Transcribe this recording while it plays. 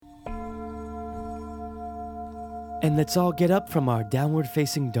And let's all get up from our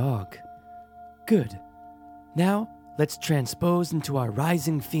downward-facing dog. Good. Now, let's transpose into our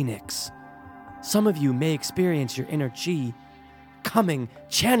rising phoenix. Some of you may experience your inner chi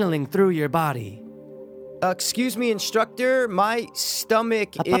channeling through your body. Excuse me, instructor. My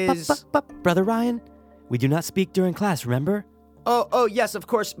stomach is... Brother Ryan, we do not speak during class, remember? Oh, yes, of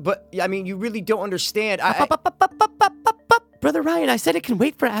course. But, I mean, you really don't understand. Brother Ryan, I said it can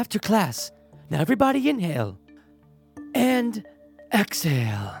wait for after class. Now everybody inhale. And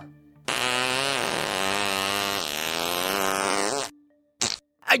exhale.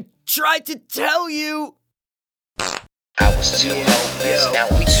 I tried to tell you. I was too hopeless, now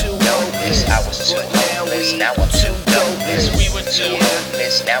I'm too hopeless. I was too hopeless, now I'm too dopeless. We were too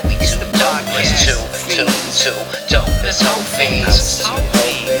hopeless, now we too dopeless. Too dopeless, whole fiends. I was too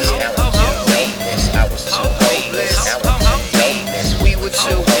hopeless, now I'm too hopeless. I was too hopeless, now I'm too dopeless. We were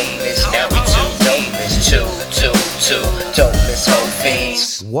too hopeless, now we too dopeless. Too dopeless, whole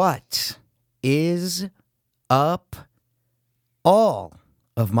fiends. What is up, all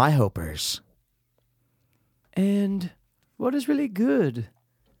of my hopers? And what is really good?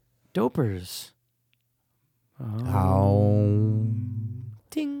 Dopers.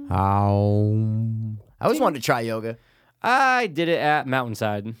 Ting. I always wanted to try yoga. I did it at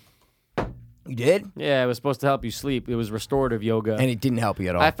Mountainside. You did? Yeah, it was supposed to help you sleep. It was restorative yoga. And it didn't help you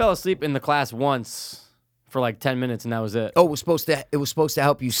at all. I fell asleep in the class once for like 10 minutes, and that was it. Oh, it was supposed to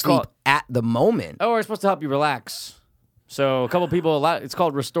help you sleep at the moment. Oh, it's supposed to help you relax. So a couple people, it's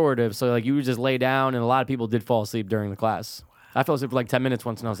called restorative. So like you would just lay down, and a lot of people did fall asleep during the class. I fell asleep for like 10 minutes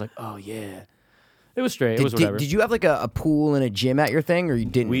once, and I was like, oh yeah. It was straight. It was whatever. Did you have like a pool and a gym at your thing, or you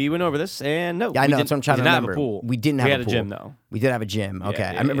didn't? We went over this, and no. Yeah, I know. That's what I'm trying to remember. We didn't have a pool. We didn't have a pool. We had a gym, though. We did have a gym. Okay.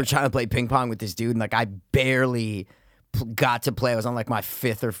 Yeah, I remember trying to play ping pong with this dude, and like I barely got to play. I was on like my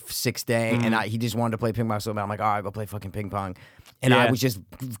 5th or 6th day, and he just wanted to play ping pong so bad. I'm like, all right, go play fucking ping pong. And I was just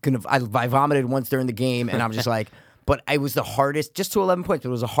I vomited once during the game, and I'm just like, but it was the hardest, just to 11 points. But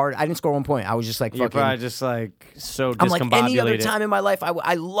it was I didn't score 1 point. I was just like, You're fucking. probably just like so I'm like any other discombobulated. time in my life.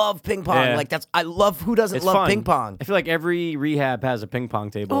 I love ping pong. Yeah. Like I love. Who doesn't It's love fun. ping pong? I feel like every rehab has a ping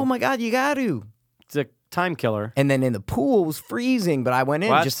pong table. Oh my god, you got to. It's a time killer. And then in the pool it was freezing, but I went in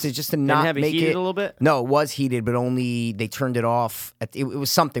What? just to Didn't not have it make heated it a little bit? No, it was heated, but only they turned it off. It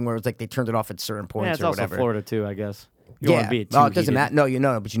was something where it was like they turned it off at certain points Yeah, it's or also whatever. Florida too, I guess. You don't want to be too no, it doesn't heated. matter. No, you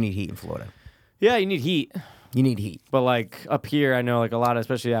know, but you need heat in Florida. Yeah, you need heat. You need heat. But like up here, I know like a lot,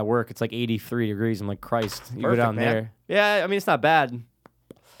 especially at work, it's like 83 degrees. I'm like, Christ, you go Perfect, down man. there. Yeah, I mean it's not bad.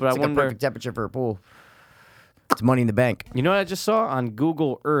 But It's I like a wonder. perfect temperature for a pool. It's money in the bank. You know what I just saw on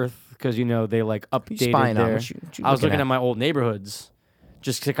Google Earth, because you know they like updated spying on? their. What you I was looking looking at? at my old neighborhoods,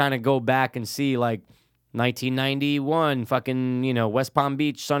 just to kind of go back and see like 1991, fucking West Palm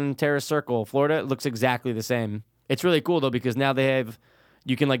Beach, Sun Terrace Circle, Florida. It looks exactly the same. It's really cool though because now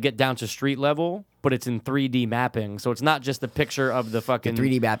you can like get down to street level, but it's in 3D mapping, so it's not just a picture of the fucking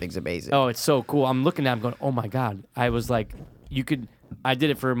 3D mapping's amazing. Oh, it's so cool. I'm looking at it, I'm going, oh my God. I was like, I did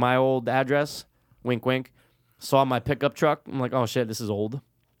it for my old address, wink, wink. Saw my pickup truck. I'm like, oh shit, this is old.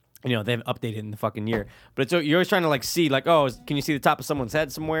 They've updated in the fucking year. But you're always trying to like see, like, oh, can you see the top of someone's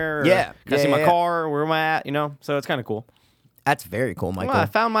head somewhere? Or Yeah. Can I see my car? Where am I at? So it's kind of cool. That's very cool, Michael. Well, I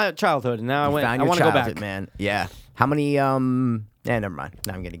found my childhood, and now I want to go back. man. Yeah. How many? Never mind.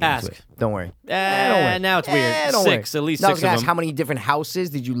 Now I'm gonna get into it. Don't worry. Don't worry. Now it's weird. Don't Six, worry. at least No, I was 6 gonna of ask, them. how many different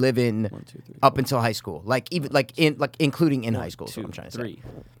houses did you live in 1, 2, 3, up until high school? Like even including in high school. Is what I'm trying to say. 3,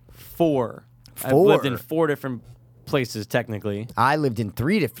 4. I've 4. lived in 4 different places technically. I lived in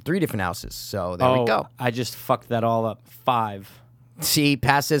three different houses. So there we go. I just fucked that all up. 5. See,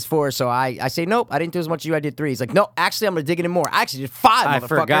 Pat says 4, so I say nope. I didn't do as much as you. I did 3. He's like, no, actually, I'm gonna dig it in more. I actually did 5. I motherfucker.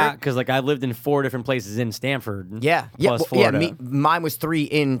 forgot because like I lived in 4 different places in Stanford. Yeah, plus Florida. Mine was 3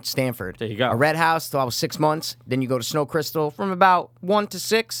 in Stanford. There you go. A red house till I was 6 months. Then you go to Snow Crystal from about 1 to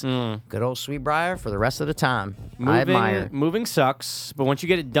 6. Good old Sweetbriar for the rest of the time. I admire. Moving sucks, but once you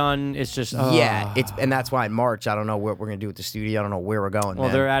get it done, it's just Yeah, and that's why in March I don't know what we're gonna do with the studio. I don't know where we're going. Well,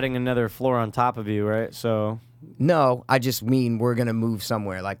 man. they're adding another floor on top of you, right? So No, I just mean we're gonna move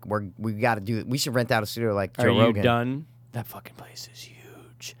somewhere. Like we got to do it. We should rent out a studio like Joe are you Rogan. done? That fucking place is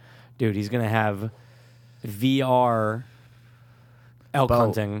huge, dude. He's gonna have VR elk Bow,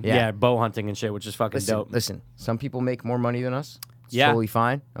 hunting, yeah. bow hunting and shit, which is fucking dope. Listen, some people make more money than us. It's Yeah. totally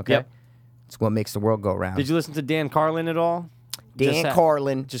fine. Okay, Yep. it's what makes the world go round. Did you listen to Dan Carlin at all? Dan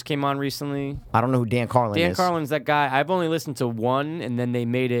Carlin? Just came on recently. I don't know who Dan Carlin Dan is. Carlin's that guy. I've only listened to one, and then they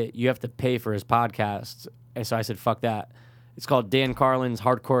made it. You have to pay for his podcast, and so I said, "Fuck that." It's called Dan Carlin's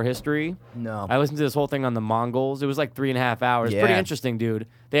Hardcore History. No. I listened to this whole thing on the Mongols. It was like 3.5 hours. Pretty Yeah. interesting, dude.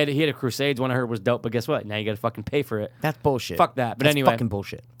 He had a Crusades one I heard was dope, but guess what? Now you got to fucking pay for it. That's bullshit. Fuck that. But That's anyway, fucking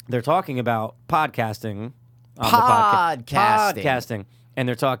bullshit. they're talking about podcasting. On Podcasting. Podcasting. And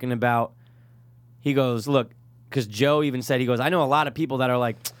they're talking about, he goes, look, because Joe even said, he goes, I know a lot of people that are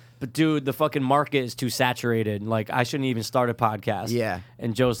like, but dude, the fucking market is too saturated. Like, I shouldn't even start a podcast. Yeah.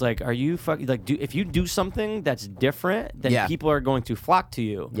 And Joe's like, are you fucking, like, if you do something that's different, then Yeah. people are going to flock to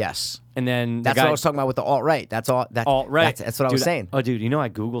you. Yes. And then That's what I was talking about with the alt-right. That's all. alt-right. That's what I was saying. Oh, dude, you know I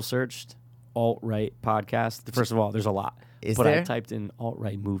Google searched alt-right podcast. First of all, there's a lot. Is but I there? typed in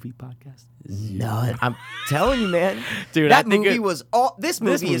alt-right movie podcast. No, I'm telling you, man. Dude, that I think movie it- was all. This This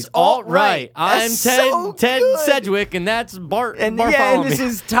movie was is alt-right. I'm That's Ted, so Ted good. Sedgwick, and that's Bart. And Bartholomew. and this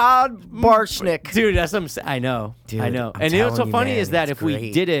is Todd Barshnick. Dude, that's what I'm saying. I know. Dude, I know. I'm And you know what's so telling you, funny man, is that it's if we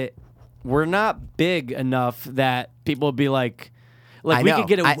great. did it, we're not big enough that people would be like I we know. could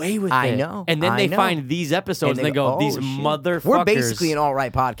get away with I it. know. And then I they know. find these episodes and they go, "Oh, these shit." motherfuckers. We're basically an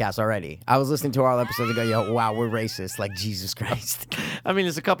alt-right podcast already. I was listening to our episodes and go, yo, wow, we're racist. Like, Jesus Christ. I mean,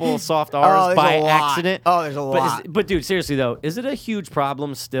 there's a couple of soft Oh, R's there's by a lot. accident. Oh, there's a But, lot. but dude, seriously though, is it a huge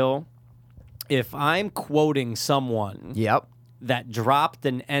problem still if I'm quoting someone Yep. that dropped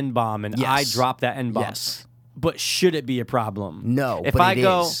an N-bomb and Yes. I dropped that N-bomb? Yes. But should it be a problem? No, If but I it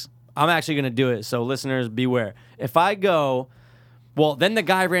go, is. I'm actually going to do it. So listeners, beware. If I go, well, then the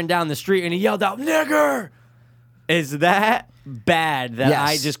guy ran down the street and he yelled out, "Nigger!" Is that bad? That Yes.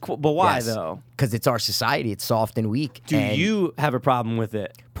 I just? But why though? Because it's our society. It's soft and weak. Do And you have a problem with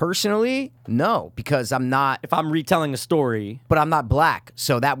it? personally? No, because I'm not. If I'm retelling a story, But I'm not black,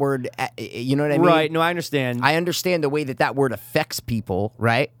 so that word. You know what I mean? right? No, I understand. I understand the way that word affects people,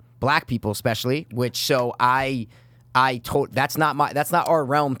 right? Black people especially. Which so that's not our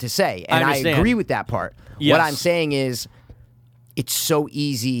realm to say, and I understand. agree with that part. Yes. What I'm saying is, it's so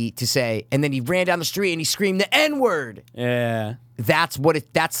easy to say, and then he ran down the street and he screamed the N-word. yeah. That's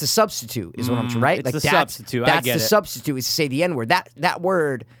the substitute is what I'm trying, right? it's the that's, substitute. I That's get the it. substitute is to say the N-word. That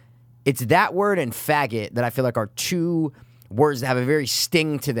word, it's that word and faggot that I feel like are two words that have a very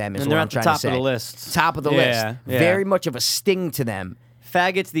sting to them. Is And what they're I'm at the trying top to say. of the list. Top of the Yeah, list. yeah. Very much of a sting to them.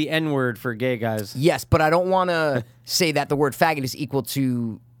 Faggot's the N-word for gay guys. Yes, but I don't want to say that the word faggot is equal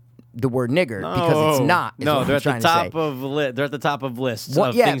to the word nigger because it's not. is No, what they're I'm at the trying to top say. of they're at the top of lists Well,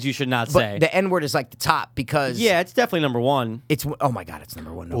 of yeah, things you should not but say. The N-word is like the top because Yeah, it's definitely number one. it's oh my god, it's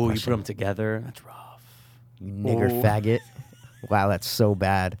number one. No Oh, you question. put them together. That's rough. You nigger Oh. faggot. Wow, that's so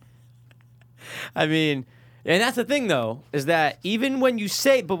bad. I mean, and that's the thing though, is that even when you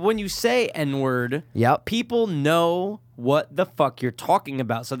say N-word, Yep. people know what the fuck you're talking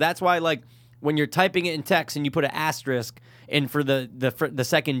about. So that's why, like, when you're typing it in text and you put an asterisk in for the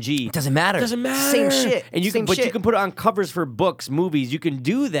second G, It doesn't matter. Doesn't matter. Same shit. And you Same can, but you shit. can put it on covers for books, movies. You can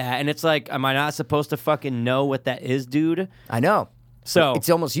do that, and it's like, am I not supposed to fucking know what that is, dude? I know. So It's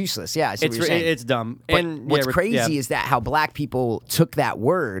almost useless. Yeah, I see what you're saying. it's dumb. But and what's yeah, crazy yeah. is that how black people took that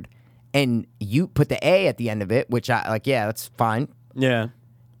word and you put the A at the end of it, which I like. Yeah, that's fine. Yeah.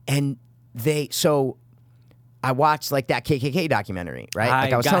 And I watched like that KKK documentary, right? I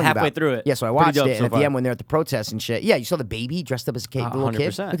Like I was got telling you halfway about. through it. Yeah, so I Pretty watched dope it, and so at the far. end when they're at the protests and shit, yeah, you saw the baby dressed up as a little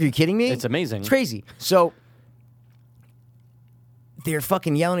kid. 100%. Like, are you kidding me? It's amazing. It's crazy. So they're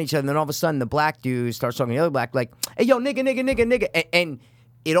fucking yelling at each other, and then all of a sudden the black dude starts talking to the other black, like, "Hey, yo, nigga, nigga, nigga, nigga," and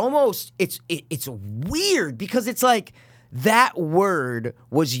it almost it's weird because it's like that word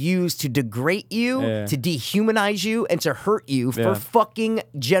was used to degrade you, Yeah. to dehumanize you, and to hurt you Yeah. for fucking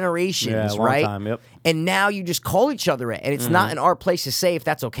generations, Yeah, long right? time, yep. And now you just call each other it, and it's not in our place to say if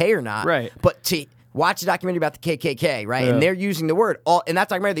that's okay or not. Right. But to watch a documentary about the KKK, right? Yeah. And they're using the word. In that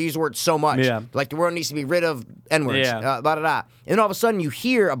documentary, they use the word so much. Yeah. Like the word needs to be rid of N-words. Yeah. Blah, blah, blah. And then all of a sudden you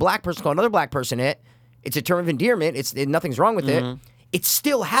hear a black person call another black person it. It's a term of endearment. Nothing's wrong with Mm-hmm. it. It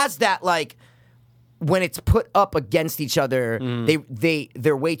still has that, like, when it's put up against each other,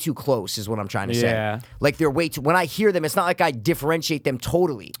 they're way too close is what I'm trying to Yeah. say. Like they're way too, when I hear them, it's not like I differentiate them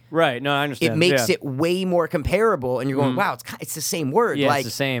totally. Right. No, I understand. It makes yeah. it way more comparable, and you're going, "Wow, it's the same word." Yeah, it's like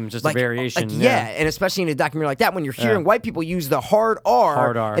the same, just a like, variation, Like, yeah. and especially in a documentary like that, when you're hearing white people use the hard R,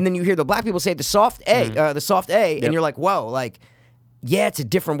 Hard R. and then you hear the black people say the soft A, Yep. and you're like, "Whoa!" Like, yeah, it's a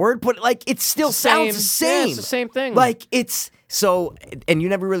different word, but like it still It's the same. sounds the same. Yeah, it's the same thing. Like it's so, and you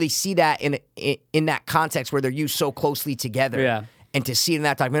never really see that in that context where they're used so closely together. Yeah. And to see it in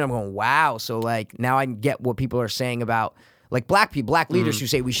that documentary, I'm going, wow. So like now I get what people are saying about like black people, black leaders who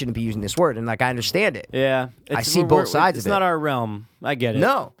say we shouldn't be using this word, and like I understand it. Yeah. see both sides It's of it. not our realm. I get it.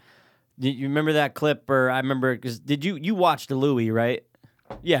 No. You remember that clip, or I remember, because you watched Louis, right?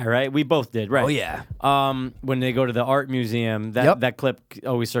 Yeah, right. We both did, right? Oh, yeah. When they go to the art museum, that clip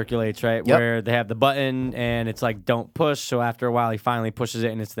always circulates, right? Yep. Where they have the button and it's like don't push. So after a while, he finally pushes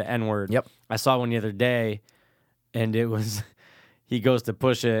it and it's the N word. Yep. I saw one the other day, and it was he goes to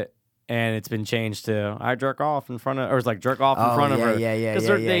push it. And it's been changed to I jerk off in front of, or it's like jerk off in front of her. Yeah. 'Cause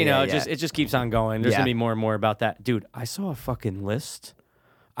you know, it just keeps on going. There's Yeah. gonna be more and more about that, dude. I saw a fucking list.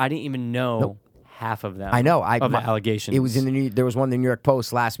 I didn't even know half of them. I know. Of the allegations. It was in the there was one in the New York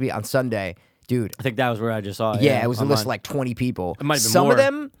Post last week on Sunday, dude. I think that was where I just saw it. Yeah, it was a list online. of like 20 people. It might have been Some more. of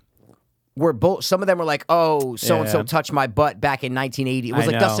them were both. Some of them were like, "Oh, so and so Yeah. touched my butt back in 1980." It was I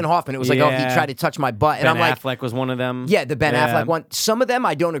like know. Dustin Hoffman. It was like, "Oh, he Yeah. tried to touch my butt," and Ben I'm like, Affleck was one of them. "Yeah, the Ben Yeah. Affleck one." Some of them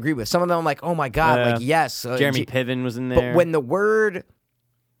I don't agree with. Some of them I'm like, "Oh my god, Yeah. like yes." Jeremy Piven was in there. But when the word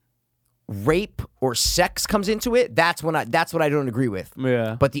rape or sex comes into it, that's what I don't agree with.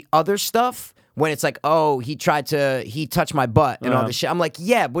 Yeah. But the other stuff, when it's like, oh, he touched my butt and all this shit, I'm like,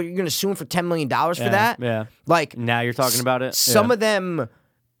 yeah, but you're gonna sue him for $10 million for that? Yeah. Like Now you're talking about it. Some Yeah. of them,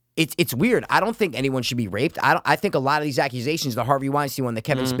 it's weird. I don't think anyone should be raped. I think a lot of these accusations, the Harvey Weinstein one, the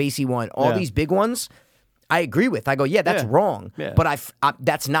Kevin Spacey one, all Yeah. these big ones, I agree with. I go, yeah, that's Yeah. wrong. Yeah. But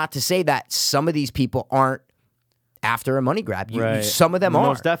that's not to say that some of these people aren't after a money grab. Right. Some of them are.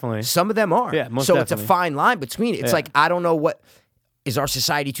 Most definitely. Some of them are. Yeah, most so it's definitely. a fine line between it. It's Yeah. like, I don't know what, is our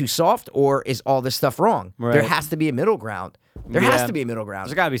society too soft or is all this stuff wrong? There Right. has to be a middle ground. There has Yeah. to be a middle ground.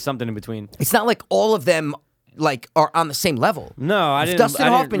 There's got to be something in between. It's not like all of them like are on the same level. No, I If didn't. Dustin I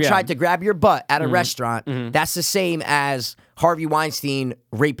didn't- Hoffman yeah. tried to grab your butt at a restaurant, that's the same as Harvey Weinstein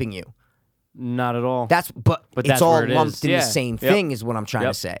raping you. Not at all. But But it's that's all where it lumped is. in Yeah. the same Yep. thing is what I'm trying to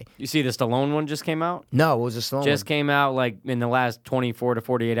Yep. say. You see, the Stallone one just came out. No, it was a slow Just one. came out like in the last 24 to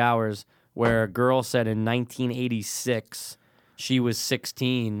 48 hours, where a girl said in 1986 she was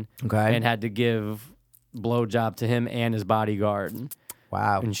 16 Okay. and had to give blowjob to him and his bodyguard.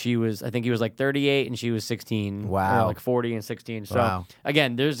 Wow. And she was, I think he was like 38 and she was 16. Wow. Or like 40 and 16. So Wow.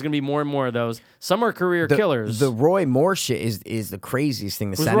 again, there's going to be more and more of those. Some are career killers. The Roy Moore shit is the craziest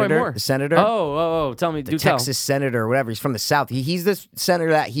thing. The Who's senator, Roy Moore? the senator, Oh, tell me, the do tell. Texas senator or whatever. He's from the South. He's the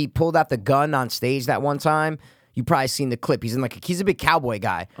senator that he pulled out the gun on stage that one time. You probably seen the clip. He's in he's a big cowboy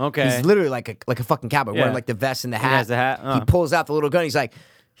guy. Okay. He's literally like a fucking cowboy Yeah. wearing like the vest and the hat. has the hat? He pulls out the little gun.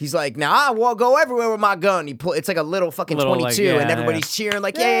 He's like, now I will go everywhere with my gun. It's like a little fucking Little, 22, like, yeah, and everybody's cheering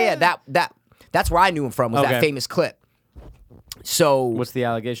like, yeah. That's where I knew him from. Was that Okay. famous clip? So What's the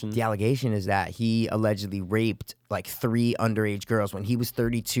allegation? the allegation is that he allegedly raped like 3 underage girls when he was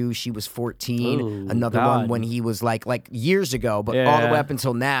 32. She was 14. Ooh, Another God. one when he was like years ago, but all the Yeah. way up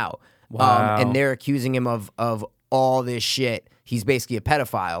until now. Wow. And they're accusing him of all this shit. He's basically a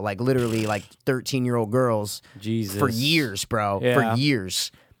pedophile, like literally like 13-year-old girls Jesus. for years, bro, Yeah. for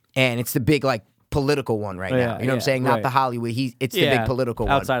years. And it's the big like political one right now. Yeah, You know what I'm yeah, saying? Not right. the Hollywood. It's the Yeah, big political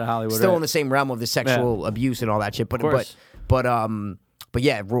one. outside of Hollywood, Still right. in the same realm of the sexual abuse and all that shit. course. But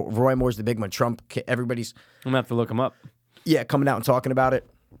yeah, Roy Moore's the big one. Trump, everybody's I'm going to have to look him up. coming out and talking about it.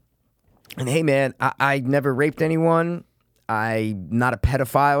 And hey, man, I never raped anyone. I'm not a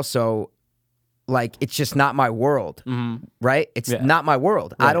pedophile, so like it's just not my world, right? It's Yeah. not my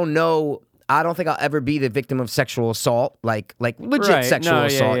world. I Right. don't know. I don't think I'll ever be the victim of sexual assault, like legit Right. sexual No, yeah,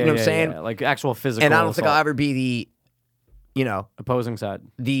 assault. yeah, you know what yeah, I'm saying? yeah. Like actual physical And I don't think I'll assault. ever be the, Opposing side.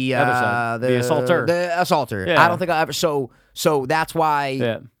 the Other side. The assaulter. The assaulter. Yeah. I don't think I'll ever. So that's why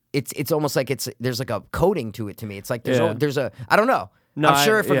Yeah. it's almost like there's like a coding to it to me. It's like Yeah. there's a I don't know. No, I'm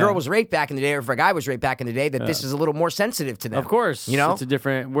sure if a yeah. girl was raped back in the day, or if a guy was raped back in the day, that this is a little more sensitive to them. Of course. you know, It's a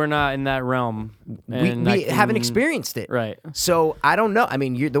different, we're not in that realm. we And I haven't can- experienced it, Right. So I don't know. I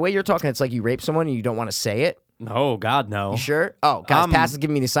mean, the way you're talking, it's like you rape someone and you don't want to say it. Oh, God, no. You sure? Oh, guys, I'm- Pass is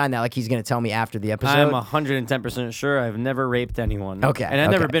giving me the sign that like he's going to tell me after the episode. I'm 110% sure I've never raped anyone. Okay, And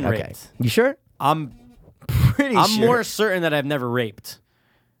I've never okay, been okay. raped. You sure? I'm Pretty sure. more certain that I've never raped.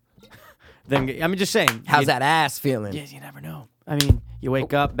 I'm just saying. How's that ass feeling? Yeah, you never know. I mean, you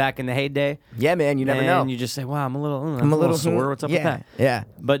wake up back in the heyday. Yeah, man, you never and know. you just say, wow, I'm a little, I'm a little sore. What's up yeah, with that? Yeah.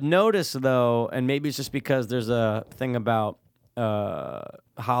 But notice, though, and maybe it's just because there's a thing about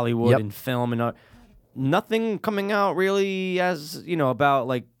Hollywood Yep. and film and nothing coming out really as, about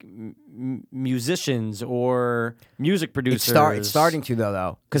like musicians or music producers. It's starting to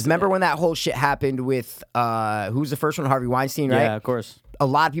though. Because remember when that whole shit happened with who's the first one? Harvey Weinstein, right? Yeah, of course. A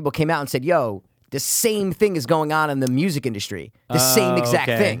lot of people came out and said, "Yo, the same thing is going on in the music industry. The same exact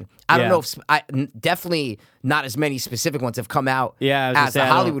okay. thing." I don't Yeah. know if definitely not as many specific ones have come out Yeah, I was gonna as say, the I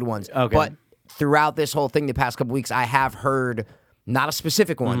don't- Hollywood ones. Okay. But throughout this whole thing, the past couple weeks, I have heard. Not a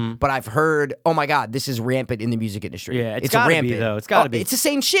specific one, but I've heard, oh my God, this is rampant in the music industry. Yeah, it's gotta be, rampant. though. It's gotta be. It's the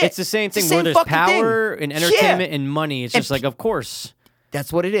same shit. It's the same thing It's the where same there's fucking thing. power and Yeah. entertainment and money. It's And just like, of course.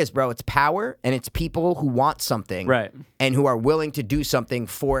 That's what it is, bro. It's power, and it's people who want something, Right. and who are willing to do something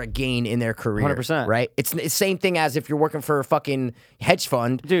for a gain in their career. 100%. Right? It's the same thing as if you're working for a fucking hedge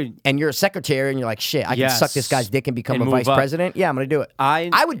fund, Dude. and you're a secretary, and you're like, shit, I can Yes. suck this guy's dick and become And a move vice up. president. Yeah, I'm gonna do it.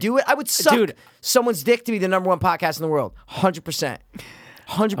 I would do it. I would suck Dude. someone's dick to be the #1 podcast in the world. 100%.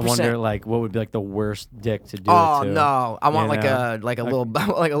 100%. I wonder, like, what would be like the worst dick to do Oh it to? no! I want You like know? a little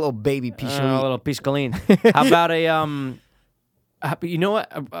like a little baby piece A little piscoline. How about you know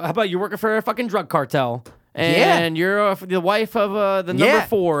what? How about you're working for a fucking drug cartel? And you're the wife of the number Yeah.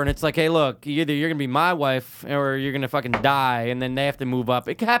 4, and it's like, hey, look, either you're gonna be my wife or you're gonna fucking die, and then they have to move up.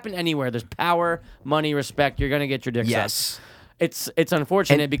 It can happen anywhere. There's power, money, respect. You're gonna get your dick Yes. sucked. It's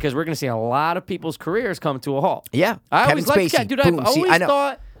unfortunate because we're gonna see a lot of people's careers come to a halt. Yeah, I Kevin always liked Spacey. Cat, dude. Boom. I've always See, I know.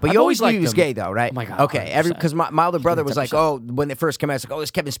 thought, But I've you always knew liked he was him. gay, though, right? Oh my God, Okay, 100%. because my older brother was like, 110%. oh, when it first came out, it's like, oh, this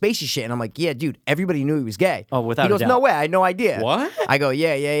Kevin Spacey shit, and I'm like, yeah, dude, everybody knew he was gay. Oh, without He a goes, doubt. no way, I had no idea. What? I go,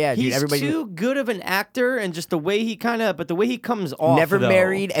 yeah, dude. He's Everybody too good of an actor, and just the way he the way he comes off. never though.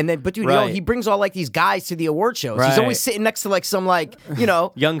 married, and then, but dude, you know, Right. he brings all like these guys to the award shows. He's Right. always sitting next to like some like, you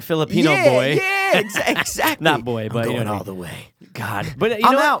know, young Filipino yeah, boy. Yeah, exactly. Not boy, I'm but you going know what I all the mean. way. God, but you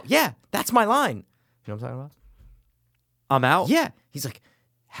I'm know what? out. Yeah, that's my line. You know what I'm talking about? I'm out. Yeah. He's like,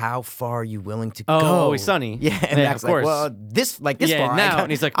 how far are you willing to Oh, go? Always Sunny. Yeah, and Yeah, Max of course. like, well, this Yeah, far. now, I got,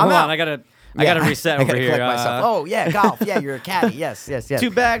 and he's like, I'm hold out. on, I gotta reset I over gotta here. collect myself. Oh yeah, golf. Yeah, you're a caddy. Yes. 2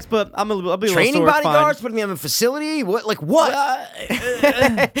 bags, but I'll be a little Training sore, it's bodyguards, putting me in a facility. What? Like what?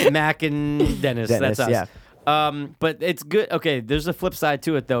 fine. Mac and Dennis. Dennis, That's us. But it's good. Okay, there's a flip side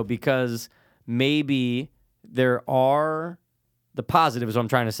to it though, because maybe there are the positive is what I'm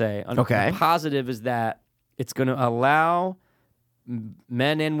trying to say. Okay. The positive is that it's going to allow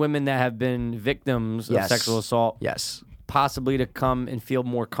men and women that have been victims of Yes. sexual assault Yes. possibly to come and feel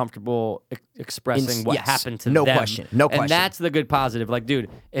more comfortable expressing what yes. happened to No them. question. No question. And that's the good positive. Like, dude,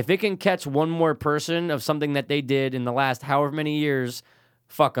 if it can catch one more person of something that they did in the last however many years,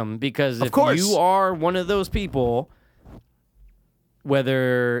 fuck them. Because if course. you are one of those people,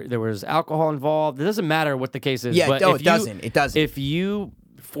 whether there was alcohol involved, it doesn't matter what the case is. Yeah, but no, if it doesn't. It doesn't. If you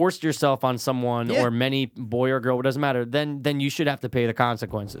forced yourself on someone Yeah. or many boy or girl, it doesn't matter, then you should have to pay the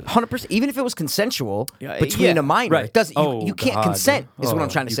consequences. 100%. Even if it was consensual Yeah, between yeah, a minor, right. it doesn't. Oh, You can't God. consent. Is what Oh, I'm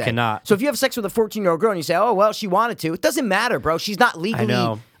trying to you say. cannot. So if you have sex with a 14-year-old girl and you say, "Oh well, she wanted to," it doesn't matter, bro. She's not legally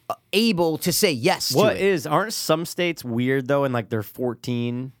know. able to say yes to What it. is? Aren't some states weird though? And like they're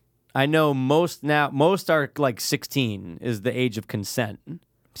 14. I know most are like 16 is the age of consent.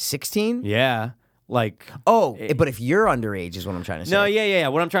 16? Yeah, like Oh, but if you're underage, is what I'm trying to say. no, yeah.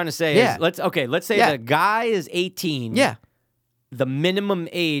 What I'm trying to say Yeah. is let's say Yeah. the guy is 18. Yeah. The minimum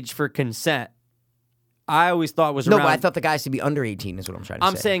age for consent, I always thought was No, around. but I thought the guys to be under 18 is what I'm trying to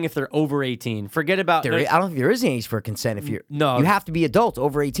I'm say. saying if they're over 18, forget about. I don't think there is an age for consent if you're. No. You have to be adult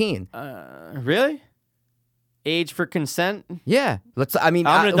over 18. Really? Age for consent? Yeah. I'm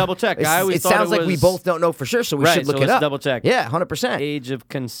gonna double check. I always it thought sounds it like we was- both don't know for sure, so we Right, should look so it let's up. double check. Yeah, 100%. Age of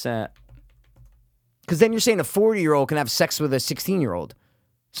consent. Because then you're saying a 40-year-old can have sex with a 16-year-old.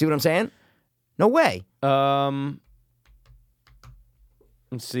 See what I'm saying? No way.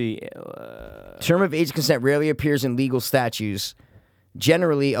 Let's see. Term of age consent rarely appears in legal statutes.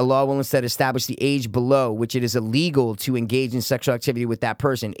 Generally, a law will instead establish the age below which it is illegal to engage in sexual activity with that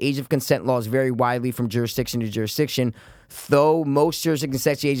person. Age of consent laws vary widely from jurisdiction to jurisdiction, though most jurisdictions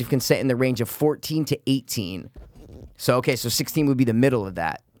set the age of consent in the range of 14 to 18. So 16 would be the middle of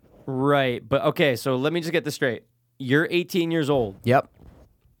that. Right, but okay. So let me just get this straight. You're 18 years old Yep.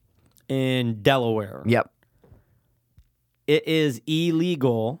 in Delaware. Yep. It is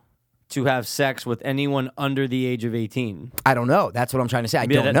illegal to have sex with anyone under the age of 18. I don't know. That's what I'm trying to say. I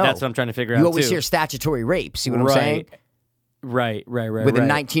Yeah, don't know. That's what I'm trying to figure out. You always too. hear statutory rape. See what I'm saying? Right. With a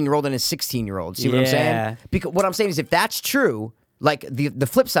 19-year-old and a 16-year-old. See what I'm saying? Yeah. Because what I'm saying is if that's true, like the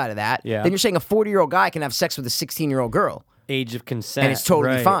flip side of that, Yeah. then you're saying a 40-year-old guy can have sex with a 16-year-old girl. Age of consent. And it's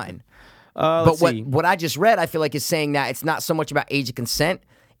totally right. fine. But But what I just read, I feel like is saying that it's not so much about age of consent.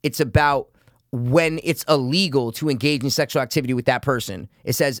 It's about when it's illegal to engage in sexual activity with that person.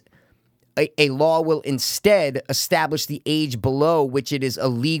 It says a law will instead establish the age below which it is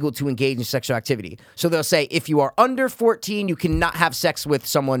illegal to engage in sexual activity. So they'll say if you are under 14, you cannot have sex with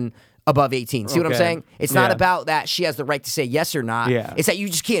someone above 18. See what I'm Okay. saying? It's not Yeah. about that she has the right to say yes or not. Yeah. It's that you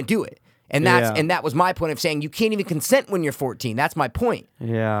just can't do it. And Yeah. that was my point of saying you can't even consent when you're 14. That's my point.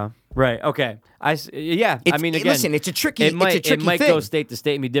 Yeah. Right. Okay. I It's- mean, again, listen, it's a tricky- It might, it's a tricky it might thing. go state to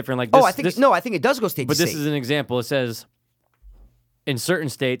state and be different. Like this, I think it does go state But to this state. is an example. It says, in certain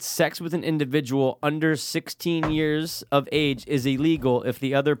states, sex with an individual under 16 years of age is illegal if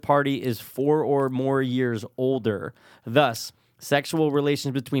the other party is 4 or more years older. Thus, sexual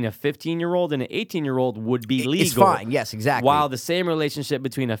relations between a 15-year-old and an 18-year-old would be legal. It's fine. Yes, exactly. While the same relationship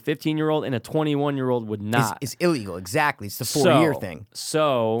between a 15-year-old and a 21-year-old would not. It's illegal. Exactly. It's the 4-year thing.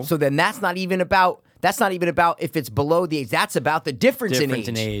 So then that's not even about if it's below the age. That's about the difference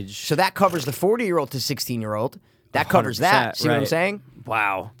in age. So that covers the 40-year-old to 16-year-old. That covers that. See what I'm saying?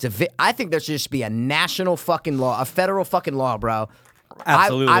 Wow. I think there should just be a national fucking law, a federal fucking law, bro.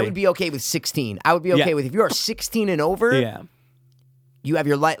 Absolutely. I would be okay with 16. I would be okay with if you are 16 and over. Yeah. You have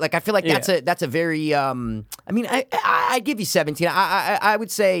your life. Like I feel like that's a very. I mean, I give you 17. I would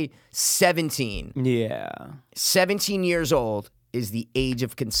say 17. Yeah. 17 years old is the age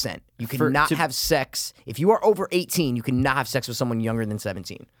of consent. You cannot have sex if you are over 18. You cannot have sex with someone younger than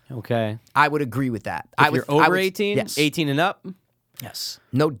 17. Okay. I would agree with that. If you're over 18, yes. 18 and up. Yes.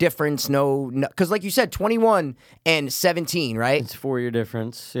 No difference. No. Because like you said, 21 and 17, right? It's 4-year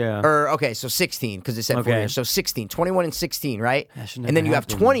difference. Yeah. Okay, so 16 because it said 4 years. So 16, 21 and 16, right? And then you have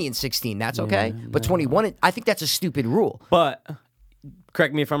 20 and 16. That's okay. But 21, I think that's a stupid rule. But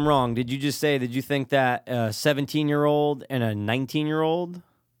correct me if I'm wrong. Did you think that a 17-year-old and a 19-year-old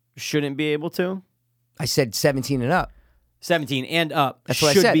shouldn't be able to? I said 17 and up. 17 and up. That's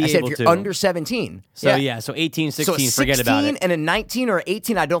what I said. I said if you're under 17. So so 18, 16, so forget about it. 16 and a 19 or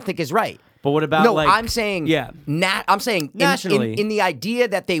 18, I don't think is right. But what about I'm saying I'm saying nationally in the idea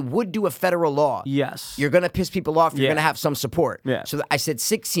that they would do a federal law. Yes. You're going to piss people off. You're going to have some support. Yeah. So I said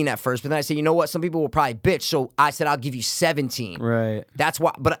 16 at first, but then I said, you know what? Some people will probably bitch. So I said, I'll give you 17. Right. That's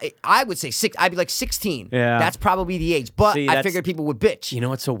why. But I would say I'd be like 16. Yeah. That's probably the age. But I figured people would bitch. You know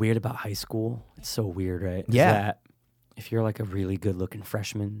what's so weird about high school? It's so weird, right? Yeah. Is that if you're like a really good-looking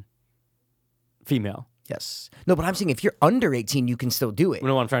freshman, female. Yes. No, but I'm saying if you're under 18, you can still do it. You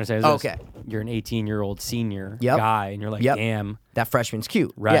know what I'm trying to say is this. You're an 18-year-old senior guy, and you're like, damn. That freshman's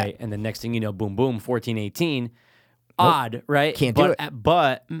cute. Right. Yeah. And the next thing you know, boom, boom, 14, 18. Odd, right? Can't do it.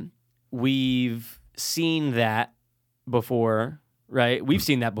 But we've seen that before, right? We've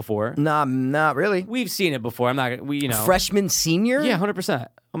seen that before. Nah, not really. We've seen it before. I'm not, Freshman, senior? Yeah, 100%.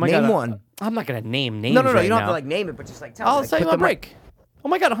 Oh my God. Name one. I'm not going to name names. No, right you don't now. have to name it, but just tell I'll me. tell you on break. Oh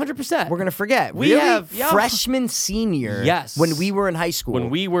my God, 100%. We're gonna forget. We have freshman, senior. Yes. When we were in high school.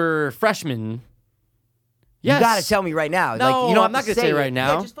 When we were freshmen. Yes. You gotta tell me right now. No, you don't I'm not gonna say it right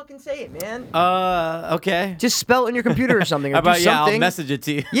now. Yeah, just fucking say it, man. Okay. Just spell it in your computer or something. Or How about do something. I'll message it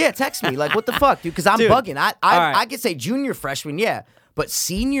to you. Yeah, text me. Like, what the fuck, dude? Because I'm Dude, bugging. right. I could say junior freshman, yeah, but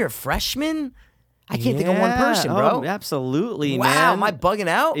senior freshman, I can't think of one person, bro. Oh, absolutely, wow, man. am I bugging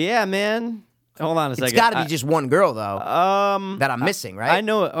out? Yeah, man. Hold on a second. It's got to be just one girl though. That I'm missing, right? I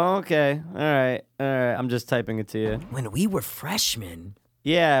know it. Oh, okay. All right. I'm just typing it to you. When we were freshmen.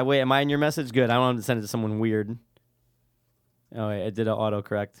 Yeah. Wait. Am I in your message? Good. I don't want to send it to someone weird. Oh wait, it did an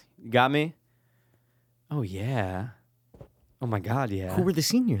autocorrect. You got me? Oh yeah. Oh my God, yeah. Who were the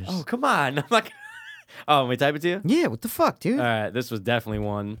seniors? Oh come on. I'm like. Oh, we type it to you? Yeah. What the fuck, dude? All right. This was definitely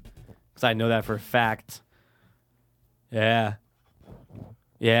one, because I know that for a fact. Yeah.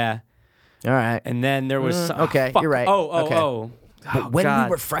 Yeah. All right. And then there was okay, you're right. Oh. But when God.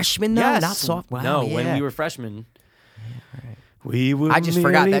 we were freshmen, though, Yes. not soft. Wow, no, yeah. when we were freshmen. We were. I just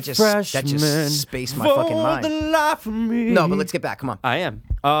forgot. That just freshmen spaced my fucking mind. For the life of me. No, but let's get back. Come on. I am.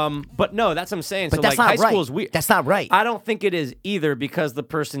 But no, that's what I'm saying. But so that's like not high right. school is weird. That's not right. I don't think it is either, because the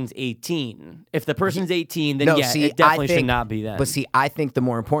person's 18. If the person's 18, then see, it definitely should not be that. But see, I think the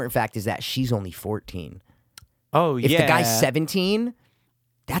more important fact is that she's only 14. Oh, If the guy's 17,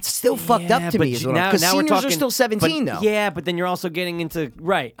 that's still fucked up to me. Because seniors are still 17, though. Yeah, but then you're also getting into,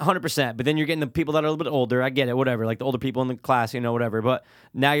 100%. But then you're getting the people that are a little bit older. I get it, whatever. Like the older people in the class, whatever. But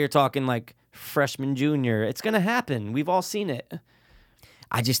now you're talking like freshman, junior. It's going to happen. We've all seen it.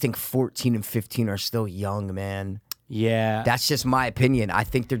 I just think 14 and 15 are still young, man. Yeah. That's just my opinion. I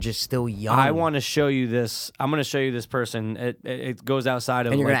think they're just still young. I want to show you this. I'm going to show you this person. It goes outside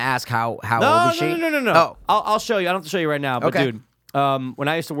of. And you're going to ask how old is she? No. Oh. I'll show you. I don't have to show you right now. But Okay. dude, when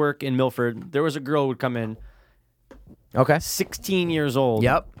I used to work in Milford, there was a girl who would come in. Okay. 16 years old.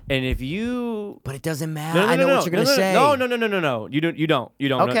 Yep. And if you. But it doesn't matter. I know what you're going to say. No. You don't.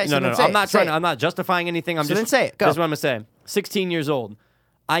 Okay, so no. then say I'm not it. trying. Say it. I'm not justifying anything. I'm So just. then say it. Go. That's what I'm going to say. 16 years old.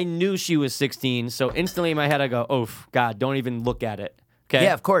 I knew she was 16, so instantly in my head I go, "Oh God, don't even look at it." Okay.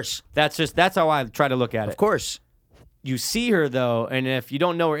 Yeah, of course. That's how I try to look at it. Of course. You see her though, and if you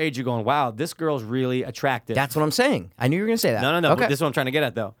don't know her age, you're going, "Wow, this girl's really attractive." That's what I'm saying. I knew you were going to say that. No. Okay. But this is what I'm trying to get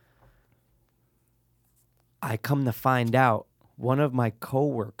at though. I come to find out one of my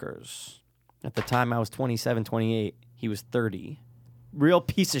coworkers, at the time I was 27, 28, he was 30. Real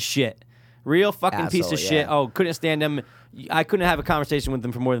piece of shit. Real fucking piece of Asshole, shit. yeah. Oh, couldn't stand him. I couldn't have a conversation with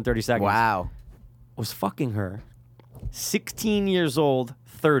him for more than 30 seconds. Wow. Was fucking her. 16 years old,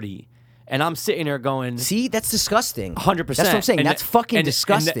 30. And I'm sitting there going, See, that's disgusting. 100%. That's what I'm saying. And that's fucking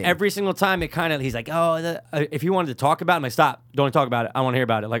disgusting. And every single time it kind of, he's like, oh, if you wanted to talk about it, I'm like, stop. Don't talk about it. I want to hear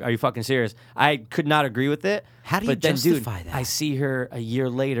about it. Like, are you fucking serious? I could not agree with it. How do you but then, justify dude, that? I see her a year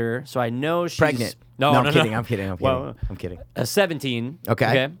later, so I know she's Pregnant. No, I'm kidding. I'm kidding. Well, I'm kidding. 17.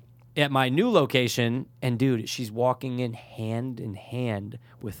 Okay. At my new location, and dude, she's walking in hand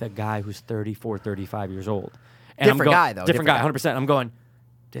with a guy who's 34, 35 years old. And Different guy, though. Different Different guy, 100%. I'm going,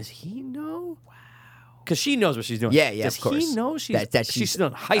 does he know? Wow. Because she knows what she's doing. Yeah, yeah, Does of course. he know she's she's still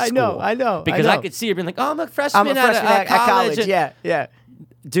in high school? I know. Because I could see her being like, oh, I'm a freshman, at college. Yeah.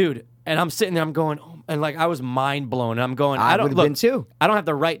 Dude, and I'm sitting there, I'm going, oh, and like I was mind blown. And I'm going, I I don't would've look, been too. I don't have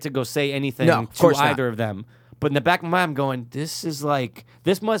the right to go say anything No, of to course not. either of them. But in the back of my mind, I'm going, this is like,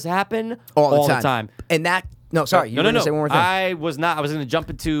 this must happen All the time. And that, no, sorry. You were going to say one more thing. I was not. I was going to jump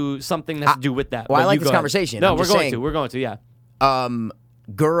into something that has to do with that. Well, but I like you this go ahead. conversation. No, I'm we're just going saying. to. We're going to, yeah.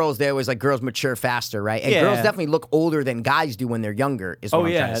 Girls, they always like girls mature faster, right? And Yeah. girls definitely look older than guys do when they're younger, is what Oh,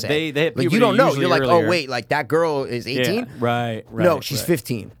 I'm yeah. trying to say. They hit like, you puberty don't know. usually You're like, earlier. oh, wait, like that girl is 18? Yeah, right. No, she's right.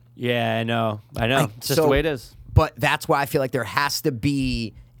 15. Yeah, I know. It's just so- the way it is. But that's why I feel like there has to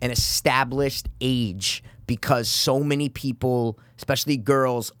be an established age because so many people, especially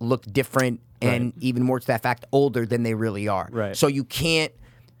girls, look different and even more to that fact, older than they really are. Right. So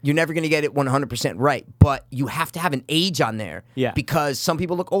you're never going to get it 100% right, but you have to have an age on there. Yeah. Because some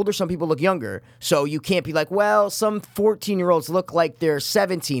people look older, some people look younger. So you can't be like, well, some 14-year-olds look like they're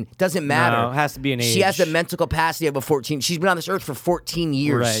 17. Doesn't matter. No, it has to be an age. She has the mental capacity of a 14. She's been on this earth for 14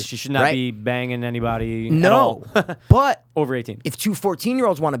 years. Right. She should not be banging anybody at No. all. But Over 18. if two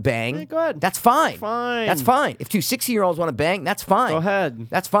 14-years want to bang, Yeah, go ahead. that's fine. Fine. That's fine. If two 60-year-olds want to bang, that's fine. Go ahead.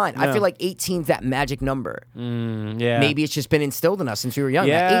 That's fine. I Yeah. feel like 18's that magic number. Yeah. Maybe it's just been instilled in us since we were young.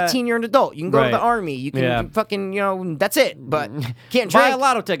 Yeah. At 18, you're an adult. You can go to Right. the army. You can Yeah. fucking, that's it. But can't Buy drink. a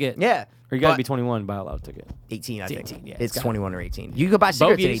lotto ticket. Yeah. Or you got to But- be 21 to buy a lotto ticket. 18, I think. 18, yeah, It's got it. 21 or 18. You can go buy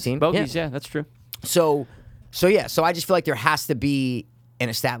cigarettes at 18. Bogeys, yeah, that's true. So I just feel like there has to be an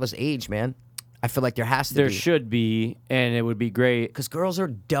established age, man. I feel like there has to There be. should be, and it would be great. Because girls are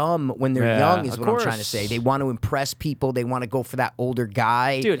dumb when they're Yeah, young, is of what I'm trying to course. say. They want to impress people. They want to go for that older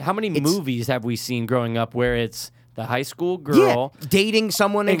guy. Dude, how many It's- movies have we seen growing up where it's the high school Yeah, girl dating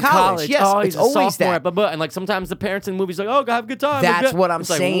someone in in college. Yes, oh, it's he's a always sophomore, that. and like sometimes the parents in movies like, oh, go have a good time. That's what I'm It's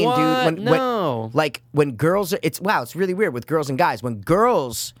like, saying, what? dude. No. When girls are, it's really weird with girls and guys. When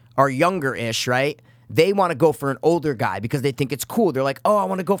girls are younger-ish, right? They want to go for an older guy because they think it's cool. They're like, oh, I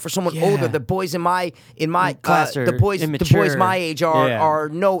want to go for someone Yeah. older. The boys in my class are the boys immature. my age are Yeah. are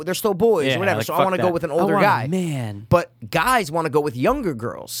no, they're still boys Yeah, or whatever. like, So I fuck want to go that. with an I older want a guy. man. But guys want to go with younger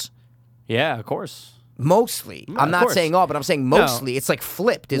girls. Yeah, of course. Mostly. I'm of not course. saying all, but I'm saying mostly. It's like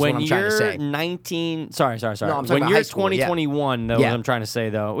flipped is When what I'm trying to you're say. 19, sorry. No, I'm talking when about you're high school, 20, yeah. 21, though, Yeah. what I'm trying to say,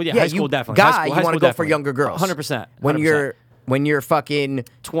 though. Well, yeah, Yeah, high school you, definitely. Guy, high you school want to go for definitely. younger girls. 100%. When you're fucking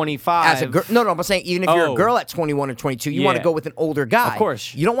 25. as a girl. No, I'm saying even if you're a Oh. girl at 21 or 22, you want to Yeah. go with an older guy. Of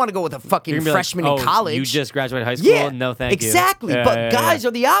course. You don't want to go with a fucking You're gonna be like, freshman oh, in college. You just graduated high school? yeah, No, thank you. exactly. Yeah, But yeah, guys yeah.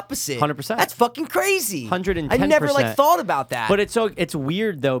 are the opposite. 100%. That's fucking crazy. 110%. I never thought about that. But it's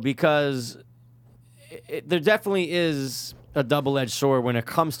weird though because there definitely is a double-edged sword when it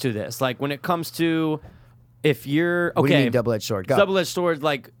comes to this. Like when it comes to if you're okay, What do you mean double-edged sword? Go. Double-edged sword.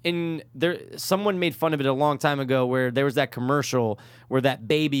 Like someone made fun of it a long time ago where there was that commercial where that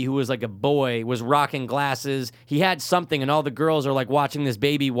baby who was like a boy was rocking glasses. He had something, and all the girls are like watching this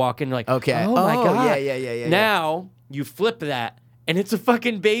baby walk in, like, Okay. oh my Oh, god, yeah. Now you flip that. And it's a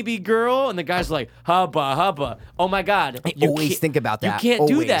fucking baby girl, and the guy's like, hubba. Oh my god. I You always can't- think about that. You can't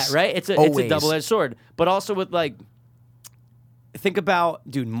do Always. that, right? It's a Always. double-edged sword. But also with like think about,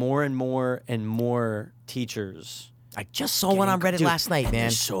 dude, more and more teachers. I just saw one on Reddit Dude, last night, and man.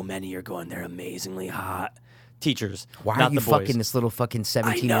 There's so many you're going, they're amazingly hot. Teachers. Why not are you the boys. fucking this little fucking I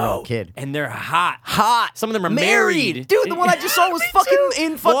 17-year-old know. kid? And they're hot. Hot. Some of them are married. Dude, the one I just saw was Me fucking too.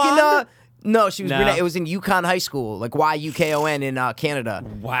 in fucking Blonde? no, she was No. brunette. It was in Yukon High School, like YUKON in Canada.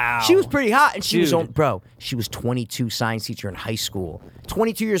 Wow. She was pretty hot, and she was Dude. bro. She was 22, science teacher in high school.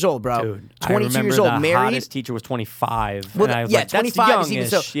 22 years old, bro. Dude, 22 I years remember old, the married. hottest teacher was 25. Well, and I was yeah, like, that's 25 is even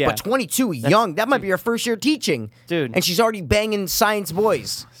so, youngish. Yeah. but 22, young. That might be her first year teaching, Dude. And she's already banging science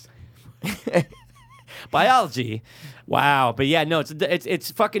boys. Biology. Wow. But yeah, no,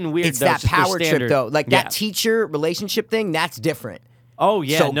 it's fucking weird. It's though. that It's just their power trip, standard. though. Like Yeah. that teacher relationship thing. That's different. Oh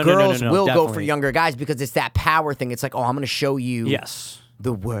yeah. So no, girls no, will go for definitely. younger guys because it's that power thing. It's like, oh, I'm going to show you Yes.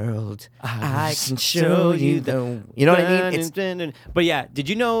 the world. I can show you the. You know what I mean? But yeah, did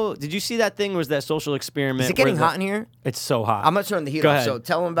you see that thing? Was that social experiment? Is it getting where hot in here? It's so hot. I'm gonna turn the heat Go off. ahead. So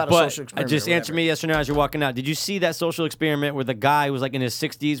tell them about a But social experiment. Just or answer me yes or no as you're walking out. Did you see that social experiment where the guy who was like in his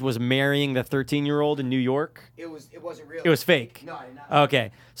 60s was marrying the 13-year-old in New York? It wasn't real. It was fake. No, I did not.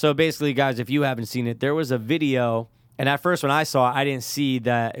 Okay. So basically, guys, if you haven't seen it, there was a video, and at first when I saw it, I didn't see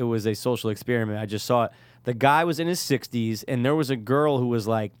that it was a social experiment. I just saw it. The guy was in his 60s, and there was a girl who was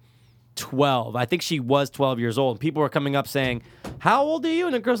like 12. I think she was 12 years old. People were coming up saying, "How old are you?"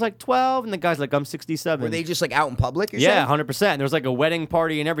 And the girl's like 12, and the guy's like, "I'm 67." Were they just like out in public? Yeah, 100%. There was like a wedding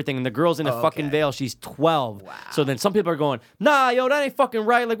party and everything, and the girl's in a fucking veil. She's 12. Wow. So then some people are going, "Nah, yo, that ain't fucking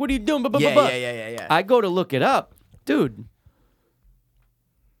right. Like, what are you doing?" Yeah. I go to look it up, dude.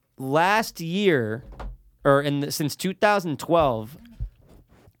 Last year, or since 2012,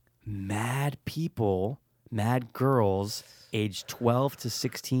 mad girls aged 12 to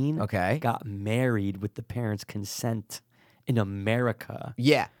 16 got married with the parents' consent in America.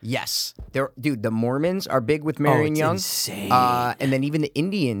 Yeah, yes. Dude, the Mormons are big with marrying it's young. Insane. And then even the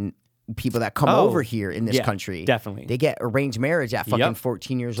Indian people that come over here in this country. Definitely. They get arranged marriage at fucking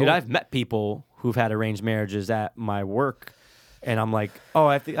 14 years old. Dude, I've met people who've had arranged marriages at my work. And I'm like, oh,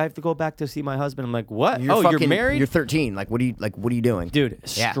 I have to go back to see my husband. I'm like, what? You're married? You're 13. Like, what are you doing? Dude,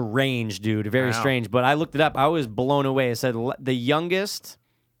 strange, dude. Very strange. But I looked it up. I was blown away. It said the youngest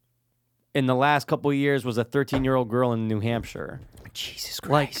in the last couple of years was a 13-year-old girl in New Hampshire. Jesus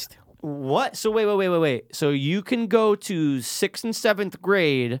Christ. Like, what? So wait. So you can go to 6th and 7th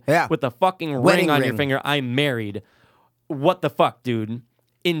grade with a fucking ring on your finger. I'm married. What the fuck, dude?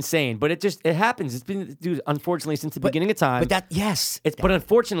 Insane, but it happens. It's been, dude, unfortunately, since the beginning of time. But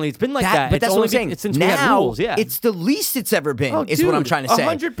unfortunately, it's been like that. But that's what I'm saying. Since now, we had rules, it's the least it's ever been. Is dude, what I'm trying to say.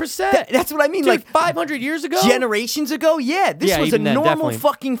 100%. That's what I mean. Dude, like 500 years ago, generations ago. Yeah, this was a even then, normal definitely.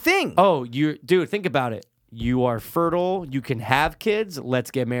 fucking thing. Oh, dude, think about it. You are fertile. You can have kids.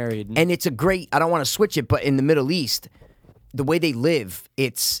 Let's get married. And it's a great. I don't want to switch it, but in the Middle East, the way they live,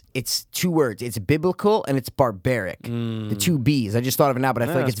 it's two words. It's biblical and it's barbaric. The two B's. I just thought of it now, but I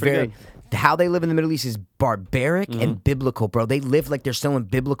feel like it's very. good. How they live in the Middle East is barbaric and biblical, bro. They live like they're still in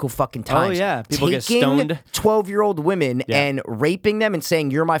biblical fucking times. Oh, yeah. People get Taking stoned. 12-year-old women and raping them and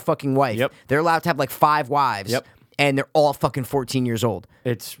saying, "You're my fucking wife." Yep. They're allowed to have like 5 wives. Yep. And they're all fucking 14 years old.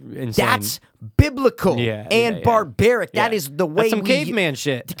 It's insane. That's biblical and barbaric. Yeah. That is the way That's some caveman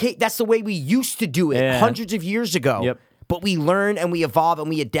shit. That's the way we used to do it hundreds of years ago. Yep. But we learn and we evolve and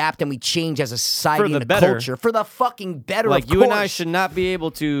we adapt and we change as a society For the and a better. culture for the fucking better. Like, of you course. and I should not be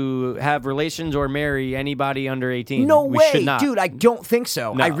able to have relations or marry anybody under 18. No we way, should not. dude. I don't think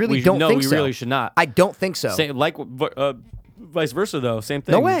so. No, I really we- don't no, think we so. really should not. I don't think so. Vice versa, though. Same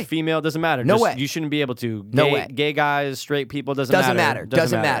thing. No way. Female doesn't matter. No way. You shouldn't be able to. No way. Gay guys, straight people doesn't matter.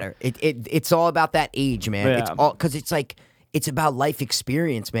 Doesn't matter. It's all about that age, man. Yeah. It's all because it's like. It's about life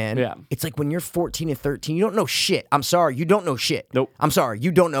experience, man. Yeah. It's like when you're 14 and 13, you don't know shit. I'm sorry, you don't know shit. Nope. I'm sorry,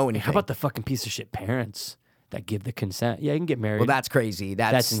 you don't know anything. How about the fucking piece of shit parents that give the consent? Yeah, you can get married. Well, that's crazy.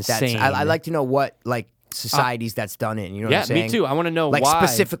 That's insane. I like to know what like societies that's done in. You know what I'm saying? me too. I want to know like why.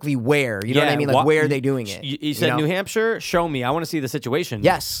 specifically where. You know what I mean? Like where are they doing it? You said know? New Hampshire. Show me. I want to see the situation.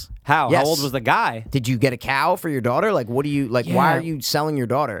 Yes. How? Yes. How old was the guy? Did you get a cow for your daughter? Like, what do you like? Why Yeah. are you selling your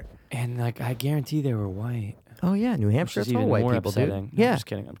daughter? And like, I guarantee they were white. Oh yeah, New Hampshire. Which is It's all even white more people, upsetting. dude. No, I'm Yeah, just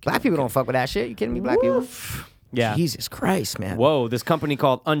kidding. I'm kidding. Black people don't fuck with that shit. You kidding me? Black people. Yeah. Jesus Christ, man. Whoa, this company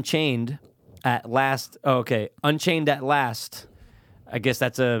called Unchained at last. Oh, okay. Unchained at last. I guess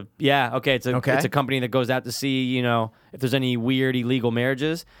that's it's a company that goes out to see, you know, if there's any weird illegal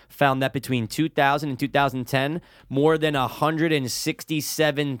marriages. Found that between 2000 and 2010, more than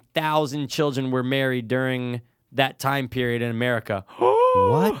 167,000 children were married during that time period in America.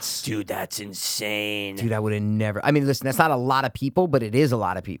 What? Dude, that's insane. Dude, I would have never. I mean, listen, that's not a lot of people, but it is a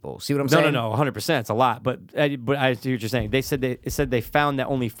lot of people. See what I'm saying? No, 100%. It's a lot, but I see what you're saying. It said they found that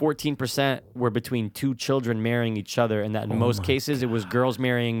only 14% were between 2 children marrying each other, and that in most cases it was girls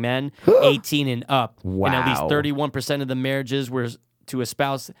marrying men 18 and up. Wow. And at least 31% of the marriages were to a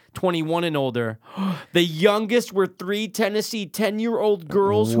spouse 21 and older. The youngest were 3 Tennessee 10-year-old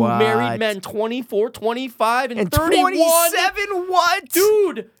girls who married men 24, 25, and 31. 27? What?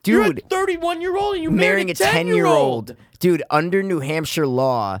 Dude, you're a 31-year-old and you marrying married a 10-year-old. 10-year-old. Dude, under New Hampshire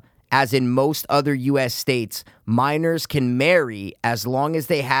law, as in most other U.S. states, minors can marry as long as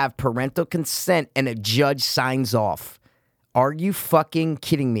they have parental consent and a judge signs off. Are you fucking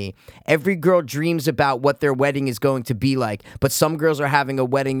kidding me? Every girl dreams about what their wedding is going to be like, but some girls are having a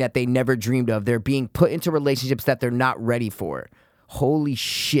wedding that they never dreamed of. They're being put into relationships that they're not ready for. Holy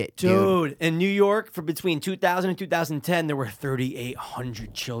shit, dude. Dude, in New York, for between 2000 and 2010, there were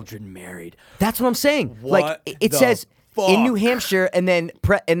 3,800 children married. That's what I'm saying. What Like it the says in New fuck? Hampshire, and then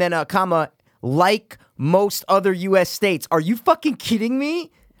comma, like most other U.S. states. Are you fucking kidding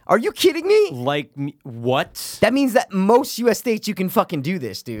me? Are you kidding me? Like, what? That means that most U.S. states you can fucking do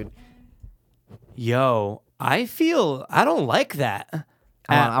this, dude. Yo, I don't like that.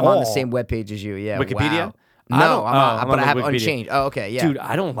 I'm on the same webpage as you. Yeah. Wikipedia? Wow. I No, don't- I'm but on I have it Wikipedia. unchanged. Oh, okay. Yeah. Dude,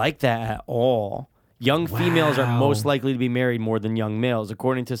 I don't like that at all. Young females are most likely to be married more than young males,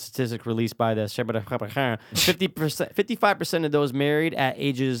 according to statistics released by the 55% of those married at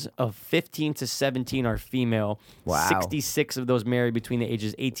ages of 15 to 17 are female. Wow. 66 of those married between the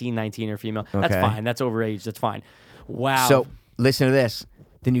ages 18 19 are female. That's Okay. fine. That's overage. That's fine. Wow. So listen to this.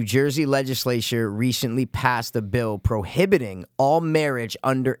 The New Jersey legislature recently passed a bill prohibiting all marriage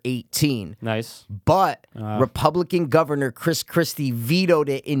under 18. nice. But Republican Governor Chris Christie vetoed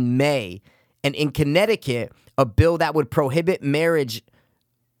it in May. And in Connecticut, a bill that would prohibit marriage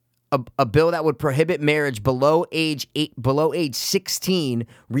below age 16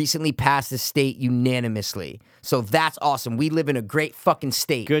 recently passed the state unanimously. So that's awesome. We live in a great fucking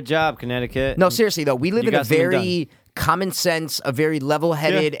state. Good job, Connecticut. No, seriously though, we live You in a got something very common sense, a very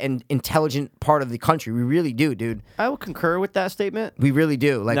level-headed and intelligent part of the country. We really do, dude. I will concur with that statement. We really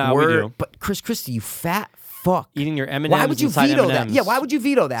do. Like No, we do. But Chris Christie, you fat fuck. Eating your M&Ms Why would you inside veto that? M&Ms. Yeah, why would you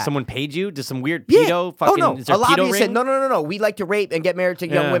veto that? Someone paid you? Did some weird Yeah. pedo fucking... Oh no, Is there a lobbyist pedo said ring? no. We like to rape and get married to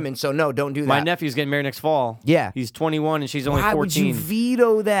young Yeah. women, so no, don't do that. My nephew's getting married next fall. Yeah. He's 21 and she's only Why 14. would you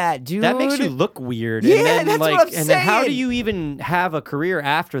veto that, dude? That makes you look weird. Yeah, and then, that's like, what I'm and then how do saying. you even have a career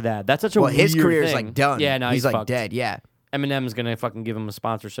after that? That's such a Well, his weird career is thing. like done. Yeah, no, he's like fucked. dead. Yeah. Eminem's gonna fucking give him a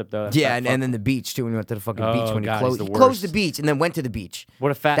sponsorship though. That's Yeah, that and then the beach too. When we went to the fucking beach, Oh, when God, he he's closed, the he closed the worst. beach and then went to the beach.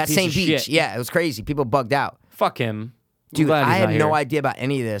 What a fat That piece same of beach. shit. Yeah, it was crazy. People bugged out. Fuck him. I'm Dude, glad I he's had not no here. idea about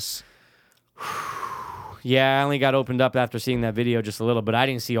any of this. Yeah, I only got opened up after seeing that video just a little, but I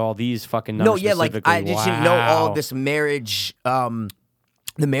didn't see all these fucking No, numbers yeah, like specifically. I just didn't know all Wow. of this marriage.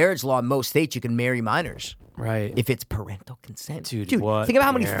 The marriage law in most states, you can marry minors Right. if it's parental consent. Dude, what think about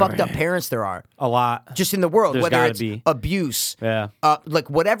how many fucked up parent? parents there are A lot. just in the world. There's whether gotta it's be. abuse, Yeah. like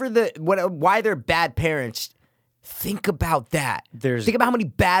whatever why they're bad parents. Think about that. Think about how many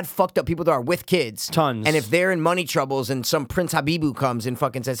bad, fucked up people there are with kids. Tons. And if they're in money troubles and some Prince Habibu comes and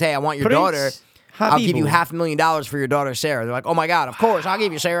fucking says, "Hey, I want your Prince daughter. I'll give you Habibu. $500,000 for your daughter, Sarah." They're like, "Oh my God, of course, I'll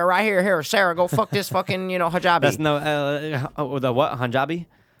give you Sarah right here. Here, Sarah, go fuck this fucking, hijabi. That's no the what? Hijabi?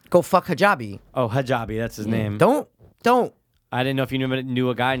 Go fuck hijabi. Oh, Hijabi, that's his name. Don't. I didn't know if you knew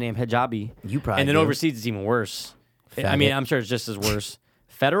a guy named Hijabi. You probably And then do. overseas it's even worse. I mean, Faggot. I'm sure it's just as worse.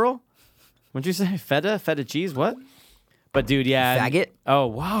 Federal? What'd you say? Feta cheese? What? But dude, yeah. Faggot? Oh,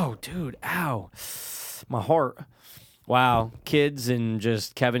 wow, dude. Ow. My heart. Wow. Kids and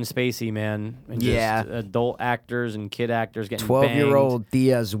just Kevin Spacey, man. And just Yeah. adult actors and kid actors getting 12-year-old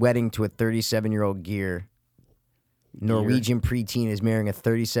Thea's wedding to a 37-year-old gear. Norwegian preteen is marrying a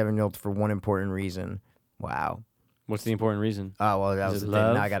 37-year-old for one important reason. Wow. What's the important reason? Oh, well, that Is was it the thing.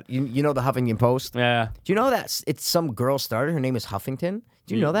 love? Now I got you know the Huffington Post? Yeah. Do you know that it's some girl started? Her name is Huffington.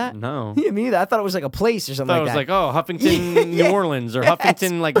 Do you know that? No. Yeah, me neither. I thought it was like a place or something I thought like it was that. like, oh, Huffington, Yeah. New Orleans, or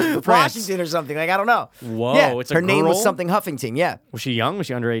Huffington, like France. Washington or something. Like, I don't know. Whoa, yeah, it's a her name was girl? something Huffington. Yeah. Was she young? Was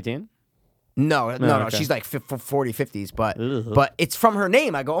she under 18? No. okay. She's like 40, 50s, Ugh. but it's from her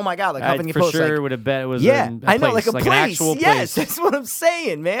name. I go, oh my God, like I Huffington for Post. sure like, would have bet it was yeah, a I know, place, like a place. an actual Yes, place. that's what I'm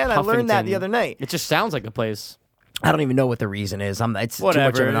saying, man. I learned that the Huffington. other night. It just sounds like a place. I don't even know what the reason is. It's too much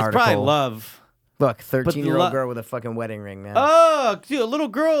Whatever. of an It's article. probably love. Look, 13-year-old lo- girl with a fucking wedding ring, man. Oh, dude, a little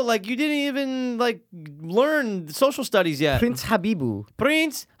girl, like you didn't even like learn social studies yet. Prince Habibu.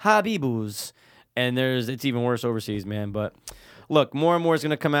 Prince Habibus. And it's even worse overseas, man. But look, more and more is going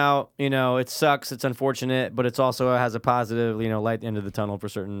to come out. It sucks. It's unfortunate, but it's also has a positive, light at the end of the tunnel for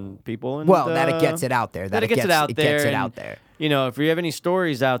certain people. And, Well, that it gets it out there. That it gets it out there. Gets it and, out there. If you have any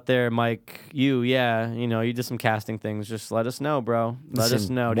stories out there, Mike, you did some casting things. Just let us know, bro. Let us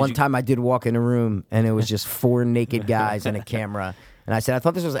Listen, know. One time I did walk in a room and it was just 4 naked guys and a camera. And I said, I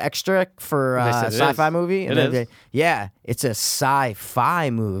thought this was extra for They a said it sci-fi is. movie. And It then is. yeah, it's a sci-fi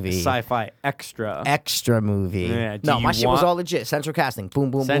movie. Sci-fi extra. Extra movie. Yeah, do No, you my shit was want- all legit. Central casting.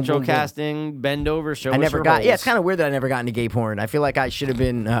 Boom, boom, Central boom, boom, boom. casting, bend over, show I us never your got. Yeah, it's holes. kind of weird that I never got into gay porn. I feel like I should have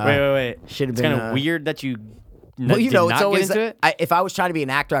been. Wait. Should have It's been. kind of weird that you. Well, did it's not always. get into it. If I was trying to be an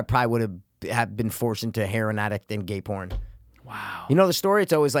actor, I probably would have been forced into heroin addict and gay porn. Wow. You know the story?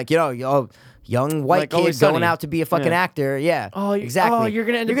 It's always like, young white Like kid Always going Sunny. out to be a fucking Yeah. actor. Yeah. Oh, exactly. oh, you're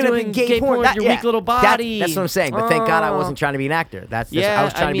gonna end up be doing gay porn with your weak little body. That's what I'm saying. But thank God I Oh. wasn't trying to be an actor. I Yeah,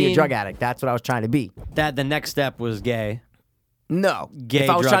 was trying I to be a mean- drug addict. That's what I was trying to be. That the next step was gay. No. gay If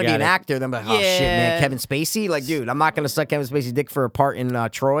I was drug trying to be an addict. actor, then I'm like, oh shit, man, Yeah. Kevin Spacey? Like, dude, I'm not going to suck Kevin Spacey's dick for a part in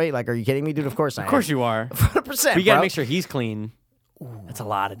Troy. Like, are you kidding me, dude? Of course I am. Of course you are. 100%, But you gotta bro. make sure he's clean. That's a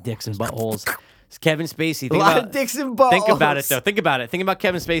lot of dicks and buttholes. It's Kevin Spacey. A Think lot about, of dicks and balls. Think about it though. Think about it. Think about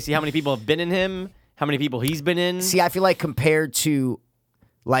Kevin Spacey. How many people have been in him? How many people he's been in? See, I feel like compared to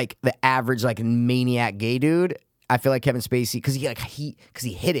like the average like maniac gay dude, I feel like Kevin Spacey because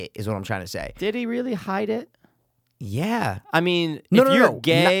he hit it is what I'm trying to say. Did he really hide it? Yeah, I mean, No, if no, you're no.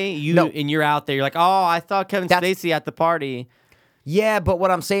 gay, No. and you're out there, you're like, oh, I thought Kevin That's- Spacey at the party. yeah, but what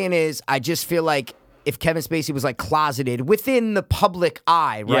I'm saying is, I just feel like if Kevin Spacey was like closeted within the public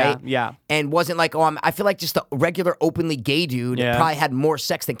eye, right? Yeah. And wasn't like, I feel like just a regular openly gay dude Yeah. probably had more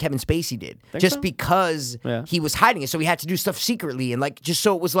sex than Kevin Spacey did. Think Just so? because Yeah. he was hiding it. So he had to do stuff secretly and like just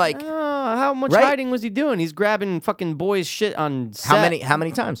so it was like How much Right. hiding was he doing? He's grabbing fucking boys' shit on set. how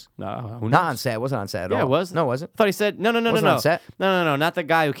many times? No, who Not knows? on set. It wasn't on set at Yeah, all. it was. No, it wasn't. I thought he said no, Wasn't on set? no, not the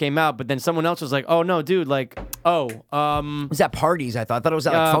guy who came out. But then someone else was like, "Oh no, dude, like, It was at parties, I thought. I thought it was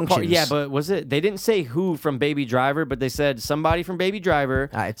at like functions. yeah, but was it? They didn't say who from Baby Driver, but they said somebody from Baby Driver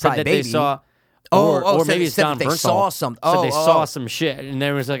It's said probably that they Baby. saw. Oh, or said- maybe it's said John that they Bernthal. saw some- Said they oh, saw oh. some shit, and they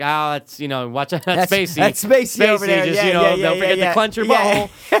was like, that's watch out, That's Spacey. That's Spacey over there. Just Yeah, don't forget to clench your butthole.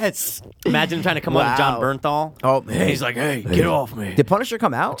 Yes. Imagine him trying to come on to John Wow. Bernthal. Oh, And he's like, hey, get off me, Did Punisher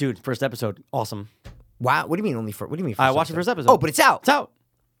come out? dude. First episode, awesome. Wow. What do you mean only for? What do you mean? I watched the first episode. Oh, but it's out. It's out.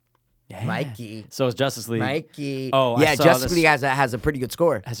 Mikey. So is Justice League. Mikey. Oh, I yeah. saw Justice this- League has a pretty good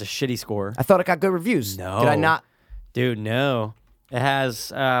score. Has a shitty score. I thought it got good reviews. No. Did I not? Dude, no. It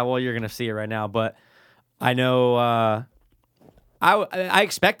has. Well, you're gonna see it right now, but I know. I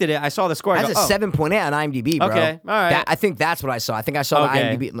expected it. I saw the score. I That's go, a oh, 7.8 on IMDb, bro. Okay, all right. I think that's what I saw. I think I saw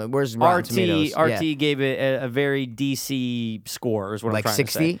Okay. the IMDb. Where's Rotten Tomatoes? RT Yeah. gave it a very DC score. Is what Like I'm trying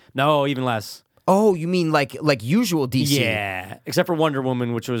 60? to say. No, even less. Oh, you mean like usual DC? Yeah, except for Wonder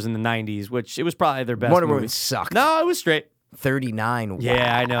Woman, which was in the '90s, which it was probably their best. Wonder movie. Woman sucked. No, it was straight. 39. Wow.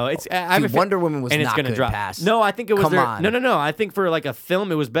 Yeah, I know. It's I have Dude, a Wonder Woman was and not it's gonna good, drop. Pass. No, I think it was Come their, on. No. I think for like a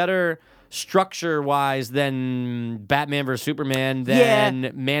film, it was better structure wise than Batman vs Superman,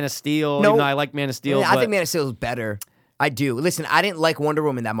 than Man of Steel. No. Even though I like Man of Steel, Yeah, I but think Man of Steel is better. I do. Listen, I didn't like Wonder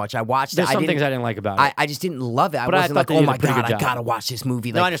Woman that much. I watched there's it. some things I didn't like about it. I just didn't love it. I But I wasn't thought like, they oh did a my pretty god, good I job. gotta watch this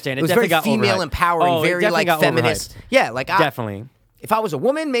movie. No, Like, I understand. It was definitely very got female overhyped. empowering, Oh, it very definitely like got feminist. overhyped. Yeah, like Definitely. if I was a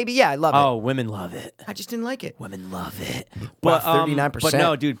woman, maybe I love it. Oh, women love it. I just didn't like it. Women love it. Wow, But 39%. But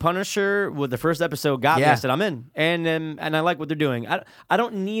no, dude, Punisher with the first episode got me. Yeah. I said I'm in, and I like what they're doing. I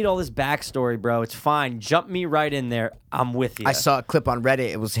don't need all this backstory, bro. It's fine. Jump me right in there. I'm with you. I saw a clip on Reddit.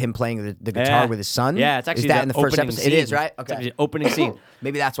 It was him playing the guitar Yeah. with his son. Yeah, it's actually is that the in the first opening episode? Scene. It is, right? It's Okay. actually the opening scene.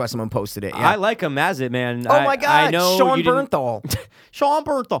 Maybe that's why someone posted it. Yeah. I like him as it, man. oh my god, I know Sean you didn't- Bernthal. Sean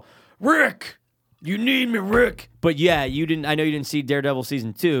Bernthal. Rick, you need me, Rick. But yeah, you didn't. I know you didn't see Daredevil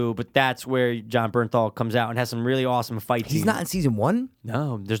season 2, but that's where John Bernthal comes out and has some really awesome fight scenes. He's not in season 1?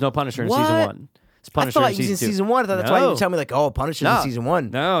 No, there's no Punisher in What? season 1. It's I Punisher thought in he was in season 2. season 1. I thought that's why you No. would tell me like, oh, Punisher's in season 1.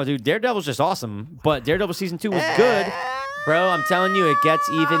 No, dude, Daredevil's just awesome. But Daredevil season 2 was good. Bro, I'm telling you, it gets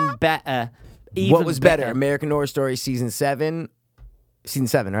even better. What was better, American Horror Story season 7? Season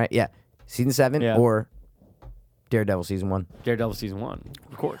 7, right? Yeah. Season 7 Yeah. or Daredevil season 1? Daredevil season 1,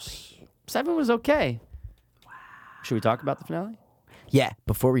 of course. 7 was okay. Should we talk about the finale? Yeah,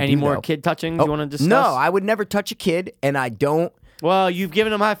 before we Any do more though. kid touchings Oh, you want to discuss? No, I would never touch a kid, and I don't. Well, you've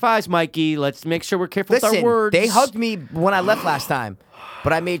given them high fives, Mikey. Let's make sure we're careful with Listen, our words. they hugged me when I left last time,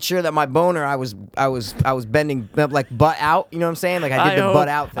 but I made sure that my boner, I was bending like butt out. You know what I'm saying? Like I did the hope, butt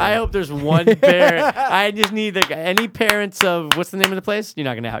out thing. I hope there's one parent. I just need any parents of what's the name of the place? You're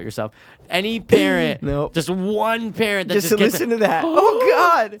not gonna out yourself. Any parent, Nope. just one parent that just just to gets listen to that. Oh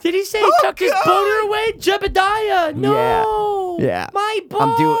God! Did he say he tucked his boner away? Jebediah, no. Yeah. My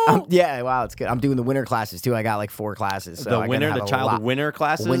ball. Yeah, wow, it's good. I'm doing the winter classes too. I got like 4 classes. So the I gotta winter, have the a child lot. winter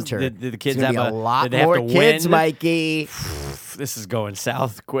classes. Winter. Did the kids It's gonna have be a lot did they have more to kids, win? Mikey. This is going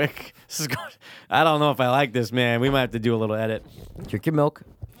south quick. This is going. I don't know if I like this, man. We might have to do a little edit. Drink your milk.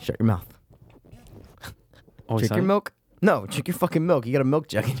 Shut your mouth. Oh, Drink your milk. No, drink your fucking milk. You got a milk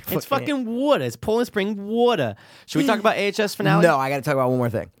jug in your It's fucking hand. fucking water. It's Poland Spring water. Should we talk about AHS finale? No, I got to talk about one more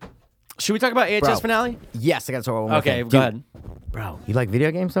thing. Should we talk about AHS Bro. finale? Yes, I got to talk about one more Okay, thing. go ahead. Bro, you like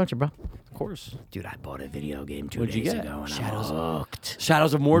video games, don't you, bro? Of course. Dude, I bought a video game 2 What'd you days get? ago and Shadows I'm hooked.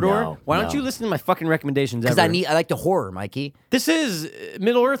 Shadows of Mordor? No, Why don't no. you listen to my fucking recommendations Because ever? I like the horror, Mikey. This is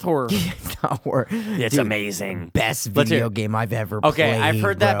Middle Earth horror. It's not horror. It's Dude, amazing. Best Let's hear video it. game I've ever played. Okay, I've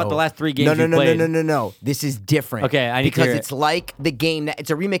heard that, bro. but the last 3 games No, you played. No. This is different. Okay, I need to because hear it. it's like the game that it's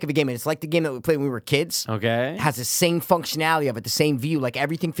a remake of a game, and it's like the game that we played when we were kids. Okay. It has the same functionality of it, the same view, like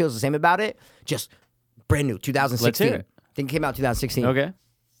everything feels the same about it. Just brand new, 2016. Let's hear it. think it came out 2016. Okay.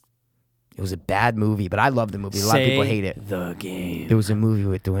 It was a bad movie, but I love the movie. A lot of people hate it. The game. There was a movie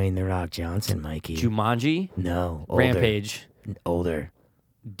with Dwayne The Rock Johnson, Mikey. Jumanji. No. Older. Rampage. Older.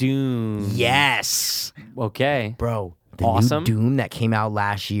 Doom. Yes. Okay. Bro. The Awesome. new Doom that came out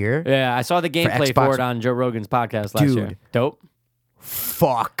last year. Yeah, I saw the gameplay Xbox. for it on Joe Rogan's podcast last year. Dude. Dope.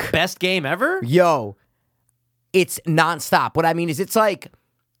 Fuck. Best game ever? Yo. It's nonstop. What I mean is it's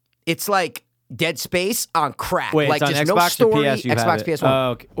like Dead Space on crack. Wait, like it's on just Xbox no story. or PS? You Xbox have it? PS1. Oh,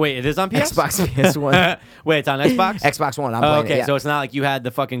 okay. Wait, it is on PS? Xbox PS1. Wait, it's on Xbox? Xbox One. I'm Oh, playing okay, it. Yeah. so it's not like you had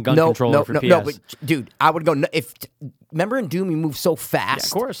the fucking gun controller for PS. No, but dude, I would go. Remember in Doom, you move so fast. Yeah,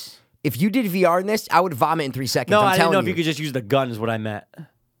 of course. If you did VR in this, I would vomit in 3 seconds. No, I'm I didn't telling know if you could just use the gun is what I meant.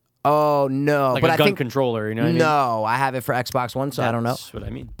 Oh no, Like but a I gun think controller, you know what I mean? no, I have it for Xbox One, so I don't know. That's what I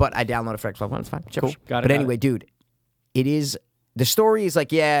mean. But I downloaded it for Xbox One. It's fine. Cool. Got it, But got anyway, dude, it is. The story is like,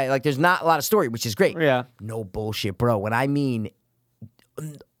 there's not a lot of story, which is great. Yeah. No bullshit, bro. When I mean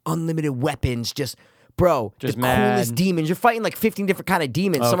unlimited weapons, bro, Just the mad. coolest demons. You're fighting like 15 different kind of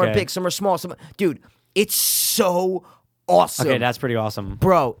demons. Some are Okay. big, some are small. Dude, it's so awesome. Okay, that's pretty awesome.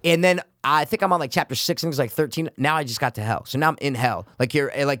 Bro, and then I think I'm on like chapter 6 and it's like 13. Now I just got to hell. So now I'm in hell. Like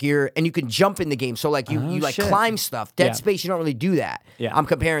you're and you can jump in the game. So like you like shit. climb stuff. Dead Yeah. Space, you don't really do that. Yeah. I'm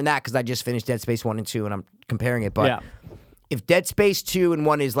comparing that because I just finished Dead Space 1 and 2 and I'm comparing it. But Yeah. if Dead Space 2 and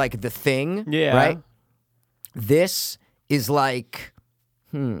 1 is like the thing, Yeah. right? This is like,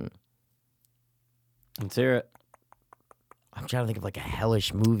 Let's hear it. I'm trying to think of like a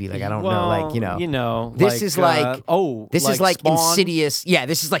hellish movie. Like I don't know, like This is like this is like Spawn? Insidious. Yeah,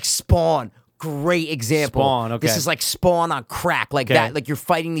 this is like Spawn. Great example. Spawn, okay. This is like Spawn on crack, like Okay. that. Like you're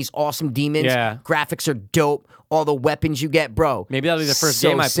fighting these awesome demons. Yeah. Graphics are dope. All the weapons you get, bro. Maybe that'll be the first so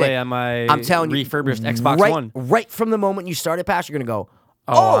game I sick. play on my I'm telling you, refurbished Xbox right, One. Right from the moment you start it, Pass, you're gonna go,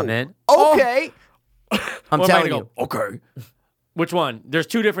 Oh, I'm in. Okay. I'm What am I telling gonna you. go, okay. Which one? There's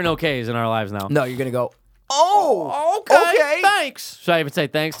two different okays in our lives now. No, you're gonna go, okay. Thanks. Should I even say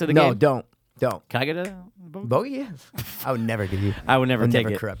thanks to the No, game? don't. Can I get a Bogey, yeah. I would never give you. I would never I would take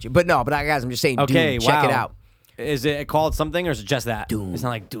never it. corrupt you. But no, guys, I'm just saying, Okay, Doom, check it wow. out. Is it called something or is it just that? Doom. It's not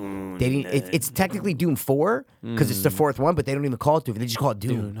like Doom. They didn't, it's technically Doom 4 because it's the fourth one, but they don't even call it Doom. They just call it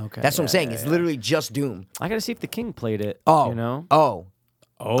Doom. Doom, okay. That's what I'm saying. It's literally just Doom. I gotta see if the King played it. Oh, you know. Okay.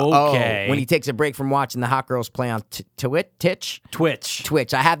 Okay. When he takes a break from watching the hot girls play on Twitch.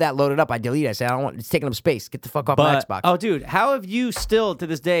 Twitch. I have that loaded up. I delete it. I say I don't want. It's taking up space. Get the fuck off my But Xbox. oh, dude, how have you still to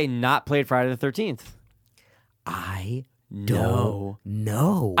this day not played Friday the 13th? I No. don't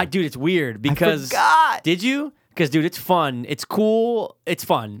know. Dude, it's weird because forgot. Did you? Because dude, it's fun. It's cool. It's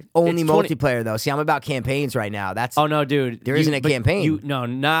fun. Only It's 20 multiplayer though. See, I'm about campaigns right now. That's Oh no, dude. There isn't a but campaign. No,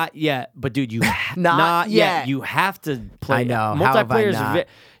 not yet. But dude, you Not yet. You have to play. I know. How have I Multiplayer is not?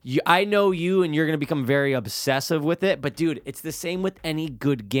 I know you, and you're gonna become very obsessive with it. But dude, it's the same with any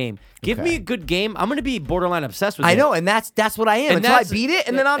good game. Give me a good game, I'm gonna be borderline obsessed with it. I know, and that's what I am. And Until I beat it,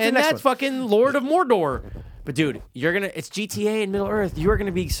 and then on to the and next that's one. fucking Lord of Mordor. But dude, it's GTA in Middle Earth. You are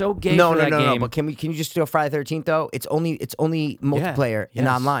gonna be so gay No, for no, that no, no. game. But can you just do a Friday 13th though? It's only multiplayer and Yes.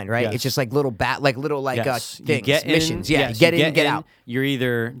 online, right? Yes. It's just like little Yes. You things, get in, missions. Yeah, yes, you get you in and get out. You're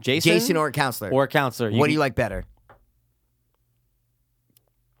either Jason or a counselor. Or a counselor. What do you like better?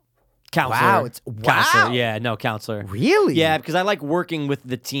 Counselor. Wow, Counselor. wow. Yeah, no, counselor. Really? Yeah, because I like working with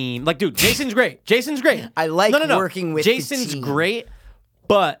the team. Like, dude, Jason's great. Jason's great. I like no. working with the Jason's team. great,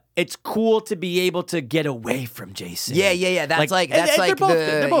 but it's cool to be able to get away from Jason. Yeah. That's like and they're both, the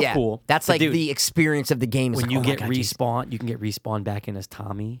they're both yeah. cool. That's But like dude, the experience of the game. Is when like, you oh my get God, Jason. respawned, you can get respawned back in as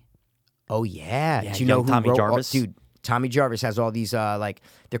Tommy. Oh yeah. Yeah, Do you know young who Tommy wrote Jarvis? dude, Tommy Jarvis has all these like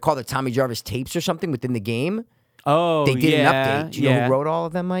they're called the Tommy Jarvis tapes or something within the game. Oh, They did yeah, an update. Do you know who wrote all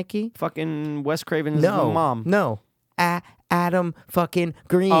of them, Mikey? Fucking Wes Craven's No, mom. No. Adam fucking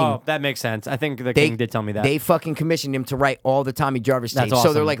Green. Oh, that makes sense. I think the King did tell me that. They fucking commissioned him to write all the Tommy Jarvis That's tapes.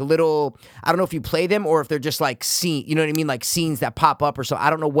 So they're awesome. like little, I don't know if you play them or if they're just like scene, you know what I mean? Like scenes that pop up or so.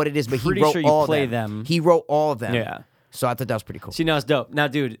 I don't know what it is, but Pretty he wrote sure you all play of them. them. He wrote all of them. Yeah. So I thought that was pretty cool. See, now it's dope. Now,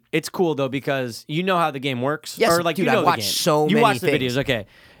 dude, it's cool though because you know how the game works. Yes, or like dude, you know I've the watched game. so you many watch the things. videos. Okay,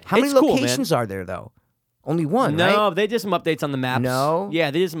 How many It's cool, man. locations are there though? Only one, No, right? they did some updates on the maps. No?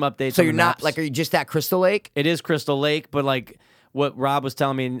 Yeah, they did some updates. So on you're the not maps. like, are you just at Crystal Lake? It is Crystal Lake, but like what Rob was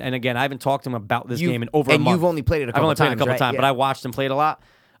telling me, and again, I haven't talked to him about this game in over a month. And you've only played it a couple I've only played it a times, couple right? times, but Yeah. I watched him play it a lot.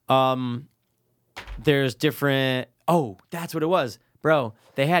 There's different. Oh, that's what it was, bro.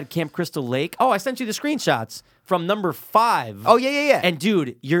 They had Camp Crystal Lake. Oh, I sent you the screenshots from number 5. Oh, yeah. And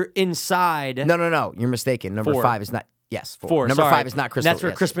dude, you're inside. No. You're mistaken. Number 4. 5 is not. Yes, 4. 4. Number sorry. 5 is not Crystal. And that's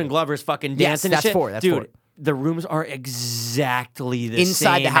where yes. Crispin Glover's fucking Yes, dancing that's and shit. 4. That's dude, 4. The rooms are exactly the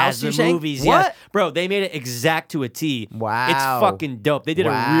Inside same the house, as you're the saying? movies. What? Yes. Bro, they made it exact to a T. Wow. It's fucking dope. They did a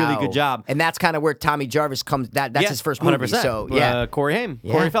really good job. And that's kind of where Tommy Jarvis comes. That's his first movie. 100%. So yeah, Corey Haim.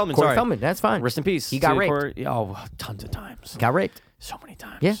 Yeah. Corey Feldman. Corey sorry. Feldman. That's fine. Rest in peace. He got to raped. Corey. Oh, tons of times. Got raped. So many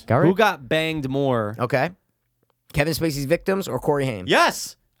times. Yeah, got Who raped. got banged more? Okay. Kevin Spacey's victims or Corey Haim?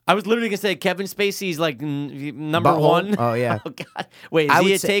 Yes. I was literally gonna say Kevin Spacey's like number Butthole? one. Oh, yeah. Oh God. Wait, I is he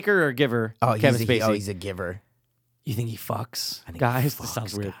would a say- taker or a giver? Oh, Kevin he's Spacey. he's a giver. You think he fucks? I think guys, he this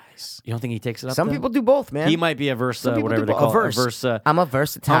sounds fucks weird. guys. You don't think he takes it up? Some then? people do both, man. He might be a Versa, Some people whatever do they call a it. verse. A Versa. I'm a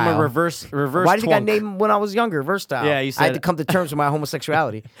versatile. I'm a reverse. Why do you think I twunk. named him when I was younger? Versatile. Yeah, you I had to said- come to terms with my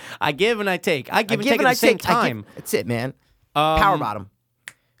homosexuality. I give and I take. I give and I give take and at I the same take. time. That's it, man. Power bottom.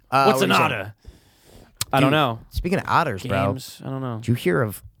 What's what an are you saying? otter? I don't Dude, know. Speaking of otters, bro. Games? I don't know. Did you hear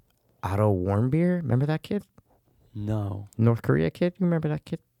of Otto Warmbier? Remember that kid? No. North Korea kid? You remember that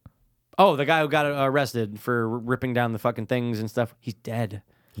kid? Oh, the guy who got arrested for ripping down the fucking things and stuff. He's dead.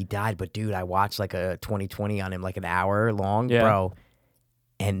 He died, but dude, I watched like a 20/20 on him, like an hour long, Yeah. bro.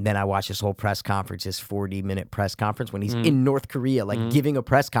 And then I watched this whole press conference, this 40-minute press conference when he's Mm. in North Korea, like giving a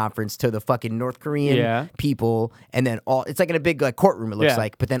press conference to the fucking North Korean Yeah. people. And then it's like in a big like courtroom, it looks Yeah.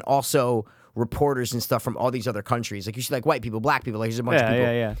 like, but then also reporters and stuff from all these other countries. Like you see like white people, black people, like there's a bunch of people.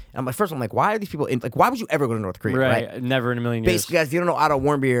 Yeah. And I'm like, first I'm like, why are these people in, like, why would you ever go to North Korea, right? Never in a million years. Basically, guys, if you don't know Otto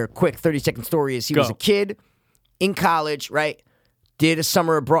Warmbier, quick 30-second story is he was Go. a kid in college, right? Did a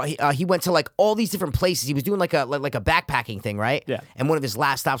summer abroad. He went to like all these different places. He was doing like a backpacking thing, right? Yeah. And one of his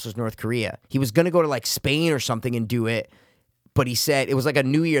last stops was North Korea. He was gonna go to like Spain or something and do it, but he said it was like a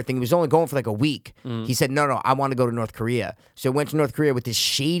New Year thing. He was only going for like a week. He said, no, I want to go to North Korea. So he went to North Korea with this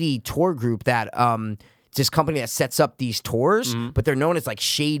shady tour group that it's this company that sets up these tours, but they're known as like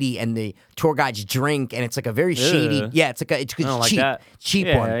shady, and the tour guides drink, and it's like a very shady. Ugh. Yeah, it's like it's I don't like cheap, that. cheap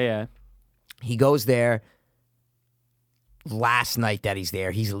yeah, one. Yeah. He goes there. Last night that he's there,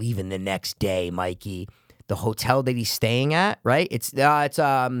 he's leaving the next day, Mikey. The hotel that he's staying at, right? It's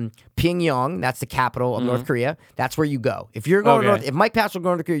Pyongyang. That's the capital of North Korea. That's where you go. If you're going Okay. north, if Mike Pass will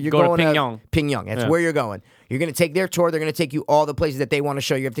go to Korea, you're Go to going Pyongyang. Pyongyang. That's Yeah. where you're going. You're going to take their tour. They're going to take you all the places that they want to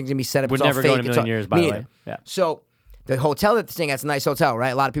show you. Everything's going to be set up. Would It's all never go in a fake. It's million all- years, by me the neither. way. Yeah. So the hotel that they're staying at is a nice hotel, right?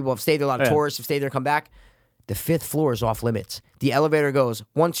 A lot of people have stayed there. A lot of Yeah. tourists have stayed there, come back. The 5th floor is off limits. The elevator goes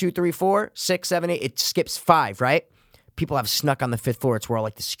 1, 2, 3, 4, 6, 7, 8. It skips 5, right? People have snuck on the 5th floor. It's where all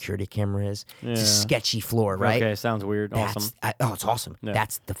like the security camera is. It's a Yeah. sketchy floor, right? Okay, sounds weird. Awesome. It's awesome. Yeah.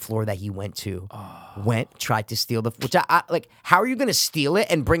 That's the floor that he went to. Tried to steal which I like. How are you going to steal it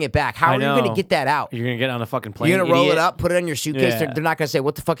and bring it back? How I are you going to know. get that out? You're gonna get on a fucking plane. You're going to roll idiot. it up, put it in your suitcase. Yeah. They're not going to say,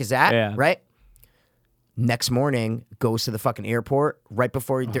 what the fuck is that? Yeah. Right? Next morning, goes to the fucking airport right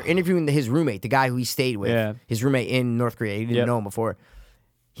before they're interviewing his roommate, the guy who he stayed with. Yeah. His roommate in North Korea. He didn't Yep. know him before.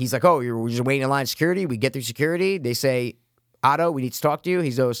 He's like, we're just waiting in line security. We get through security. They say, Otto, we need to talk to you.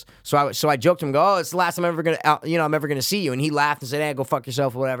 He goes, so I joked to him, it's the last time I'm ever gonna see you. And he laughed and said, hey, go fuck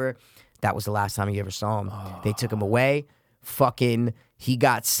yourself or whatever. That was the last time he ever saw him. They took him away. He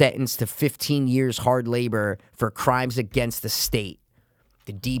got sentenced to 15 years hard labor for crimes against the state.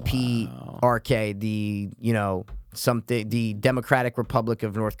 The DPRK, the Democratic Republic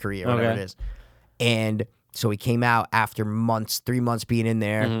of North Korea, or whatever Okay. it is. And so he came out after 3 months being in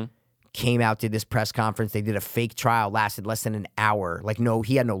there. Came out, did this press conference. They did a fake trial, lasted less than an hour. Like,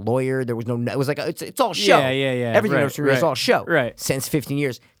 he had no lawyer. There was no. It was like it's all show. Yeah. Everything Right, in North Korea is all show. Right. Since 15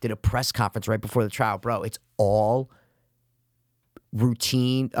 years, did a press conference right before the trial, bro. It's all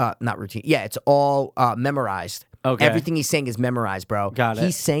routine. Not routine. Yeah, it's all memorized. Okay. Everything he's saying is memorized, bro. Got it.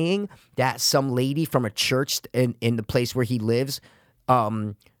 He's saying that some lady from a church in the place where he lives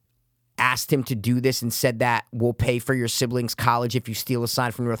asked him to do this and said that we'll pay for your siblings' college if you steal a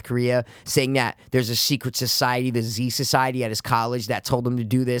sign from North Korea, saying that there's a secret society, the Z Society at his college, that told him to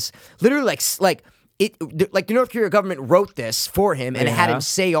do this. Literally, like the North Korea government wrote this for him and had Yeah. him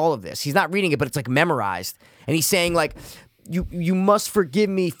say all of this. He's not reading it, but it's like memorized. And he's saying like, You must forgive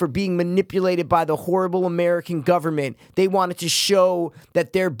me for being manipulated by the horrible American government. They wanted to show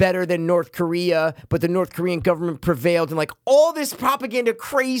that they're better than North Korea, but the North Korean government prevailed, and like all this propaganda,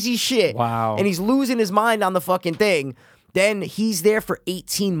 crazy shit. Wow. And he's losing his mind on the fucking thing. Then he's there for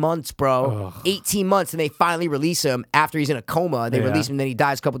 18 months, bro. 18 months, and they finally release him after he's in a coma. They Yeah. release him, then he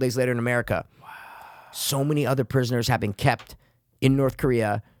dies a couple days later in America. Wow. So many other prisoners have been kept in North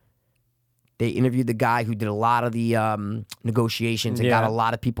Korea. They interviewed the guy who did a lot of the negotiations and got Yeah. a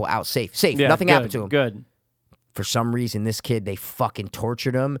lot of people out safe. Safe. Yeah, Nothing good, happened to him. Good. For some reason, this kid, they fucking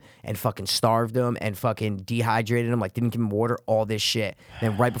tortured him and fucking starved him and fucking dehydrated him, like didn't give him water, all this shit.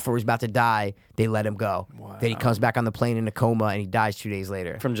 Then right before he was about to die, they let him go. Then he comes back on the plane in a coma and he dies 2 days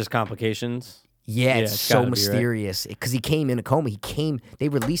later. From just complications. Yeah, it's it's so gotta be, right? mysterious because he came in a coma. They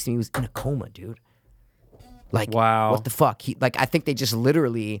released him. He was in a coma, dude. Like, Wow. what the fuck? I think they just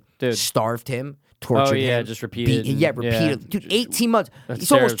literally Dude. starved him, tortured him. Oh, yeah, just repeated. Repeated. Dude, 18 months. That's It's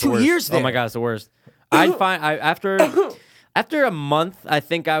terrible. almost It's the 2 worst. years there. Oh my god, it's the worst. After a month, I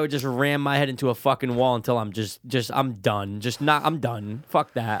think I would just ram my head into a fucking wall until I'm I'm done. I'm done.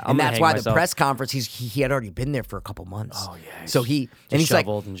 Fuck that. I'm And gonna that's hang why myself. the press conference, he had already been there for a couple months. Oh, yeah, So he's like,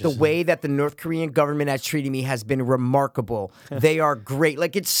 disheveled and the just- way that the North Korean government has treated me has been remarkable. They are great.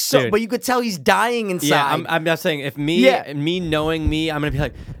 Like, it's so, Dude. but you could tell he's dying inside. Yeah, I'm not saying if me knowing me, I'm gonna be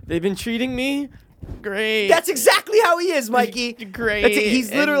like, they've been treating me great. That's exactly how he is, Mikey. Great. That's it.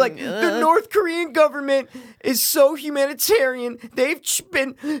 He's literally like, And, the North Korean government is so humanitarian. They've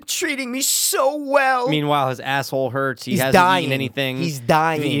been treating me so well. Meanwhile, his asshole hurts. He He's hasn't dying. eaten anything. He's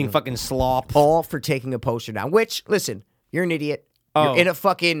dying. He's eating fucking slop. All for taking a poster down. Which, listen, you're an idiot. Oh. You're in a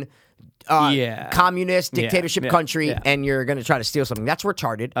fucking Yeah. communist dictatorship yeah, country, yeah. and you're gonna try to steal something. That's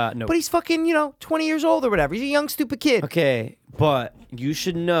retarded. No. But he's fucking, 20 years old or whatever. He's a young, stupid kid. Okay, but you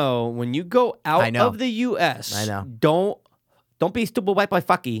should know when you go I out know. of the U.S. I know. Don't be stupid white boy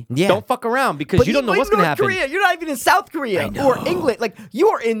fucky. Yeah. Don't fuck around because But you don't know even what's gonna North happen. Korea, you're not even in South Korea or England. Like, you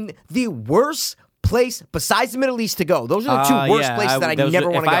are in the worst place besides the Middle East to go. Those are the two worst places that I never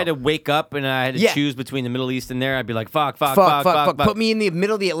want If I had to to go. wake up and I had to Yeah. choose between the Middle East and there, I'd be like, fuck. Fuck. Put me in the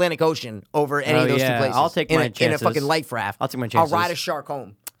middle of the Atlantic Ocean over any Oh, of those yeah. two places. I'll take in my a, in a chances. fucking life raft. I'll take my I'll ride chances. a shark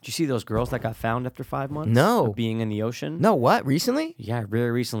home. Did you see those girls that got found after 5 months? No. Of being in the ocean? No, what? Recently? Yeah,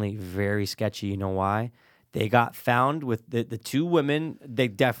 very recently. Very sketchy. You know why? They got found with the two women. They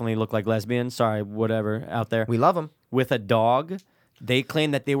definitely look like lesbians. Sorry, whatever out there. We love them. With a dog. They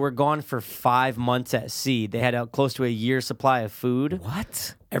claimed that they were gone for 5 months at sea. They had close to a year's supply of food.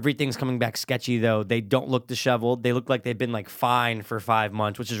 What? Everything's coming back sketchy, though. They don't look disheveled. They look like they've been, fine for 5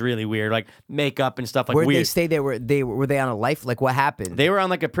 months, which is really weird. Like, makeup and stuff, Where did weird. they stay? Were they on a life? Like, what happened? They were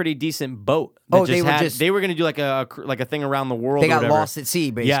on, a pretty decent boat. that Oh, they were just- They were going to do, a thing around the world They or got whatever. lost at sea,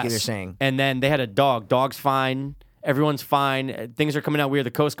 basically, Yes. they're saying. And then they had a dog. Dog's fine. Everyone's fine. Things are coming out weird.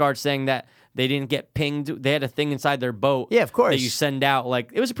 The Coast Guard's saying that they didn't get pinged. They had a thing inside their boat. Yeah, of course. That you send out.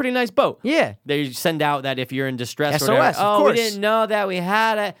 It was a pretty nice boat. Yeah. They send out that if you're in distress SOS, or whatever. of Oh, course. we didn't know that we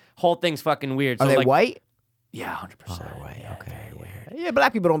had it. Whole thing's fucking weird. Are So, they white? Yeah, 100%. White. Okay. Yeah,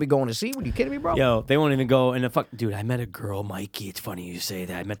 black people don't be going to sea. What are you kidding me, bro? Yo, they won't even go in a fuck. Dude, I met a girl, Mikey. It's funny you say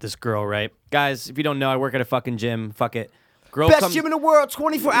that. I met this girl, right? Guys, if you don't know, I work at a fucking gym. Fuck it. Girl Best comes- gym in the world,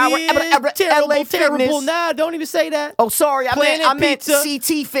 24-hour. Yeah, terrible, LA terrible. Fitness. Nah, don't even say that. Oh, sorry. I Planet meant Pizza.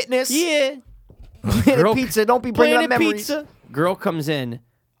 CT Fitness. Yeah. Planet Pizza. Don't be bringing up Planet memories. Pizza. Girl comes in.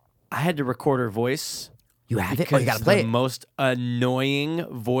 I had to record her voice. You have it? Oh, Because you got to play the it. most annoying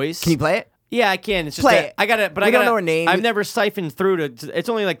voice. Can you play it? Yeah, I can. It's just Play that it. I gotta, but We I gotta. don't know her name. I've never siphoned through to. It's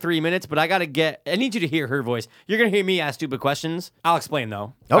only 3 minutes, but I gotta get. I need you to hear her voice. You're gonna hear me ask stupid questions. I'll explain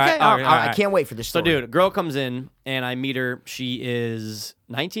though. Okay. All right, I can't wait for this So, story. dude, girl comes in and I meet her. She is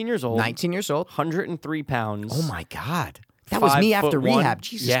 19 years old, 19 years old. 103 pounds. Oh, my God. That was me after 5'1". rehab.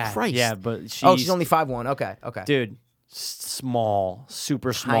 Jesus yeah, Christ. Yeah, but she's, Oh, she's only 5'1". Okay. dude, small,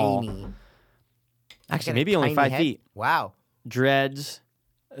 super small. Tiny. Actually, Got a maybe only tiny 5 head. feet. Wow. Dreads,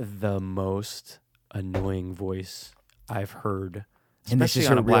 the most annoying voice I've heard. And this Especially is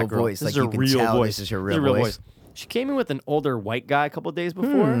on her a black real girl. voice. This Like, is you her can real tell voice. this is her This real is voice. She came in with an older white guy a couple days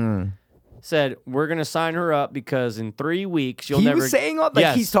before. Said, we're going to sign her up because in 3 weeks you'll He never... was saying all like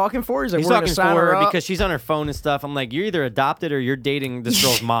Yes. he's talking for her. He's like, He's we're gonna talking sign for her up. because she's on her phone and stuff. I'm like, you're either adopted or you're dating this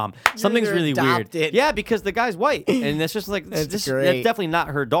girl's mom. Something's either really adopted. weird. Yeah, because the guy's white, and it's just like That's that's great. definitely not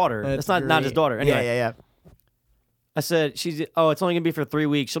her daughter. That's not his daughter. Anyway, Yeah. I said, it's only gonna be for 3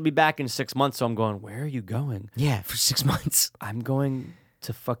 weeks. She'll be back in 6 months. So I'm going, where are you going? Yeah, for 6 months. I'm going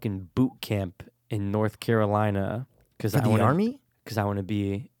to fucking boot camp in North Carolina because For the Army? Because I want to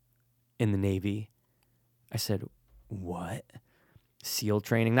be in the Navy. I said, what? SEAL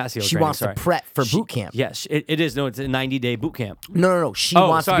training? Not SEAL She training. wants sorry. to prep for boot camp. Yes, it is. No, it's a 90-day boot camp. No. She Oh,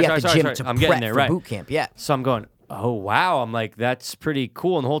 wants sorry, to be at the sorry, gym sorry. to I'm getting prep there, for right. boot camp. Yeah. So I'm going, oh, wow. I'm like, that's pretty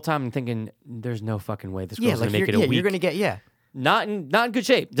cool. And the whole time I'm thinking, there's no fucking way this girl's Yeah, going like to make it a week. you're gonna get Not in good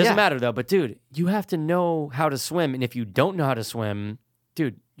shape. Doesn't Yeah. matter, though. But, dude, you have to know how to swim. And if you don't know how to swim,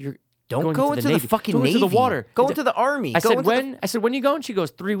 dude, you're Don't going go into into the Navy. fucking Go Navy. into the water. Go into the Army. I Go said, into when? I said, when you going? She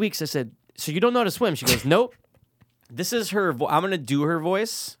goes, 3 weeks. I said, so you don't know how to swim? She goes, nope. This is her. I'm going to do her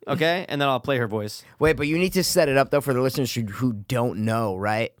voice, okay? And then I'll play her voice. Wait, but you need to set it up, though, for the listeners who don't know,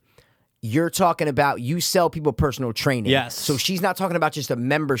 right? You're talking about you sell people personal training. Yes. So she's not talking about just a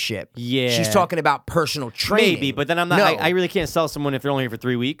membership. Yeah. She's talking about personal training. Maybe, but then I'm not. No. I really can't sell someone if they're only here for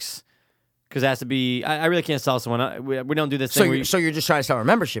 3 weeks. because it has to be. I really can't sell someone. We don't do this thing. So you're just trying to sell her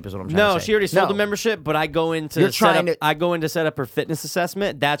membership, is what I'm trying No, to say. she already sold the membership, but I go in to I go in to set up her fitness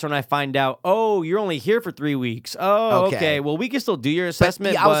assessment. That's when I find out, oh, you're only here for 3 weeks. Oh, okay. Well, we can still do your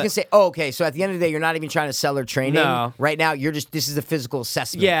assessment. I was gonna say, okay. So at the end of the day, you're not even trying to sell her training. No. Right now, this is a physical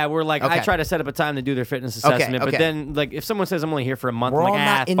assessment. Yeah, we're like, I Okay. try to set up a time to do their fitness assessment, but okay. then like if someone says I'm only here for a month, We're I'm all like,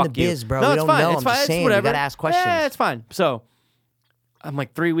 not in the fuck you. biz, bro. No, We it's don't fine. know. It's I'm fine. just It's saying, we whatever. gotta ask questions. Yeah, it's fine. So I'm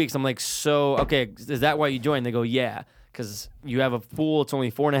like 3 weeks. I'm like, so okay, is that why you joined? They go, yeah, because you have a pool. It's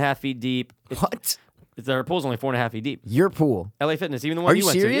only 4.5 feet deep. What? Their pool's only 4.5 feet deep. Your pool. LA Fitness, even the one Are you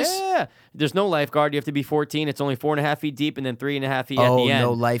went serious? to. Yeah. There's no lifeguard. You have to be 14. It's only 4.5 feet deep and then 3.5 feet at Oh, the end.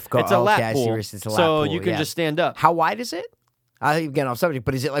 no lifeguard. It's a lap Okay, I see pool. where it's a lap so pool, you can yeah. just stand up. How wide is it? I'm getting off subject,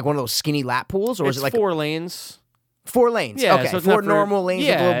 but is it like one of those skinny lap pools, or It's is it like 4 lanes. 4 lanes? Yeah, okay, so it's 4 not for- normal lanes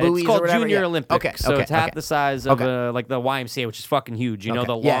with little buoys it's called or whatever. Junior yeah. Olympic. Okay, So okay, it's half okay. the size of like the YMCA, which is fucking huge. You know,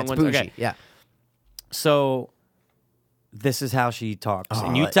 the long yeah, it's ones. bougie. Okay. Yeah. So this is how she talks.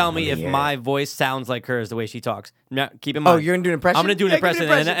 and you let tell me me if hear my voice sounds like hers the way she talks. Now, keep in mind. Oh, you're gonna do an impression? I'm going to do an Yeah, give me impression,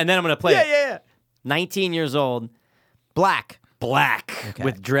 an impression. and then I'm going to play it. Yeah. 19 years old, Black.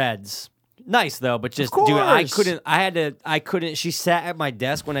 with dreads. Nice though, but just dude, I course. couldn't. She sat at my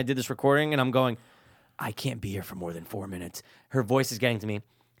desk when I did this recording, and I'm going, I can't be here for more than 4 minutes. Her voice is getting to me.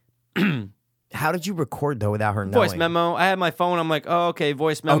 How did you record though without her knowing? Voice memo. I had my phone. I'm like, oh, okay,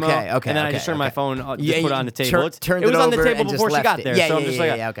 voice memo. Okay, And then I just turned my phone, just put it on the table. Turned it was on the over table and just before she left got it. there. Yeah, so yeah, I'm just yeah,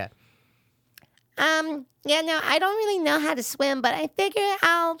 like, yeah, okay. Yeah, no, I don't really know how to swim, but I figure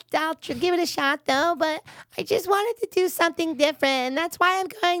I'll give it a shot though. But I just wanted to do something different, and that's why I'm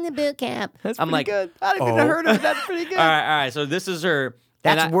going to boot camp. That's I'm pretty like, good. I didn't even heard of it. That's pretty good. all right. So this is her.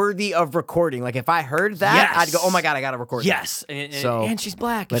 That's worthy of recording. Like if I heard that, Yes. I'd go, "Oh my god, I gotta record." Yes, and So, and she's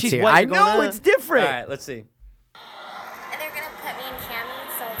black. let's She's hear it. white. I You're going, know, it's different. All right, let's see. And they're gonna put me in cami,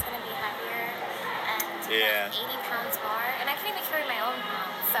 so it's gonna be heavier and Yeah. like 80 pounds more. And I can't even carry my own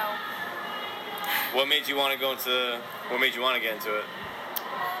pounds, so What made you want to go into? What made you want to get into it?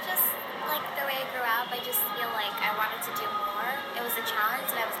 well, just like the way I grew up, I just feel like I wanted to do more. It was a challenge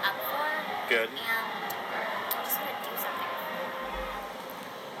that I was up for. Good. And I just want to do something.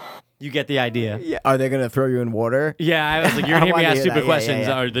 You get the idea. Yeah. Are they gonna throw you in water? Yeah, I was like, you're I gonna hear me wanna ask hear stupid that. Yeah, questions.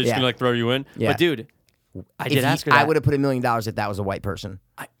 yeah. Are they just Yeah. gonna like throw you in? Yeah. But dude, I did ask her I that. would have put $1 million if that was a white person.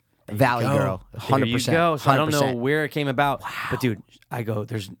 Valley girl, 100%. There you go. So I don't know 100%. where it came about. But dude, I go,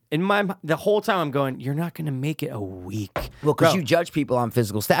 there's in my the whole time I'm going, you're not gonna make it a week. Well, because Bro, you judge people on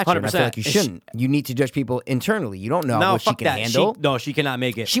physical stature, and I feel 100%. like you And she- shouldn't. You need to judge people internally. You don't know no, what she fuck can that. handle. No, she cannot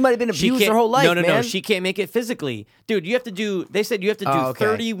make it. She might have been She abused her can't- whole life, No, no, man. she can't make it physically, dude. You have to do. They said you have to do Oh, okay.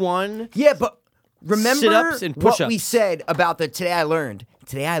 31. Yeah, but remember Sit-ups and what push-ups. we said about the Today I Learned.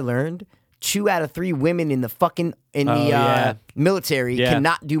 Today I learned 2 out of 3 women in the fucking yeah. military Yeah.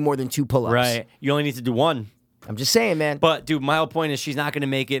 cannot do more than 2 pull-ups. Right. You only need to do one. I'm just saying, man. But dude, my whole point is she's not gonna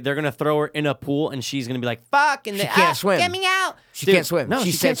make it. They're gonna throw her in a pool, and she's gonna be like, "Fuck!" And She they, can't swim. Get me out. She Dude, can't swim. No,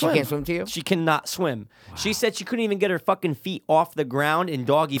 She said she can't swim to you? She cannot swim. She said she couldn't even get her fucking feet off the ground in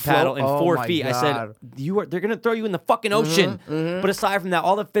doggy paddle in Oh 4 my feet. I God. said, They're gonna throw you in the fucking ocean. But aside from that,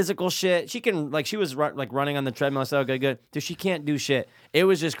 all the physical shit, she can she was running on the treadmill. I said, "Okay, good." Dude, she can't do shit. It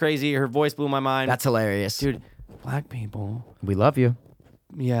was just crazy. Her voice blew my mind. That's hilarious. dude. Black people, We love you.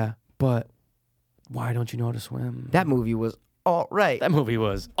 yeah, but why don't you know how to swim? That movie was all right. That movie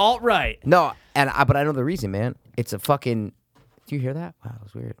was alt right. No, but I know the reason, man. It's a fucking. Do you hear that? Wow, that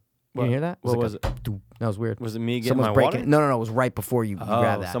was weird. You What? hear that? What like was a doop. That was weird. Was it me getting Someone's my breaking water? it. No, it was right before you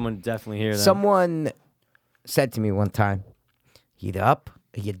grabbed that. Someone definitely hear that. Someone said to me one time, "You're up,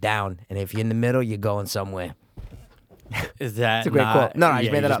 or you're down, and if you're in the middle, you're going somewhere." Is that It's a great not, quote. No, I yeah,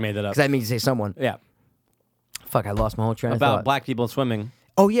 just made you that just up. made that up. Because I mean to say someone. Yeah, Fuck, I lost my whole train of about thought. black people swimming.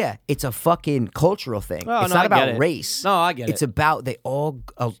 Oh yeah, it's a fucking cultural thing. Oh, It's no, not I about get it. race. No, I get It's it. about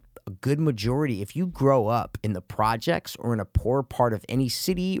a good majority. If you grow up in the projects or in a poor part of any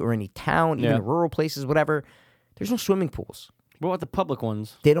city or any town, even Yeah. rural places, whatever, there's no swimming pools. What about the public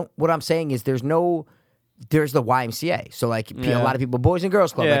ones? They don't. What I'm saying is there's the YMCA. So like a Yeah. lot of people, Boys and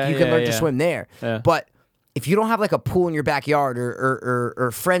Girls Club, Yeah, like you can yeah, learn to yeah. swim there. Yeah. But if you don't have like a pool in your backyard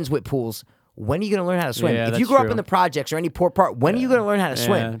or friends with pools, when are you going to learn how to swim? Yeah, if you that's grew up true. in the projects or any poor part, when are you going to learn how to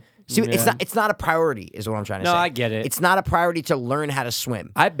swim? Yeah. See, Yeah. it's not a priority, is what I'm trying to No, say. I get it. It's not a priority to learn how to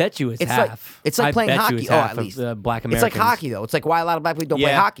swim. I bet you it's It's half. like I playing bet you hockey. it's Oh, half at of least the black It's Americans. like hockey though. It's like why a lot of black people don't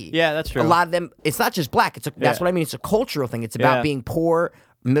play Yeah. hockey. Yeah, that's true. A lot of them. It's not just black. That's Yeah. what I mean. It's a cultural thing. It's about Yeah. being poor,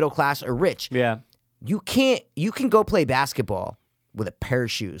 middle class, or rich. Yeah, You can go play basketball with a pair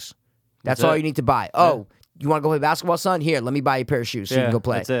of shoes. That's That's all it. you need to buy. Oh, you want to go play basketball, son? Here, let me buy you a pair of shoes so you Yeah, can go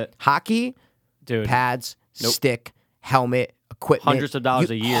play. that's it. Hockey, dude. pads, Nope. stick, helmet, equipment. Hundreds of dollars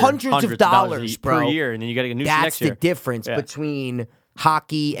a year. Hundreds of dollars, bro. per year, and then you got to get new That's next the year. difference between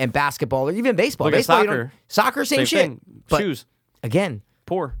hockey and basketball, or even baseball. Look at Baseball, soccer. Soccer, same shit. thing. But Shoes. again,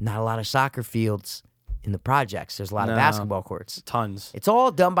 Poor. not a lot of soccer fields in the projects. There's a lot of No. basketball courts. Tons. It's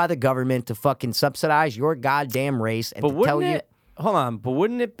all done by the government to fucking subsidize your goddamn race and But to tell wouldn't you. it? Hold on, but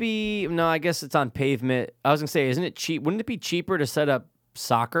wouldn't it be? No, I guess it's on pavement. I was gonna say, isn't it cheap? Wouldn't it be cheaper to set up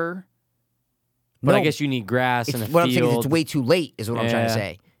soccer? But I No. guess you need grass It's, and a what I'm saying is field. it's way too late, is what I'm trying to Yeah.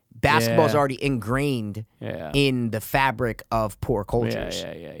 say. Basketball's Yeah. already ingrained Yeah. in the fabric of poor cultures.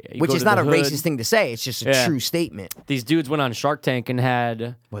 Yeah. You Which go is to not the a hood. racist thing to say. It's just a Yeah. true statement. These dudes went on Shark Tank and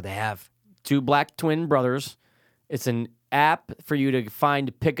had What they have. 2 black twin brothers. It's an app for you to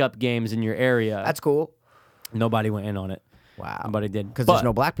find pickup games in your area. That's cool. Nobody went in on it. Wow. Nobody did. Because But- there's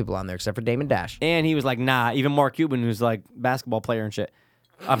no black people on there except for Damon Dash. And he was like, nah. Even Mark Cuban, who's like basketball player and shit.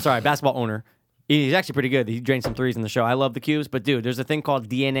 I'm sorry, basketball owner. He's actually pretty good. He drained some threes in the show. I love the cubes. But, dude, there's a thing called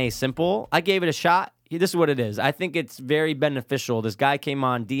DNA Simple. I gave it a shot. This is what it is. I think it's very beneficial. This guy came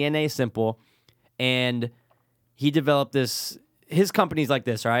on DNA Simple, and he developed this. His company's like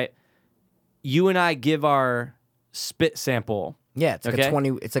this, right? You and I give our spit sample. Yeah, it's like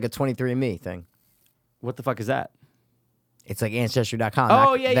Okay. it's like a 23andMe thing. What the fuck is that? It's like Ancestry.com.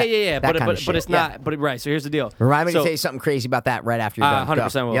 Oh, that- yeah. that But, kind of but shit. it's Yeah. not. But right. So here's the deal. Remind me So- to tell you something crazy about that right after you're done.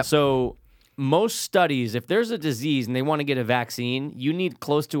 100% will. Yep. So most studies, if there's a disease and they want to get a vaccine, you need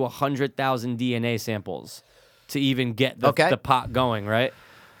close to 100,000 DNA samples to even get the pot going, right?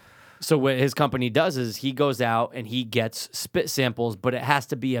 So what his company does is he goes out and he gets spit samples, but it has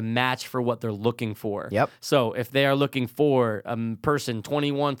to be a match for what they're looking for. Yep. So if they are looking for a person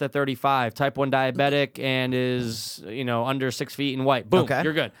 21 to 35, type 1 diabetic, and is, under 6 feet and white, boom, Okay.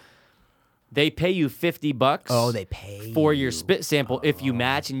 you're good. They pay you $50. Oh, they pay for you. your spit sample if you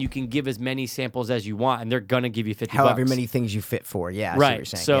match, and you can give as many samples as you want, and they're gonna give you $50. However many things you fit for. Yeah, I see what you're Right.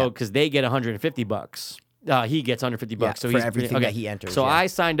 saying. So yeah. because they get $150. He gets $150. So for he's everything okay. that he enters, So yeah. I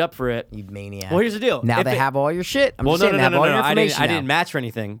signed up for it. You maniac. Well, here's the deal. Now If they it- have all your shit. I'm Well, just no, saying, no, they no, have no, all no. your I information didn't now. match for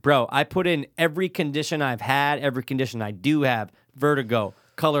anything, bro. I put in every condition I've had, every condition I do have: vertigo,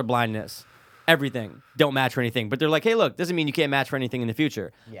 color blindness, everything. Don't match for anything. But they're like, hey, look, doesn't mean you can't match for anything in the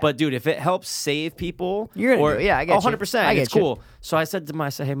future. But dude, if it helps save people, You're gonna do it. Yeah, I get you. 100%. I get It's you. cool. So I said to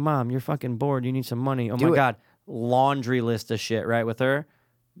myself, hey, mom, you're fucking bored. You need some money. Oh Do my it. god, laundry list of shit. Right with her,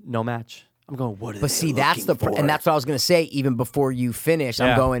 no match. I'm going. What? But see, that's and that's what I was gonna say. Even before you finish,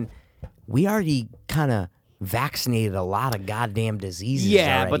 Yeah. I'm going. We already kind of vaccinated a lot of goddamn diseases.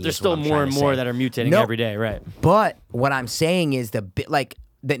 Yeah, already, but there's is what still I'm more trying and to more say. that are mutating No. every day. Right. But what I'm saying is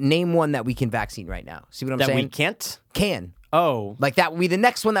name one that we can vaccine right now. See what I'm That saying? we can't. Can. Oh. Like that will be the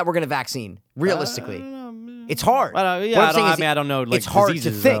next one that we're gonna vaccine. Realistically, it's hard. I don't- yeah, What I'm I saying don't- is I mean, I don't know, like, it's hard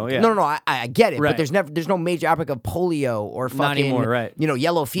diseases, to think. though, yeah. No, I get it. Right. But there's no major outbreak of polio or fucking Not anymore, right.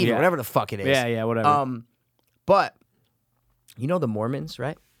 Yellow fever, Yeah. whatever the fuck it is. Yeah, whatever. But the Mormons,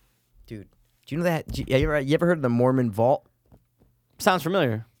 right? Dude, do you know that? You ever heard of the Mormon Vault? Sounds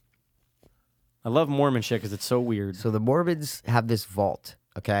familiar. I love Mormon shit because it's so weird. So the Mormons have this vault.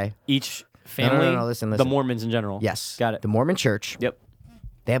 Okay. Each No, family, no, listen. the Mormons in general. Yes. Got it. The Mormon Church. Yep.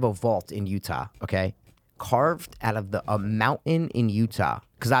 They have a vault in Utah, okay? Carved out of a mountain in Utah.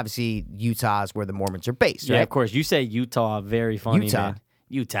 Because obviously Utah is where the Mormons are based, Yeah, right? of course. You say Utah, very funny, Utah. man.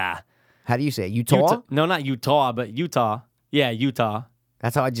 Utah. How do you say it? Utah? No, not Utah, but Utah. Yeah, Utah.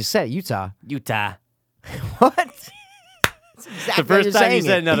 That's how I just said it. Utah. Utah. What? That's exactly The first how time you're you saying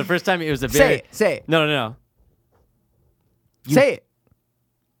said it. no, the first time it was a Say very it. Say it. No. Say it.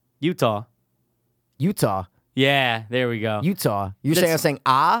 Utah. Utah. Yeah, there we go. Utah. You're That's- saying I'm saying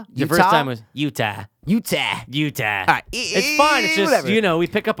ah? the Utah? first time was Utah. Utah. Utah. All right, It's fine. It's just whatever. we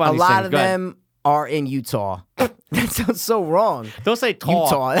pick up on A these lot things. of Go ahead. them are in Utah. That sounds so wrong. Don't say tall.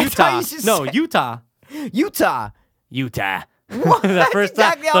 Utah. That's how Utah. you should No, say- Utah. Utah. Utah. What? the That's first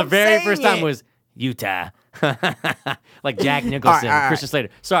exactly time, how the I'm very saying first time it. was Utah. Like Jack Nicholson, all right. Christian Slater.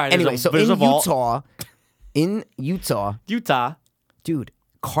 Sorry. There's Anyway, a, so there's in a vault. Utah, dude,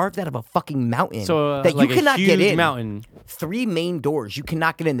 carved out of a fucking mountain So that like you cannot a huge get in. mountain. 3 main doors. You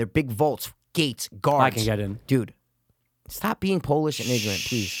cannot get in. They're big vaults, gates, guards. I can get in. Dude, stop being Polish and ignorant,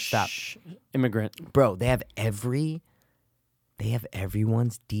 please. Stop. Immigrant. Bro, they have everyone's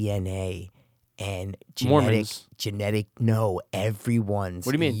DNA and Mormons. everyone's.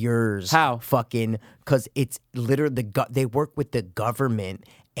 What do you mean? Yours. How? Fucking, because it's literally they work with the government.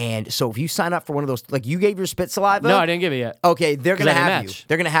 And so if you sign up for one of those, like you gave your spit saliva. No, I didn't give it yet. Okay, they're 'Cause gonna I didn't have you. match.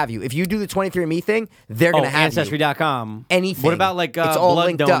 They're gonna have you. If you do the 23andMe thing, they're gonna have you. Ancestry.com. Anything. What about like It's all blood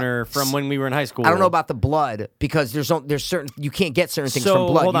linked up. donor from when we were in high school? I don't know about the blood because there's certain you can't get certain things So, from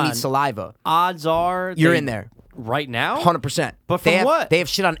blood. hold You on. need saliva. Odds are You're in there. right now? 100%. But they from have, what? They have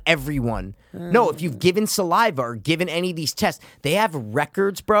shit on everyone. No, if you've given saliva or given any of these tests, they have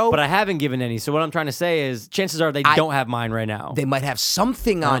records, bro. But I haven't given any. So what I'm trying to say is, chances are they don't have mine right now. They might have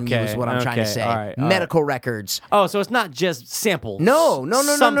something on you, is what I'm trying to say. All right, Medical records. Oh, so it's not just samples. No.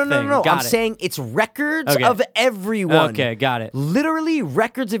 Something. Got I'm it. saying it's records Okay. of everyone. Okay, got it. Literally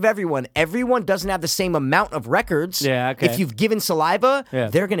records of everyone. Everyone doesn't have the same amount of records. Yeah, okay. If you've given saliva, Yeah.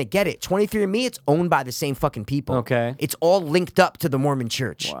 they're going to get it. 23andMe, it's owned by the same fucking people. Okay. It's all linked up to the Mormon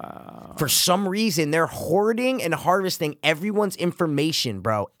church. Wow. For some reason, they're hoarding and harvesting everyone's information,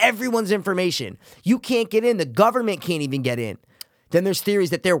 bro. Everyone's information. You can't get in. The government can't even get in. Then there's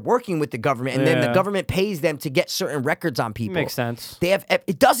theories that they're working with the government, and then the Yeah. government pays them to get certain records on people. Makes sense. They have.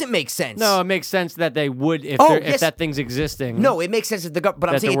 It doesn't make sense. No, it makes sense that they would if, Oh, if yes. that thing's existing. No, it makes sense that the government. But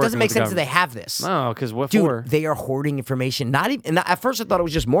I'm That saying they're it doesn't working make with the sense that they have this. No, because what Dude, for? they are hoarding information. Not even. And at first, I thought it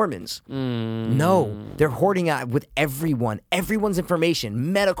was just Mormons. No, they're hoarding out with everyone. Everyone's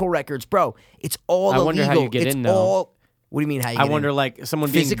information, medical records, bro. It's all I illegal. wonder how you get it's in, though. all. What do you mean? How you? I get wonder, in? like, someone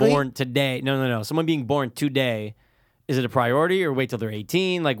Physically? being born today. No. Someone being born today. Is it a priority or wait till they're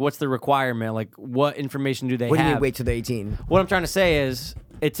 18? Like, what's the requirement? Like, what information do they What do have? you mean? Wait till they're 18. What I'm trying to say is,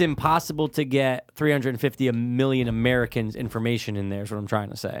 it's impossible to get 350 million Americans' information in there. Is what I'm trying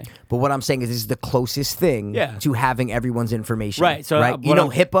to say. But what I'm saying is, this is the closest thing Yeah. to having everyone's information. Right, so, right. You what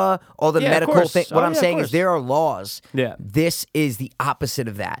know, I'm- HIPAA, all the Yeah, of medical course. things. Oh, What I'm yeah, of saying is, course. there are laws. Yeah. This is the opposite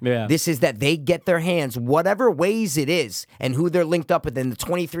of that. Yeah. This is that they get their hands, whatever ways it is, and who they're linked up with, in the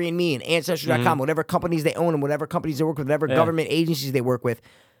 23andMe and Ancestry.com, whatever companies they own and whatever companies they work with, whatever government agencies they work with.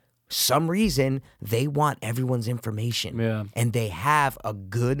 Some reason they want everyone's information. Yeah. And they have a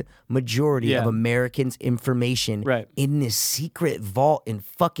good majority of Yeah. Americans' information Right. in this secret vault in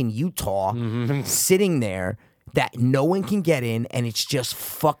fucking Utah, Mm-hmm. sitting there that no one can get in, and it's just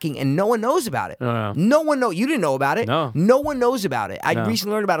fucking, and no one knows about it. No. No one know. You didn't know about it. No. No one knows about it. I No.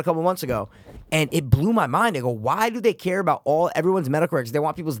 recently learned about it a couple months ago, and it blew my mind. I go, why do they care about everyone's medical records? They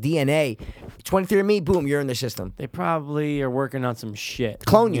want people's DNA. 23andMe, boom, you're in their system. They probably are working on some shit.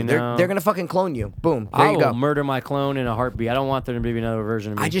 Clone you. know? They're gonna fucking clone you. Boom. There I you will go. murder my clone in a heartbeat. I don't want there to be another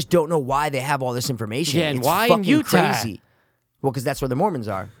version of me. I just don't know why they have all this information. Yeah, and it's why in fucking Utah? crazy. Well, because that's where the Mormons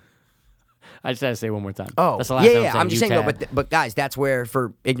are. I just had to say it one more time. Oh, that's the last yeah, time yeah. I'm just saying, though, Utah. but guys, that's where,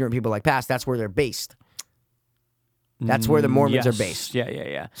 for ignorant people like Pass, that's where they're based. That's where the Mormons Yes. are based.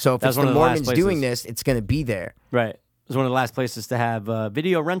 Yeah. So if That's it's one the of last Mormons doing places. this, it's going to be there. Right. It was one of the last places to have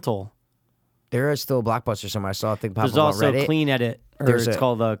video rental. There is still a Blockbuster somewhere. I saw a thing pop There's up on also Reddit. Clean Edit. Or There's it's a-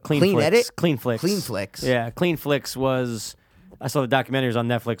 called Clean Clean Flix. Edit? Clean Flix. Clean Flix. Yeah, Clean Flix was. I saw the documentaries on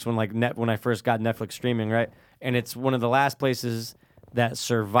Netflix when I first got Netflix streaming, right? And it's one of the last places that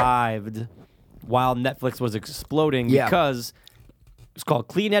survived while Netflix was exploding Yeah. because it's called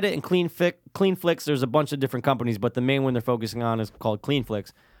Clean Edit and Clean Flix. There's a bunch of different companies, but the main one they're focusing on is called Clean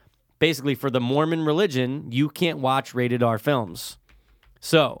Flix. Basically, for the Mormon religion, you can't watch rated R films.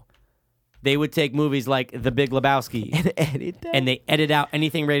 So they would take movies like The Big Lebowski and they edit out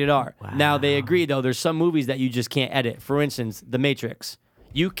anything rated R. Now, they agree, though, there's some movies that you just can't edit. For instance, The Matrix.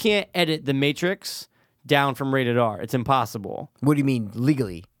 You can't edit The Matrix down from rated R. It's impossible. What do you mean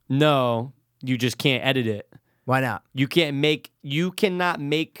legally? No, you just can't edit it. Why not? You cannot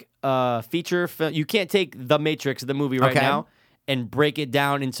make a feature film. You can't take The Matrix, the movie right Okay. now, and break it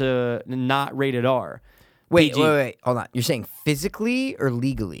down into not rated R. Wait, PG. wait. Hold on. You're saying physically or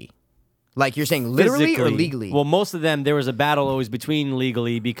legally? Like you're saying literally or Physically. legally? Well, most of them, there was a battle always between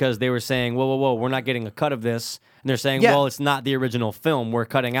legally because they were saying, whoa, we're not getting a cut of this. And they're saying, Yeah. well, it's not the original film. We're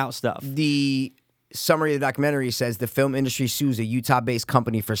cutting out stuff. The summary of the documentary says the film industry sues a Utah-based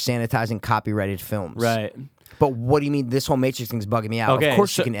company for sanitizing copyrighted films. Right. But what do you mean? This whole Matrix thing's bugging me out. Okay, Of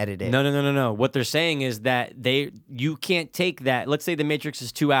course so- you can edit it. No. What they're saying is that you can't take that. Let's say The Matrix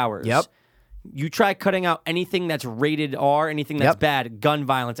is 2 hours. Yep. You try cutting out anything that's rated R, anything that's Yep. bad, gun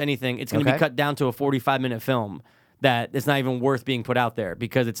violence, anything, it's going to Okay. be cut down to a 45-minute film that it's not even worth being put out there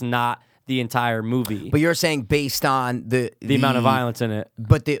because it's not the entire movie. But you're saying based on the amount of violence in it.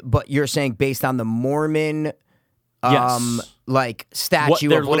 But you're saying based on the Mormon Yes. like statue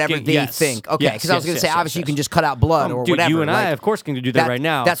they're of whatever looking- they yes. think. Okay, Yes, because I was yes, going to yes, say yes, obviously you yes. can just cut out blood or Dude, whatever. you and I, like, of course, can do that right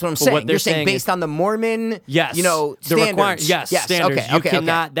now. That's what I'm But saying. what they're You're saying saying based is- on the Mormon, Yes. standards. Yes, standards. Okay, You okay,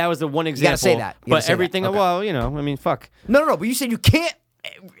 cannot, okay. that was the one example. gotta say that. You gotta But say that. everything, Okay. well, I mean, fuck. No. But you said you can't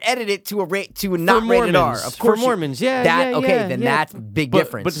edit it to a not For rated R. Mormons. Of For course, Mormons, yeah, That yeah, okay? yeah, Then yeah. that's big But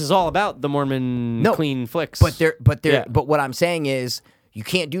difference. this is all about the Mormon No, clean flicks. But Yeah. what I'm saying is You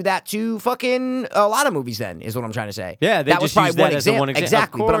can't do that to fucking a lot of movies. Then is what I'm trying to say. Yeah, they that was just probably use that one as the example. one example.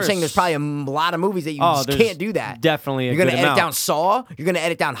 Exactly, Of but I'm saying there's course. probably a lot of movies that you Oh, just there's can't do that. definitely a You're gonna good edit amount. down Saw. You're gonna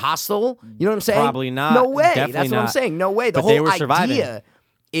edit down Hostel. You know what I'm saying? Probably not. No way. Definitely That's what I'm not. saying. No way. The But they whole were surviving. idea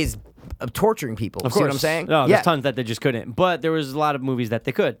is of torturing people. Of See course. what I'm saying? No, yeah. there's tons that they just couldn't. But there was a lot of movies that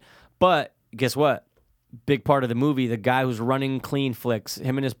they could. But guess what? Big part of the movie, the guy who's running Clean Flicks,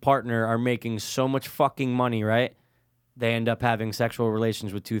 him and his partner are making so much fucking money, right? They end up having sexual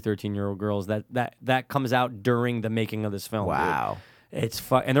relations with 2 13-year-old girls. That comes out during the making of this film. dude. Wow. It's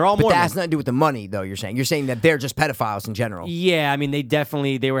and they're all But Mormon. that has nothing to do with the money, though. You're saying that they're just pedophiles in general. Yeah, I mean,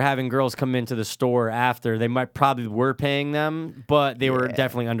 they were having girls come into the store after. They probably were paying them, but they were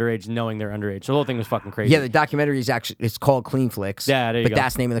definitely underage, knowing they're underage. So the whole thing was fucking crazy. Yeah, the documentary is actually it's called Clean Flicks. Yeah, there you but go.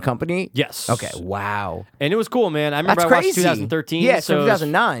 that's the name of the company. Yes. Okay. Wow. And it was cool, man. I remember That's I watched crazy. 2013. Yeah, it's so from it was-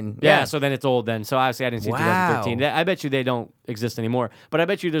 2009. Yeah, so then it's old then. So obviously I didn't see Wow. 2013. I bet you they don't exist anymore. But I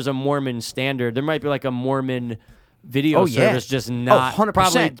bet you there's a Mormon standard. There might be like a Mormon video Oh, yeah. service, just not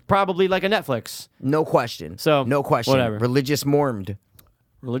 100%. probably like a Netflix. No question. So, no question. whatever. Religious Mormed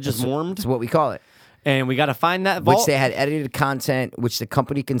Religious is Mormon. what we call it. And we got to find that vault. Which they had edited content which the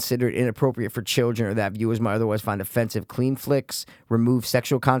company considered inappropriate for children or that viewers might otherwise find offensive. Clean Flicks remove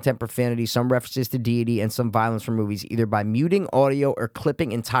sexual content, profanity, some references to deity, and some violence from movies, either by muting audio or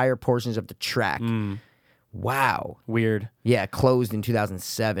clipping entire portions of the track. Wow. Weird. Yeah, closed in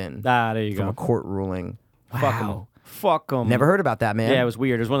 2007 Ah, there you from a go. court ruling. Fuck them. Wow. Fuck them. Never heard about that, man. Yeah, it was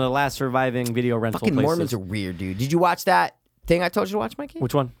weird. It was one of the last surviving video rental Fucking places. Mormons are weird, dude. Did you watch that thing I told you to watch, Mikey?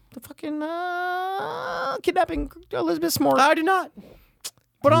 Which one? The fucking kidnapping Elizabeth Smart. I do not.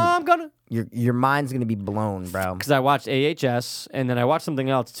 But I'm gonna. Your mind's gonna be blown, bro. Because I watched AHS and then I watched something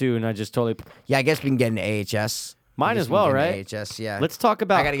else too, and I just totally. Yeah, I guess we can get into AHS. Mine I guess as we can well, get right? into AHS, yeah. Let's talk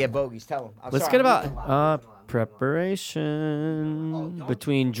about. I gotta get bogeys. Tell him. Let's get about preparation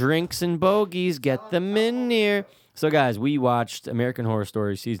between drinks and bogeys. Get them in here. So, guys, we watched American Horror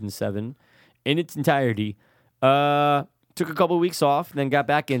Story season 7 in its entirety. Took a couple weeks off, then got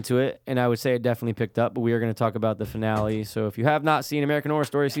back into it, and I would say it definitely picked up. But we are going to talk about the finale. So, if you have not seen American Horror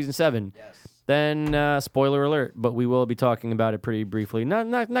Story season 7, then spoiler alert. But we will be talking about it pretty briefly,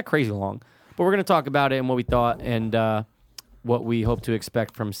 not crazy long. But we're going to talk about it and what we thought and what we hope to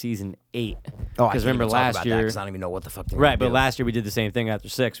expect from season 8. Oh, Because remember last year, because I don't even know what the fuck. they're right? gonna But do. last year we did the same thing after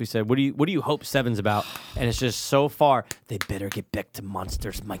 6. We said, "What do you hope 7's about?" And it's just so far. They better get back to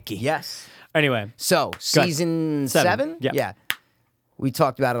monsters, Mikey. Yes. Anyway, So Go ahead. season 7? Yeah. We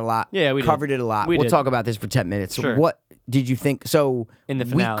talked about it a lot. Yeah, we did. covered it a lot. We We'll did. talk about this for 10 minutes. So Sure. what did you think? So In the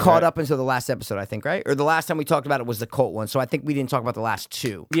we finale, caught right? up until the last episode, I think, right? Or the last time we talked about it was the cult one. So I think we didn't talk about the last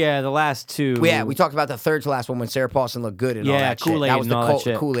 2. yeah, the last 2. Yeah, we talked about the third to last one when Sarah Paulson looked good and all Yeah, that shit. Kool-Aid That was and the all that cult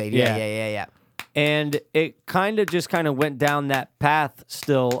shit. Kool-Aid. Yeah. Yeah. And it kind of just went down that path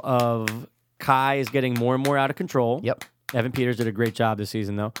still of Kai is getting more and more out of control. Yep. Evan Peters did a great job this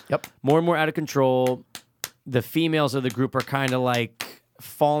season, though. Yep. More and more out of control. The females of the group are kind of like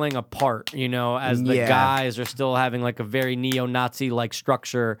falling apart, as the Yeah. guys are still having like a very neo-Nazi like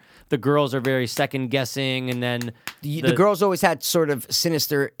structure. The girls are very second guessing, and then The girls always had sort of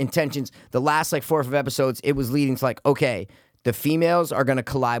sinister intentions. The last 4 or 5 episodes, it was leading to okay, the females are going to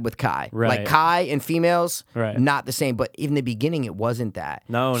collide with Kai. Right. Like Kai and females, Right. not the same. But in the beginning, it wasn't that.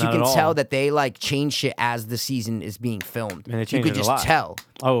 No, so not you at can all. tell that they change shit as the season is being filmed. And they you changed could it a just lot. tell.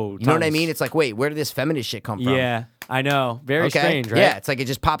 oh, You know what I tons. mean? It's like, wait, where did this feminist shit come from? Yeah, I know. Very Okay. strange, right? Yeah, it's like it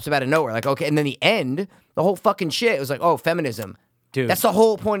just pops up out of nowhere. Like, okay, and then the end, the whole fucking shit, it was like, oh, feminism. Dude. That's the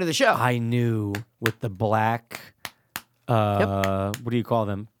whole point of the show. I knew with the black. What do you call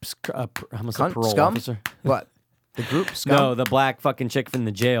them? I almost said Cunt? parole Scum? officer. What? The group? Scum? No, the black fucking chick from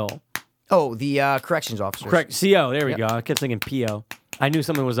the jail. Oh, the corrections officers. Correct. CO. There we go. I kept thinking PO. I knew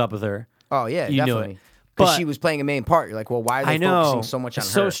something was up with her. Oh, yeah, You knew definitely. it. Because But- she was playing a main part. You're like, well, why are they I know. focusing so much on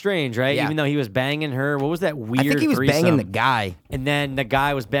It's her? so strange, right? Yeah. Even though he was banging her. What was that weird I think he was banging threesome? the guy. And then the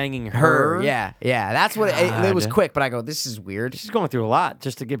guy was banging Her. Yeah. That's what it was God. quick, but I go, this is weird. She's going through a lot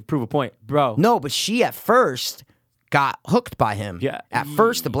just to prove a point. Bro. No, but she at first got hooked by him. Yeah. At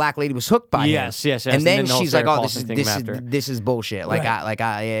first, the black lady was hooked by him. Yes. And then the whole she's like, Sarah oh, this Paulson is thing this is after. this is bullshit. Like, Right.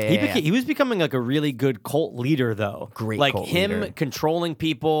 yeah. He was becoming like a really good cult leader, though. Great like cult him leader. controlling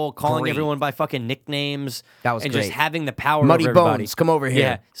people, calling Great. everyone by fucking nicknames. That was and great. just having the power. Muddy over everybody. Bones, come over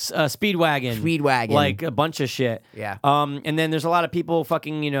here. Yeah, Speedwagon, Speedwagon. like a bunch of shit. Yeah. And then there's a lot of people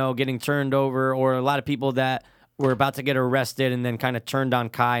fucking getting turned over, or a lot of people that were about to get arrested and then kind of turned on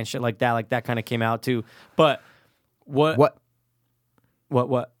Kai and shit like that. Like that kind of came out too. But what?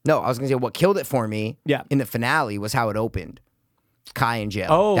 What? No, I was gonna say what killed it for me. Yeah. In the finale was how it opened. Kai in jail.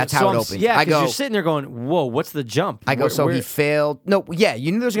 Oh, that's so how it I'm- opens. Yeah, I because go, you're sitting there going, "Whoa, what's the jump?" I go, so he failed. No, yeah,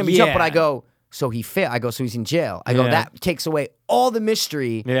 you knew there was gonna be a jump, but I Yeah. go, so he failed. I go, so he's in jail. I go, Yeah. that takes away all the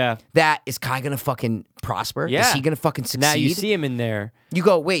mystery. Yeah. That is Kai gonna fucking prosper? Yeah. Is he gonna fucking succeed? Now you see him in there. You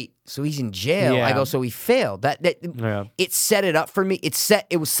go, wait, so he's in jail. Yeah. I go, so he failed. That Yeah. it set it up for me.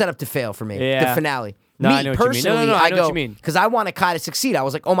 It was set up to fail for me. Yeah. The finale. No, me I know what you mean. personally, No, I know go what you mean. because I wanted Kai to succeed. I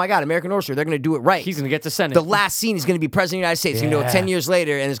was like, oh my god, American Horror Story, they're gonna do it right. He's gonna get to Senate. The last scene is going to be President of the United States. He's going to go Yeah. 10 years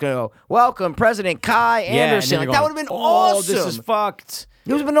later, and it's going to go, welcome, President Kai Yeah, and Anderson. then Like, you're that going, would have been "Oh, awesome. This is fucked.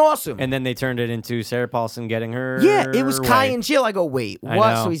 It would have been awesome. And then they turned it into Sarah Paulson getting her. Yeah, it was Kai way. in jail. I go, wait, I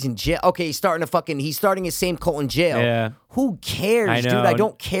what? know. So he's in jail. Okay, he's starting his same cult in jail. Yeah. Who cares, I dude? know. I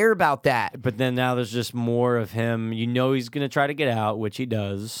don't care about that. But then now there's just more of him. You know he's gonna try to get out, which he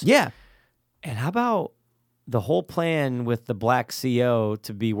does. Yeah. And how about the whole plan with the black CO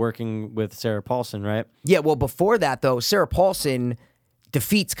to be working with Sarah Paulson, right? Yeah, well, before that, though, Sarah Paulson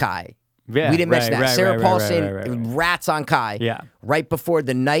defeats Kai. Yeah, We didn't mention right, that. right, Sarah right, Paulson right, right, right. rats on Kai Yeah. right before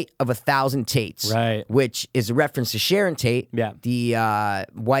the Night of 1,000 Tates, Right. which is a reference to Sharon Tate, Yeah. the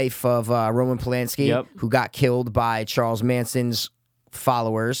wife of Roman Polanski, Yep. who got killed by Charles Manson's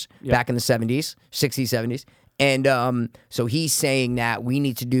followers Yep. back in the 70s, 60s, 70s. And so he's saying that we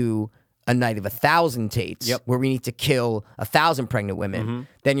need to do a Night of 1,000 Tates, Yep. where we need to kill 1,000 pregnant women.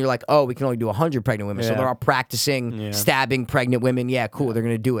 Then you're like, oh, we can only do 100 pregnant women. So Mm-hmm. Yeah. they're all practicing Yeah. stabbing pregnant women. Yeah, cool. They're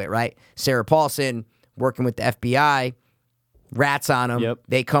going to do it, right? Sarah Paulson working with the FBI, rats on him. Yep.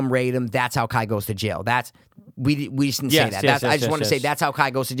 They come raid him. That's how Kai goes to jail. That's we just didn't say Yes, that. yes, I yes, just want to yes, say yes. that's how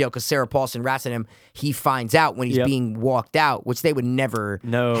Kai goes to jail because Sarah Paulson rats at him. He finds out when he's Yep. being walked out, which they would never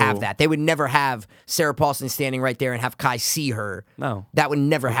No. have that. They would never have Sarah Paulson standing right there and have Kai see her. No. That would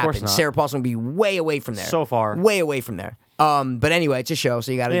never course happen. not. Sarah Paulson would be way away from there. So far. Way away from there. But anyway, it's a show,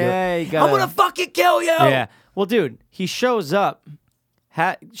 so you got to do Yeah, it. you gotta- I'm gonna fucking kill you. Yeah. Well, dude, he shows up.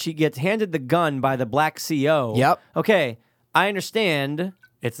 She gets handed the gun by the black CO. Yep. Okay, I understand.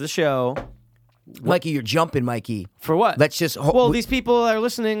 It's the show. Mikey, you're jumping, Mikey. For what? Let's just. Well, these people that are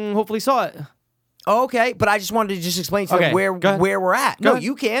listening hopefully saw it. Oh, okay, but I just wanted to just explain to Okay, them where go ahead. we're at. Go No, ahead.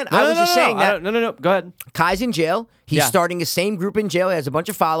 you can. No, I no, was no, just no, saying no. that No. Go ahead. Kai's in jail. He's Yeah. starting the same group in jail. He has a bunch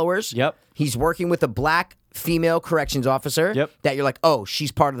of followers. Yep. He's working with a black female corrections officer. Yep. That you're like, oh,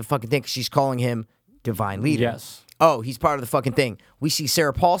 she's part of the fucking thing 'cause she's calling him divine leader. Yes. Oh, he's part of the fucking thing. We see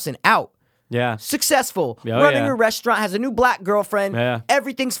Sarah Paulson out. Yeah. Successful, Oh, running yeah. a restaurant, has a new black girlfriend. Yeah.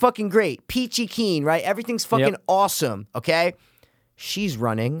 Everything's fucking great. Peachy keen, right? Everything's fucking Yep. awesome, okay? She's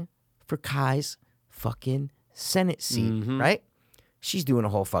running for Kai's fucking Senate seat, right? She's doing a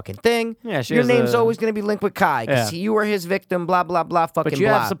whole fucking thing. Mm-hmm. Yeah, she Your has name's a- always going to be linked with Kai because Yeah. you were his victim, blah, blah, blah, fucking But you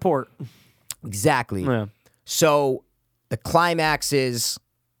blah. have support. Exactly. Yeah. So the climax is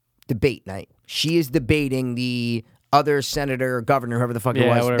debate night. She is debating the other senator or governor, whoever the fuck Yeah, it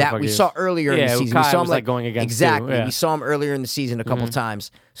was, whatever the that fuck we he is. saw earlier in Yeah, the who season. Kai We saw him was, like, going against too, exactly. yeah. We saw him earlier in the season a couple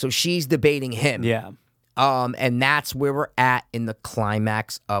times. So she's debating him. Yeah. And that's where we're at in the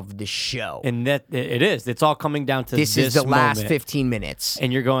climax of the show. And that it is. It's all coming down to this is the last moment. 15 minutes.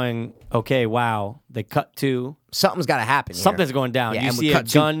 And you're going, okay, wow. They cut to Something's got to happen. here. something's going down. Yeah, You and we see a cut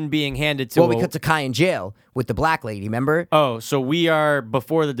to- gun being handed to. Well, we cut to Kai in jail with the black lady. Remember? Oh, so we are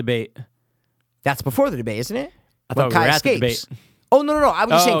before the debate. That's before the debate, isn't it? I thought we Kai were at the escapes. debate. Oh no! I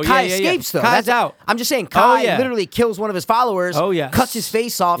was just saying Oh, Kai yeah, yeah, yeah. escapes though. Kai's out. I'm just saying Kai yeah. literally kills one of his followers. Oh, yes. Cuts his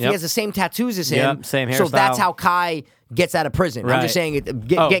face off. Yep. He has the same tattoos as him. Yep, same So that's hairstyle. how Kai gets out of prison. I'm Right. just saying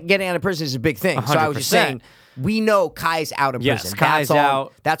Oh. getting out of prison is a big thing. So I was just 100%. saying we know Kai's out of Yes, prison. Kai's that's all,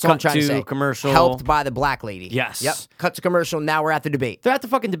 out. That's all I'm Cut trying to to say. commercial. Helped by the black lady. Yes. Yep. Cut to commercial. Now we're at the debate. They're at the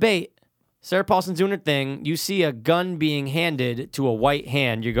fucking debate. Sarah Paulson's doing her thing. You see a gun being handed to a white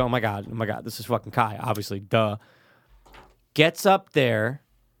hand. You go, oh my God, this is fucking Kai, obviously, duh. Gets up there,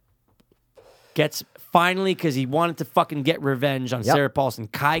 gets finally, because he wanted to fucking get revenge on Yep. Sarah Paulson.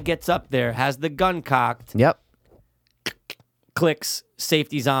 Kai gets up there, has the gun cocked, Yep. clicks,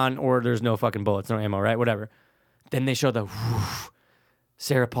 safety's on, or there's no fucking bullets, no ammo, right? Whatever. Then they show the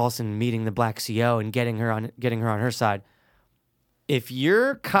Sarah Paulson meeting the black CO and getting her on her side. If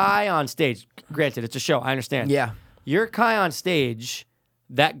you're Kai on stage, granted it's a show, I understand. Yeah. You're Kai on stage,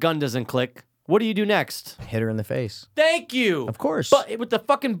 that gun doesn't click. What do you do next? Hit her in the face. Thank you. Of course. But with the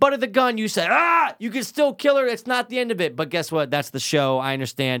fucking butt of the gun, you say, you can still kill her. It's not the end of it. But guess what? That's the show. I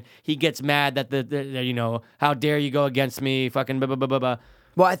understand. He gets mad that the how dare you go against me? Fucking blah, blah, blah, blah, blah.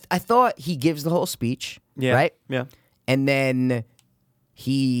 Well, I thought he gives the whole speech. Yeah. Right. Yeah. And then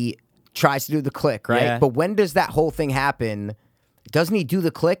he tries to do the click, right? Yeah. But when does that whole thing happen? Doesn't he do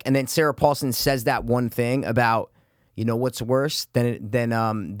the click? And then Sarah Paulson says that one thing about, you know what's worse than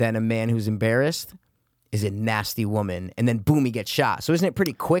a man who's embarrassed is a nasty woman, and then boom, he gets shot. So isn't it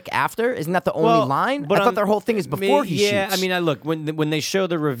pretty quick after? Isn't that the only Well, line? but I thought their whole thing is before he shoots. Yeah, I mean, look, when they show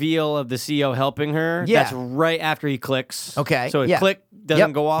the reveal of the CEO helping her, Yeah. that's right after he clicks. Okay, So it yeah. click, doesn't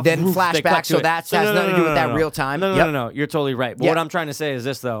Yep. go off. Then woof, they flashback, click to so it. that has nothing to do with that real time. No, Yep. no. You're totally right. But Yeah. what I'm trying to say is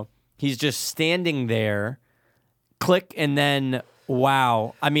this, though. He's just standing there, click, and then,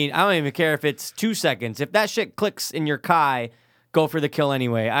 wow. I mean, I don't even care if it's 2 seconds. If that shit clicks in your Kai, go for the kill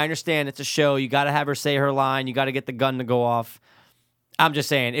anyway. I understand it's a show. You got to have her say her line. You got to get the gun to go off. I'm just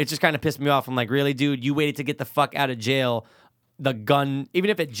saying, it just kind of pissed me off. I'm like, really, dude? You waited to get the fuck out of jail. The gun, even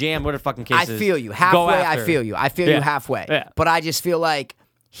if it jammed, what the fucking case I is. feel you. go Halfway, I after. feel you. I feel Yeah. you halfway. Yeah. But I just feel like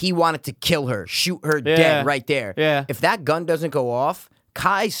he wanted to kill her, shoot her Yeah. dead right there. Yeah. If that gun doesn't go off,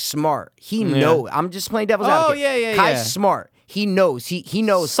 Kai's smart. He knows. I'm just playing devil's Oh, advocate. yeah, Kai's yeah. smart. He knows. He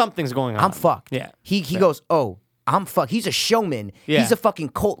knows Something's going on. I'm fucked. Yeah. He goes, oh, I'm fucked. He's a showman. Yeah. He's a fucking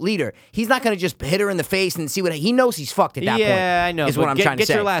cult leader. He's not gonna just hit her in the face and see what he knows. He's fucked at that point. Yeah, I know. Is but what I'm get, trying to get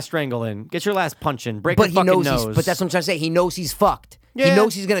say. your last strangle in. Get your last punch in. Break but her he fucking knows nose. he's. But that's what I'm trying to say. He knows he's fucked. He Yeah.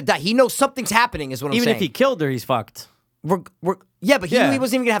 knows he's gonna die. He knows something's happening. Is what I'm Even saying. if he killed her, he's fucked. Yeah, but he Yeah. knew he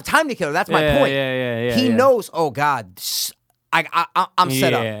wasn't even gonna have time to kill her. That's my Yeah, point. yeah, He yeah. knows. Oh God, I'm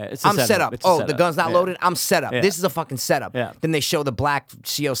set up. Yeah, it's a I'm set setup. up. It's a Oh, the setup. gun's not Yeah. loaded. I'm set up. Yeah. This is a fucking setup. Yeah. Then they show the black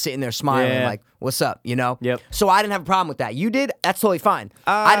CEO sitting there smiling, Yeah. like, "What's up?" You know. Yep. So I didn't have a problem with that. You did. That's totally fine.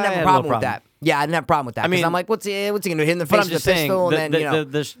 I didn't have had a a problem little with that. problem. Yeah, I didn't have a problem with that. I mean, I'm like, what's he gonna hit in the But face I'm with just a saying, pistol? the, And then the, you know.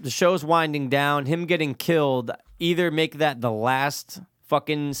 the show's winding down. Him getting killed, either make that the last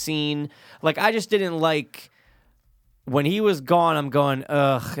fucking scene. Like, I just didn't like... When he was gone, I'm going,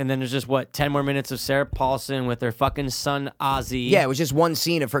 ugh. And then there's just, 10 more minutes of Sarah Paulson with her fucking son, Ozzy. Yeah, it was just one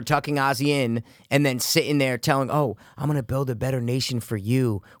scene of her tucking Ozzy in and then sitting there telling, "Oh, I'm gonna build a better nation for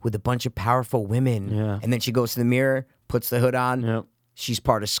you with a bunch of powerful women." Yeah. And then she goes to the mirror, puts the hood on. Yep. She's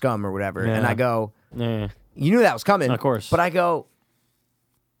part of scum or whatever. Yeah. And I go, Yeah. you knew that was coming, Of course. But I go,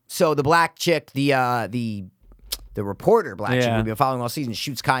 so the black chick, the reporter black chick Yeah. we've been following all season,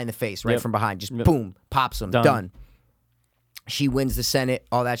 shoots Kai in the face right Yep. from behind, just Yep. boom, pops him, Done. done. She wins the Senate,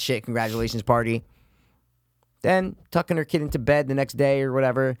 all that shit. Congratulations party. Then tucking her kid into bed the next day or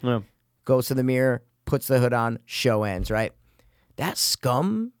whatever. Yeah. Goes to the mirror, puts the hood on, show ends, right? That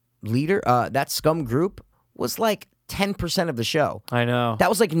scum leader, that scum group was like 10% of the show. I know. That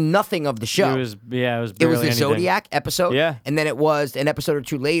was like nothing of the show. It was It was barely the anything. Zodiac episode. Yeah. And then it was an episode or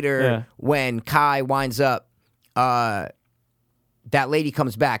two later Yeah. when Kai winds up, that lady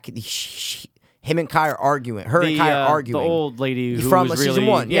comes back. Him and Kai are arguing. Her and Kai are arguing. The old lady who from was season really,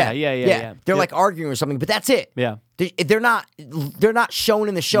 one. Yeah. Yeah. They're Yep. like arguing or something, but that's it. Yeah. They're not shown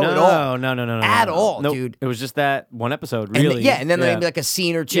in the show at all. No. At all, Nope. dude. It was just that one episode, And really. and then maybe like a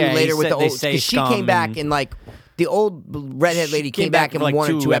scene or two Yeah, he later with said- the they old. say Because she came scum back and- in like the old redhead lady She came back in for like one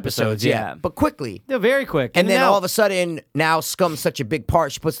or 2 two episodes. yeah. But quickly. They're very quick. And then out. all of a sudden, now Scum's such a big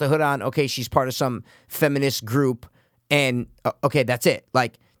part. She puts the hood on. Okay, she's part of some feminist group, and okay, that's it.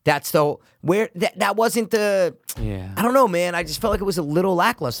 Like that's the where that wasn't the. Yeah. I don't know, man. I just felt like it was a little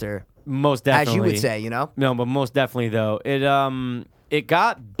lackluster, Most definitely. as you would say. You know. No, but most definitely though. It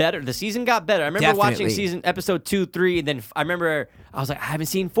got better. The season got better. I remember watching Definitely. episode 2, 3, and then I remember I was like, I haven't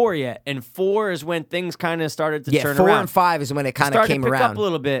seen 4 yet. And 4 is when things kind of started to Yeah, turn 4 around. and 5 is when it kind of Started came to pick around. up a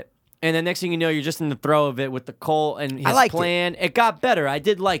little bit. And then next thing you know, you're just in the throw of it with the Colt and his liked it. plan. It got better. I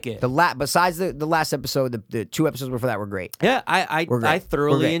did like it. Besides the last episode, the 2 episodes before that were great. Yeah, I We're great. I We're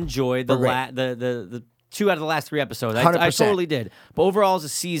thoroughly great. enjoyed the We're great. the 2 out of the last 3 episodes. I 100%. totally did. But overall, as a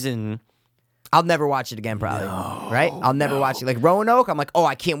season, I'll never watch it again, probably. Right? I'll never watch it. Like Roanoke, I'm like, oh,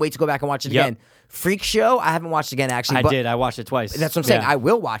 I can't wait to go back and watch it Yep. again. Freak Show, I haven't watched again actually. I but did. I watched it twice. That's what I'm saying. Yeah. I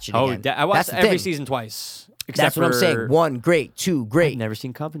will watch it Oh, again. I watched That's the every thing. season twice. That's Except what I'm for- saying. 1, great. 2, great. I've never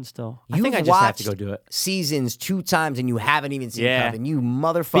seen Coven still. I You've think I just have to go watched do it. Seasons 2 times and you haven't even seen Yeah. Coven. You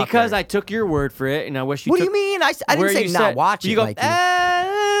motherfucker. Because I took your word for it, and I wish you What do took... you mean? I where didn't say you not said- watch you it. go, Like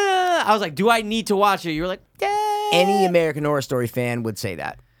I was like, do I need to watch it? You were like, any American Horror Story fan would say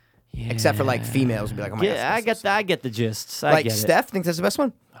that. Except for like females would be like, oh my Yeah, God. I get the gist. I Like get Steph thinks that's the best one?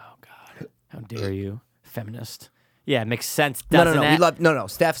 it. Oh, God. How dare you. Feminist. Yeah, it makes sense, No, doesn't it? We love no.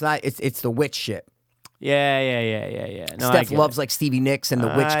 Steph's not. It's the witch shit. Yeah. No, I Steph get loves it. like Stevie Nicks and the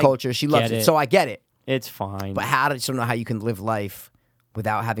witch I culture. She loves get it. it. So I get it. It's fine. But I just don't know how you can live life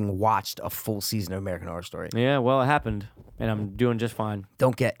without having watched a full season of American Horror Story. Yeah, well, it happened, and I'm doing just fine.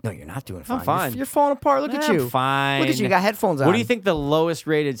 Don't get no. You're not doing fine. fine. You're falling apart. Look at I'm you. fine. Look at you. You got headphones on. What do you think the lowest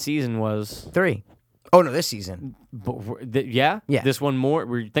rated season was? 3. Oh no, this season. Yeah? Yeah. This one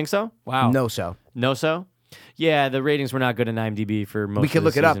more? You think so? Wow. No, so No, so? Yeah, the ratings were not good in IMDb for most we of could the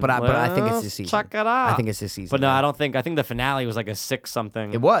look it up, season. but I think it's Well, this season. Check it out. I think it's this season. But no, yeah. I don't think. I think the finale was like a 6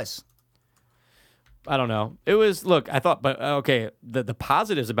 something. It was. I don't know. It was look. I thought, but okay. The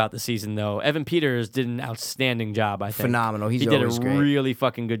positives about the season though, Evan Peters did an outstanding job. I think Phenomenal. He did a always great. really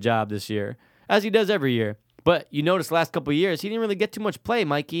fucking good job this year, as he does every year. But you notice last couple of years he didn't really get too much play,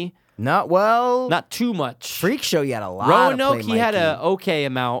 Mikey. Not well. Not too much. Freak Show. You had a lot. Roanoke, of play, he had Mikey. a okay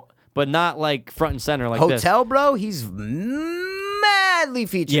amount, but not like front and center like this. Hotel, bro. He's madly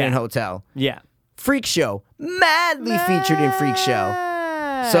featured Yeah. in Hotel. Yeah. Freak Show, madly featured in Freak Show.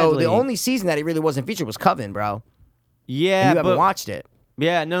 So the only season that he really wasn't featured was Coven, bro. Yeah, You haven't but, watched it.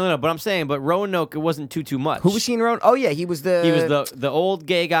 Yeah, no. But I'm saying, but Roanoke, it wasn't too much. Who was he in Roanoke? Oh yeah, he was the. He was the old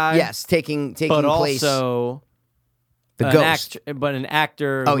gay guy. Yes, taking but place. also The an ghost. but an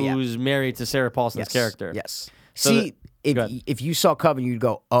actor Oh, yeah. who's married to Sarah Paulson's Yes, character. Yes. So See, go ahead. if you saw Coven, you'd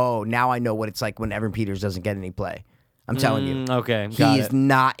go, "Oh, now I know what it's like when Evan Peters doesn't get any play." I'm telling you, Okay, he got is it.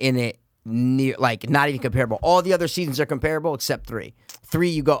 not in it near, like not even comparable. All the other seasons are comparable except 3. 3,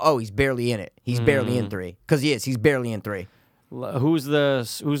 you go, "Oh, he's barely in it. He's barely in 3 because he is. He's barely in 3." Who's the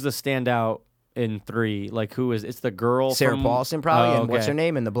standout in 3? Like who is? It's the girl. Sarah from, Paulson probably, Oh, and what's okay. her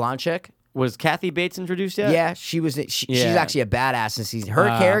name, and the blonde chick. Was Kathy Bates introduced yet? Yeah, she was. She's Yeah. actually a badass in season. Her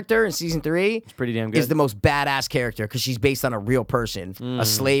character in season 3 It's pretty damn good. is the most badass character because she's based on a real person, a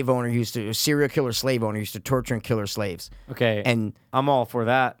slave owner a serial killer slave owner used to torture and kill her slaves. Okay, And I'm all for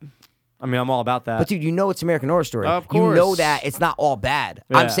that. I mean, I'm all about that. but dude, you know it's American Horror Story. Of You know course. that it's not all bad.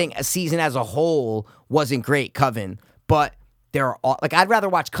 Yeah. I'm saying a season as a whole wasn't great, Coven, but there are all, like I'd rather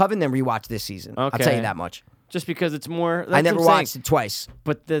watch Coven than rewatch this season. I'll tell Okay. you that much. Just because it's more. I that's never what I'm saying. watched it twice.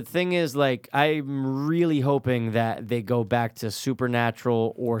 But the thing is, like, I'm really hoping that they go back to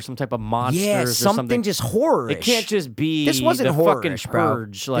supernatural or some type of monsters Yeah, or something something. just horror. It can't just be This wasn't the fucking horror-ish, bro.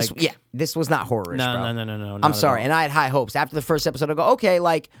 purge. Like, This was not horror. no, bro. no. not I'm at sorry, all. and I had high hopes. After the first episode, I go, okay,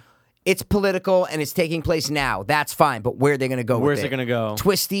 like it's political and it's taking place now. That's fine, but where are they going to go? Where's with it gonna go?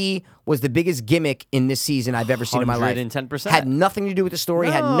 Twisty was the biggest gimmick in this season I've ever seen in my life. 110%. Had nothing to do with the story.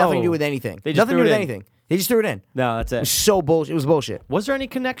 Had nothing to do No. with anything. They just nothing to threw do it with in. anything. They just threw it in. No, that's It was it. so bullshit. It was bullshit. Was there any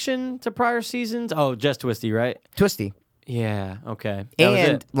connection to prior seasons? Oh, just Twisty, right? Twisty Yeah. Okay. That was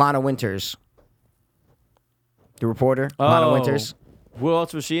and it. Lana Winters, the reporter. Lana Winters. Who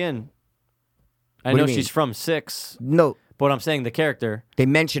else was she in? I What do know you mean? she's from 6, No, but I'm saying the character. they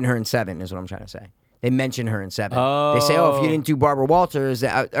mention her in 7. Is what I'm trying to say. They mention her in 7. They say, "Oh, if you didn't do Barbara Walters,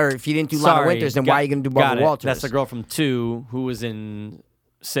 or if you didn't do Lana Sorry, Winters, then why are you going to do got Barbara it. Walters?" That's the girl from 2 who was in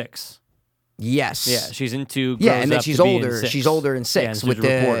 6. Yes. Yeah, she's in 2. Yeah, grows and then up she's to be in older. 6. She's older in Yeah, 6 and she's with a the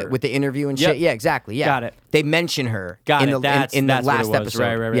reporter. with the interview and Yep. shit. Yeah, exactly. Yeah, Got it. They mention her. Got in it. the, That's in the that's what last it was.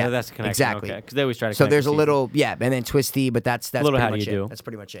 episode. Right. Yeah, That's the connection. exactly. Okay, because they always try to. So connect there's the a seasons. little, yeah, and then Twisty, but that's Little pretty how do much you it. do. That's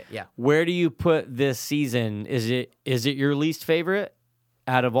pretty much it. Yeah. Where do you put this season? Is it your least favorite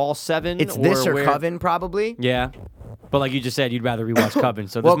out of all 7? It's this or where- Coven probably. Yeah, but like you just said, you'd rather rewatch Coven.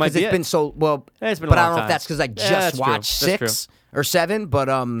 So this Well, might because be it's it. been so well. Yeah, it's been a but I long don't know time. if that's because I Yeah, just that's true. watched That's 6 or 7.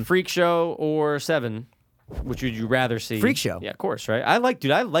 But Freak Show or 7. Which would you rather see? Freak Show. Yeah, of course, right? I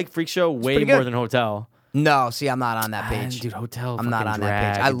like Freak Show way pretty more good. than Hotel. no, see, I'm not on that page. Dude, Hotel. I'm not on fucking that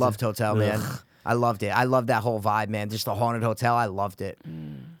page. drag. I It's loved Hotel, man. Ugh. I loved it. I loved that whole vibe, man. Just the haunted hotel. I loved it.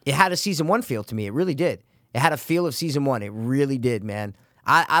 Mm. It had a season 1 feel to me. It really did. It had a feel of season 1. It really did, man.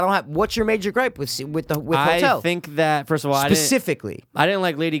 I don't have. What's your major gripe with Hotel? I think that first of all, specifically. I didn't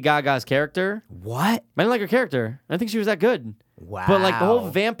like Lady Gaga's character. What? I didn't like her character. I didn't think she was that good. Wow. But like the whole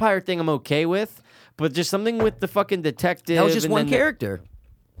vampire thing, I'm okay with. But just something with the fucking detective. That was just and one then the- character.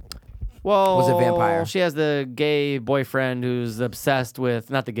 Well, Was a vampire. She has the gay boyfriend who's obsessed with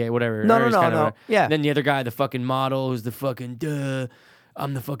not the gay, whatever. No, or no, he's no, kind of no. a- Yeah. Then the other guy, the fucking model, who's the fucking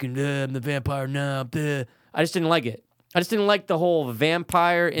I'm the fucking I'm the vampire now. Duh. I just didn't like it. I just didn't like the whole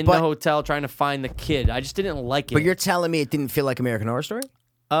vampire in the But- hotel trying to find the kid. I just didn't like it. But you're telling me it didn't feel like American Horror Story? See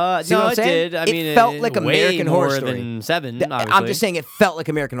no, what I'm it saying? did. I It mean, felt like way American Horror more Story. than 7. I'm obviously. just saying it felt like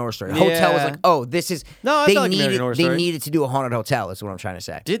American Horror Story. Hotel was Yeah. like, oh, this is. No, it they felt like needed. American Horror They Story. needed to do a haunted hotel. Is what I'm trying to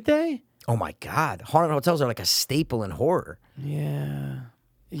say. Did they? Oh my god, haunted hotels are like a staple in horror. Yeah.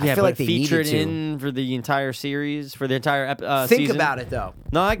 Yeah, feel but like they needed featured to. in for the entire series, for the entire Think season. about it though.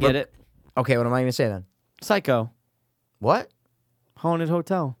 No, I get it. Okay, what am I going to say then? Psycho. What? Haunted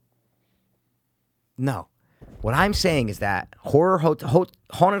Hotel. No. What I'm saying is that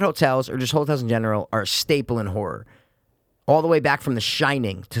haunted hotels or just hotels in general are a staple in horror. All the way back from The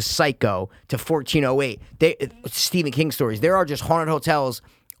Shining to Psycho to 1408. Stephen King stories. There are just haunted hotels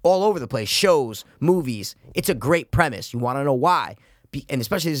all over the place. Shows, movies. It's a great premise. You want to know why? And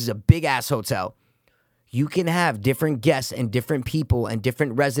especially this is a big-ass hotel. You can have different guests and different people and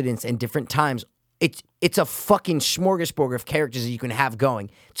different residents and different times. it's a fucking smorgasbord of characters that you can have going.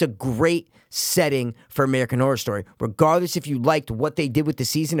 It's a great setting for American Horror Story. Regardless if you liked what they did with the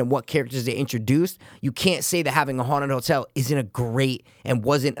season and what characters they introduced, you can't say that having a haunted hotel isn't a great and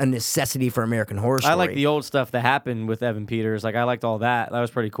wasn't a necessity for American Horror Story. I like the old stuff that happened with Evan Peters. Like, I liked all that. That was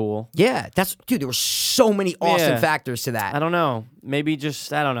pretty cool. Yeah, dude, there were so many awesome factors to that. I don't know. Maybe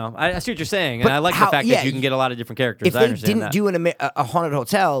just, I don't know. I see what you're saying. But And I like the fact that you can get a lot of different characters. If I they understand didn't that. do a haunted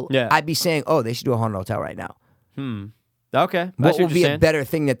hotel, I'd be saying, oh, they should do a haunted hotel right now. Okay. I What see would you're be a saying. better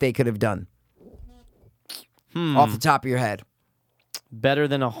thing that they could have done? Off the top of your head. Better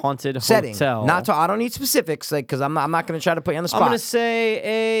than a haunted Setting. hotel? I don't need specifics, like, because I'm not going to try to put you on the spot. I'm going to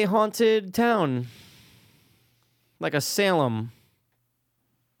say a haunted town. Like a Salem.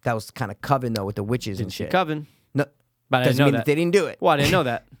 That was kind of Coven, though, with the witches and Didn't see shit. Coven. No, But I didn't doesn't know mean that. that they didn't do it. Well, I didn't know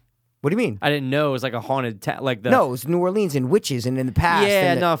that. What do you mean? I didn't know it was like a haunted town. Like the No, it was New Orleans and witches, and in the past.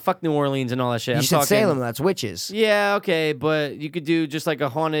 Yeah, and no, fuck New Orleans and all that shit. You I'm said talking Salem, that's witches. Yeah, okay, but you could do just like a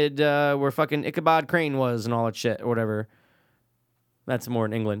haunted where fucking Ichabod Crane was and all that shit or whatever. That's more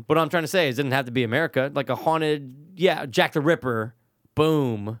in England. But what I'm trying to say is it didn't have to be America. Like a haunted, Jack the Ripper.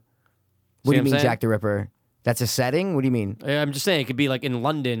 Boom. What do you mean, Jack the Ripper? That's a setting? What do you mean? I'm just saying it could be like in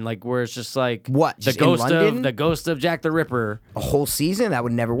London, like where it's just like What, the just in ghost London? of the ghost of Jack the Ripper. A whole season? That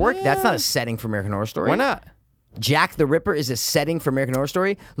would never work. That's not a setting for American Horror Story. Why not? Jack the Ripper is a setting for American Horror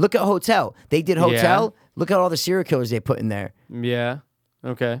Story. Look at Hotel. They did Hotel. Look at all the serial killers they put in there. Yeah.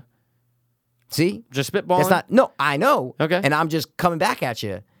 Okay. See? Just spitballing. That's not. No, I know. Okay. And I'm just coming back at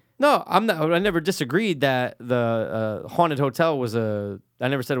you. No, I'm not. I never disagreed that the haunted hotel was a. I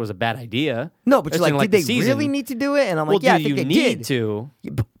never said it was a bad idea. No, but It's you're in, like, did the they season. really need to do it? And I'm Well, like, yeah, I do think you they need did. to?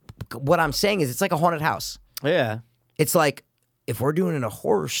 What I'm saying is, it's like a haunted house. Yeah. It's like if we're doing a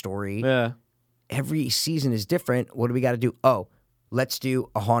horror story, Yeah. every season is different. What do we got to do? Oh, let's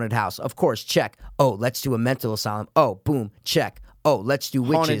do a haunted house. Of course, check. Oh, let's do a mental asylum. Oh, boom, check. Oh, let's do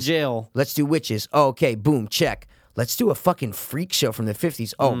witches. Haunted jail. Let's do witches. Oh, okay, boom, check. Let's do a fucking freak show from the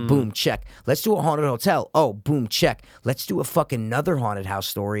 50s. Oh, boom, check. Let's do a haunted hotel. Oh, boom, check. Let's do a fucking another haunted house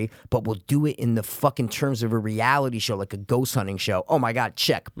story, but we'll do it in the fucking terms of a reality show, like a ghost hunting show. Oh my God,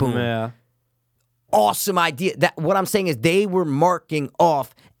 check. Boom. Yeah. Awesome idea. That what I'm saying is they were marking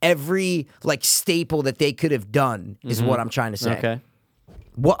off every like staple that they could have done is what I'm trying to say. Okay.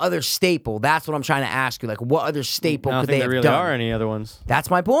 What other staple? That's what I'm trying to ask you. Like, what other staple I don't could think they there have really done? are any other ones. That's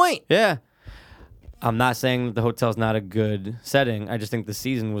my point. Yeah. I'm not saying that the hotel's not a good setting. I just think the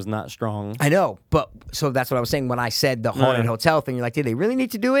season was not strong. I know, but so that's what I was saying when I said the haunted hotel thing. You're like, did they really need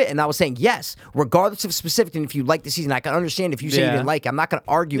to do it? And I was saying yes, regardless of specific. And if you like the season, I can understand if you say you didn't like it. I'm not going to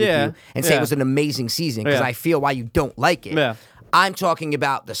argue with you and say it was an amazing season because I feel why you don't like it. Yeah. I'm talking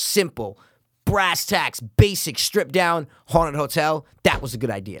about the simple, brass tacks, basic, stripped down haunted hotel. That was a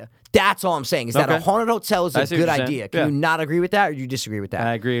good idea. That's all I'm saying is that a haunted hotel is I a see what good you're saying. idea. Can Yeah. you not agree with that or do you disagree with that?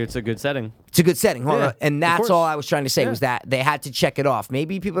 I agree. It's a good setting. It's a good setting. And that's course. all I was trying to say was that they had to check it off.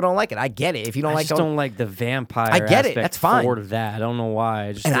 Maybe people don't like it. I get it. If you don't I like just don't like the vampire I get it. aspect That's fine. forward of that. I don't know why.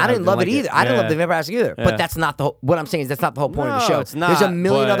 I just and I didn't love it either. I didn't love the Yeah. vampire aspect either. But that's not what I'm saying is that's not the whole point of the No, show. it's not, There's a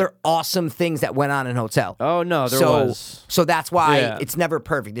million but- other awesome things that went on in Hotel. Oh, no, there so, was. So that's why Yeah. it's never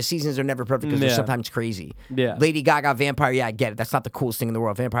perfect. The seasons are never perfect because they're Yeah. sometimes crazy. Yeah. Lady Gaga vampire, yeah, I get it. That's not the coolest thing in the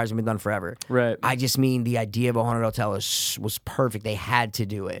world. Vampires have been done forever. Right. I just mean the idea of a haunted hotel was perfect. They had to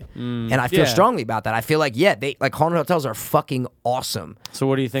do it. And I feel yeah. strongly about that. I feel like, they like haunted hotels are fucking awesome. So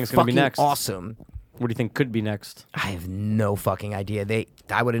what do you think's going to Fucking be next? awesome. What do you think could be next? I have no fucking idea.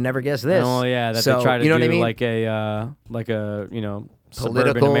 I would have never guessed this. Oh yeah, that So, they try to you know do what I mean? like a suburban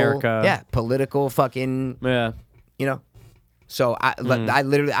Political America. Yeah, political fucking, Yeah. So I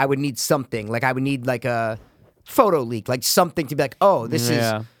literally I would need something. Like I would need like a photo leak, like something to be like, oh, this is.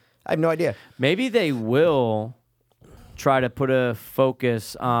 Yeah. I have no idea. Maybe they will try to put a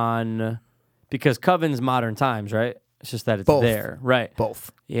focus on because Coven's modern times, right? It's just that it's Both. there, right?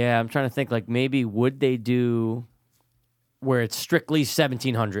 Both. Yeah, I'm trying to think. Like maybe would they do where it's strictly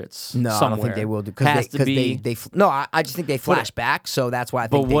 1700s? No, somewhere? I don't think they will do Has to be. no, I just think they flash back. So that's why I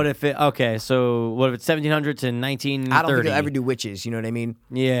think. But what if it? Okay, so what if it's 1700 to 1930? I don't think they'll ever do witches. You know what I mean?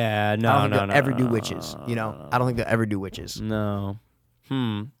 Yeah, no, I don't think no, they'll no, ever no, do no, witches. You know, I don't think they'll ever do witches. No.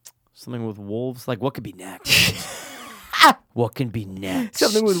 Something with wolves. Like what could be next? What can be next?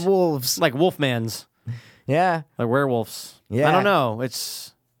 Something with wolves. like Wolfmans, Yeah. like werewolves. Yeah. I don't know.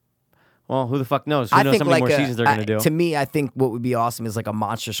 It's well, who the fuck knows? Who I knows think how many like more seasons they're gonna do? To me, I think what would be awesome is like a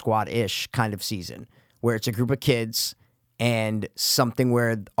Monster Squad-ish kind of season where it's a group of kids and something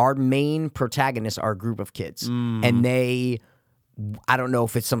where our main protagonists are a group of kids and I don't know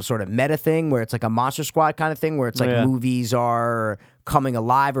if it's some sort of meta thing where it's like a Monster Squad kind of thing where it's like Yeah. movies are coming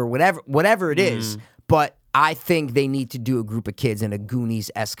alive or whatever it is. But I think they need to do a group of kids in a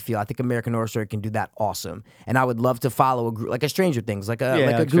Goonies-esque feel. I think American Horror Story can do that awesome. And I would love to follow a group, like a Stranger Things, like a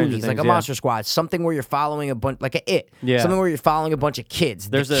Stranger Goonies, like Things, a Monster Squad, something where you're following a bunch, like a It. Yeah. Something where you're following a bunch of kids.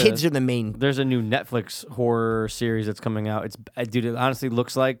 Kids are the main. There's a new Netflix horror series that's coming out. Dude, it honestly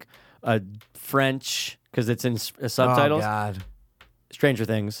looks like a French, because it's in subtitles. Oh, God. Stranger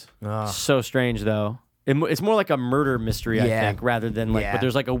Things. Ugh. So strange, though. It's more like a murder mystery, I Yeah. think, rather than like, Yeah. but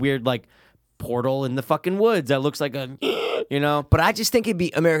there's like a weird like portal in the fucking woods that looks like a, you know. But I just think it'd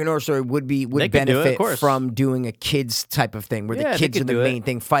be American Horror Story would They could do it, of benefit course. from doing a kids type of thing where Yeah, the they kids could are the do it. main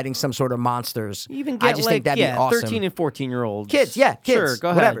thing, fighting some sort of monsters. Even get I just like, think that'd be awesome. 13 and 14-year-olds. Kids, yeah, kids, Sure,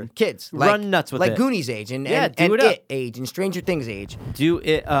 go whatever, ahead. kids, Run nuts with like it. Goonies age and Yeah, and, do and it up. age and Stranger Things age. Do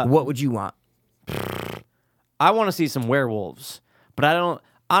it. What would you want? I want to see some werewolves, but I don't.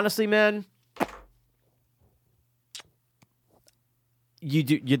 Honestly, man,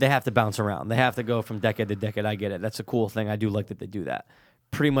 they have to bounce around. They have to go from decade to decade. I get it. That's a cool thing. I do like that they do that.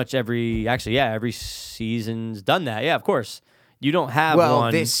 Pretty much every season's done that. Yeah, of course. You don't have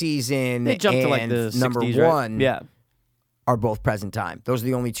one. This season They jumped to like and the number 60s, right? one Yeah. are both present time. Those are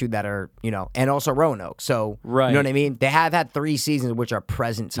the only two that are, and also Roanoke. So, Right. you know what I mean? They have had 3 seasons which are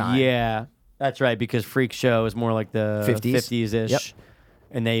present time. Yeah, that's right. Because Freak Show is more like the 50s. ish, Yep.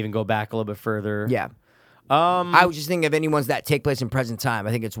 and they even go back a little bit further. Yeah. I was just thinking of any ones that take place in present time.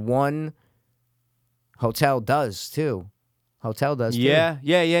 I think it's one. Hotel does too. Hotel does too. Yeah.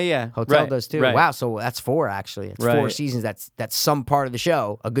 Hotel Right, does too. right. Wow, so that's 4 actually. It's 4 Right. seasons. That's some part of the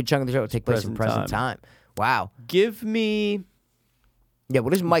show. A good chunk of the show will take place in Present present time. Wow. Give me. Yeah.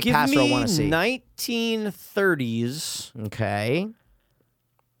 What does Mike Give Passero me want to see? 1930s Okay.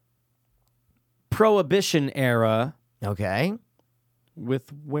 Prohibition era Okay.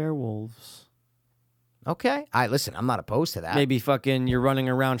 with werewolves. Okay. All right. Listen, I'm not opposed to that. Maybe fucking you're running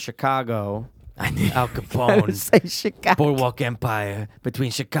around Chicago. Al I would Capone. say Chicago. Boardwalk Empire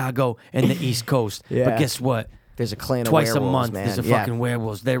between Chicago and the East Coast. Yeah. But guess what? There's a clan Twice of a werewolves, month, man. there's a Yeah. fucking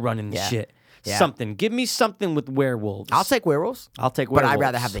werewolves. They're running the Yeah. shit. Yeah. Something. Give me something with werewolves. I'll take werewolves. I'll take But werewolves. I'd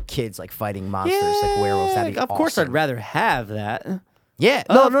rather have the kids like fighting monsters like werewolves. That'd be Of course, I'd awesome. rather have that. Yeah.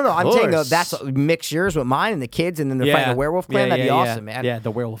 No. Of I'm saying course. that's mix yours with mine and the kids, and then they're fighting a werewolf clan. That'd be awesome, man. Yeah,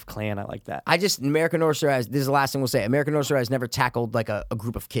 the werewolf clan. I like that. American Horror Story this is the last thing we'll say. American Horror Story has never tackled like a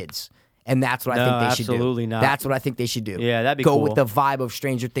group of kids. And that's what I No, think they should do. absolutely not. That's what I think they should do. Yeah, that'd be Go cool. with the vibe of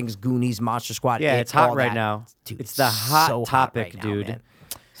Stranger Things, Goonies, Monster Squad. Yeah, It, it's hot all right that. now. Dude, It's the hot so topic, right now, dude. man.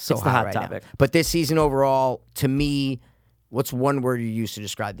 So It's the hot right now. topic. But this season overall, to me, what's one word you use to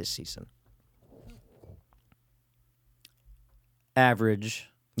describe this season? Average.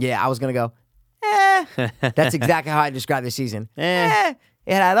 Yeah, I was gonna go. That's exactly how I describe this season. It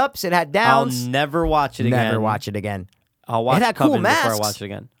had ups, it had I'll downs. never watch it again. Never watch it again. I'll watch It had cool Coven before I masks. watch it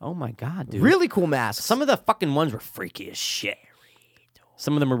again. Oh my god, dude. Really cool masks. Some of the fucking ones were freaky as shit.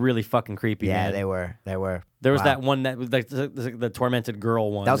 Some of them were really fucking creepy. yeah, man. they were. They were. There was Wow. that one that was like the tormented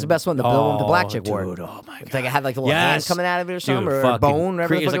girl one. That was the best one. The one with the black chick dude, wore. Oh my god. It's like it had like a little hand Yes. coming out of it or Dude, something, or a fucking bone,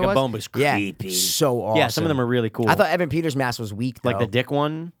 whatever the It was fuck like it a bone, but it was creepy. Yeah, so awesome. Yeah, some of them are really cool. I thought Evan Peters' mask was weak, though. like the dick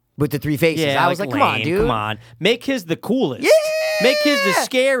one. with the 3 faces. Yeah, I was like, come on, lame, dude. Come on. Make his the coolest. Yeah! Make his the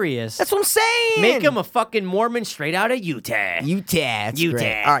scariest. That's what I'm saying. Make him a fucking Mormon straight out of Utah. Utah. That's Utah.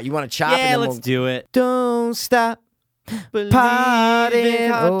 great. All right, you want to chop? Yeah, and then let's we'll... do it. Don't stop Believe partying.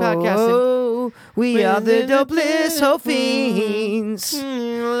 in podcasting. Oh, we are the dopeless whole fiends.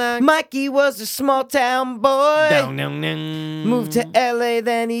 Mikey was a small town boy. Dun, dun, dun. Moved to LA,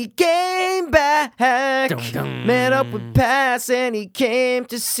 then he came back. Dun, dun. Met up with Pass, and he came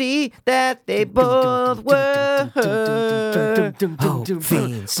to see that they both were hope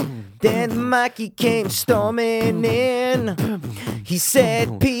fiends. Then Mikey came storming in. He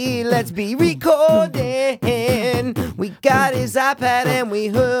said, P, let's be recording. We got his iPad and we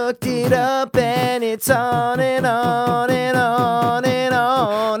hooked it up, and it's on and on and on and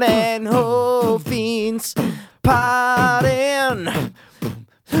on. And hope fiends partying.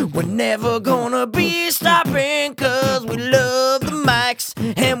 We're never gonna be stopping, 'cause we love the mics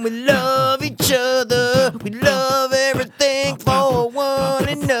and we love each other. We love everything for one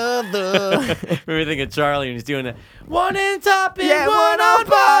another. Remember thinking of Charlie and he's doing it. One in top and Yeah, one on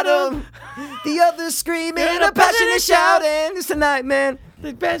bottom. The other screaming, a passionate shouting. It's a night, man.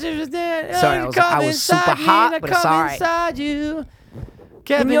 The passion was there. Sorry, I was super hot, but it's all right. Inside you.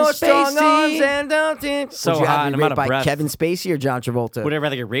 In Kevin your strong arms Spacey. and don't think. So Would you hot, rather and be I'm out raped of by breath. Kevin Spacey or John Travolta? Would I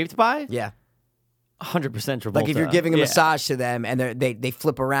rather get raped by? Yeah. 100% Travolta. Like if you're giving a Yeah. massage to them and they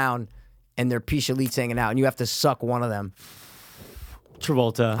flip around and their piece of lead's hanging out and you have to suck one of them.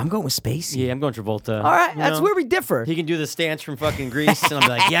 Travolta. I'm going with Spacey. Yeah, I'm going Travolta. All right, You that's know? where we differ. He can do the stance from fucking Grease, and I'm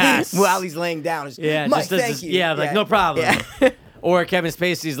like, yes. While he's laying down. It's, Yeah, Mike, just does thank this- you. yeah, like no problem. Yeah. Or Kevin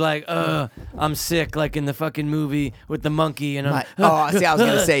Spacey's like, I'm sick, like in the fucking movie with the monkey, and I'm. See, I was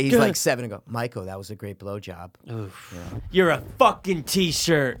gonna say he's like 7 and go, Michael, that was a great blowjob. You're a fucking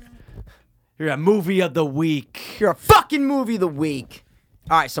t-shirt. You're a movie of the week. You're a fucking movie of the week.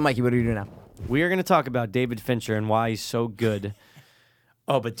 All right, so Mikey, what are you doing now? We are going to talk about David Fincher and why he's so good.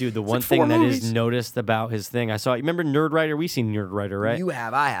 Oh, but dude, the one like thing 4 that movies. is noticed about his thing, I saw. You remember Nerdwriter? We seen Nerdwriter, right? You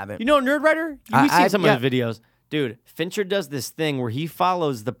have, I haven't. You know Nerdwriter? We've I- seen some yeah. of the videos. Dude, Fincher does this thing where he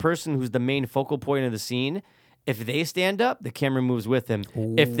follows the person who's the main focal point of the scene. If they stand up, the camera moves with them.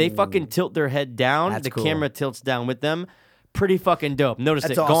 If they fucking tilt their head down, That's the cool. camera tilts down with them. Pretty fucking dope. Notice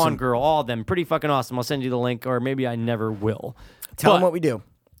That's it. awesome. Gone Girl, all of them. Pretty fucking awesome. I'll send you the link, or maybe I never will. Tell But him what we do.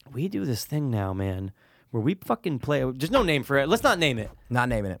 we do this thing now, man, where we fucking play. There's no name for it. Let's not name it. Not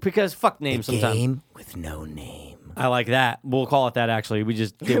naming it. Because fuck names sometimes. Game with no name. I like that. We'll call it that, actually. We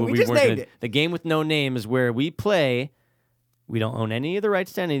just did what We we just weren't named gonna- it. The game with no name is where we play. We don't own any of the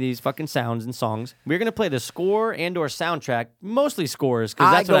rights to any of these fucking sounds and songs. We're going to play the score and or soundtrack, mostly scores,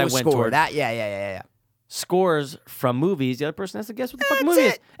 because that's I what go I with went score. toward. That, yeah. Scores from movies. The other person has to guess what the fucking That's movie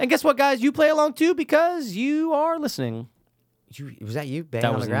is. it. And guess what, guys? You play along too because you are listening. Was that you? Bang That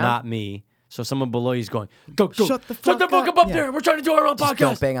on was the ground? not me. So someone below you is going, go. Shut the Shut the fuck fuck up. up Yeah. there. We're trying to do our own Just podcast.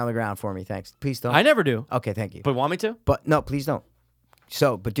 don't bang on the ground for me, thanks. Please don't. I never do. Okay, thank you. But want me to? But no, please don't.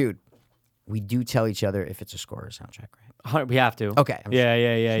 So, but dude, we do tell each other if it's a score or soundtrack, right? We have to. Okay, I'm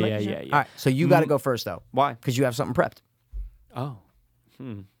Yeah. All right, so you got to go first though. Why? Because you have something prepped. Oh.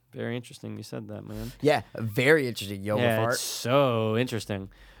 Very interesting. You said that, man. Yeah, very interesting yoga Yeah, fart. it's so interesting.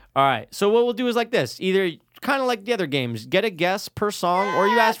 All right. So what we'll do is like this. Either kind of like the other games, get a guess per song, or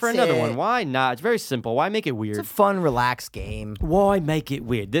you ask for That's another it. one. Why not? It's very simple. Why make it weird? It's a fun, relaxed game. Why make it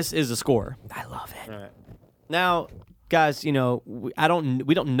weird? This is a score. I love it. All right. Now, guys, you know, we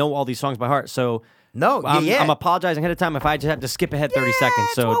don't know all these songs by heart, so No, yeah. I'm apologizing ahead of time if I just have to skip ahead 30 seconds.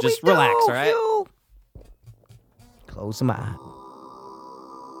 That's So what we just relax, do, all right? Hugh. Close my eye.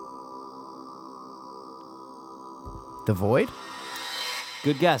 The Void?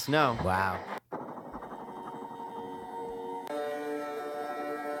 Good guess. No. Wow.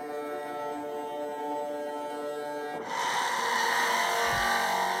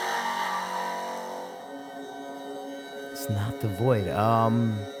 It's not The Void.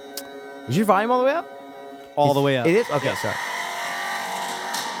 Is your volume all the way up? All the way up. It is? Okay, sorry.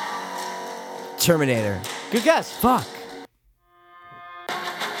 Terminator. Good guess. Fuck.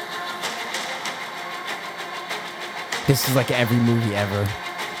 This is like every movie ever.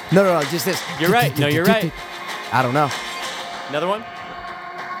 No, just this. You're right. No, you're right. I don't know. Another one?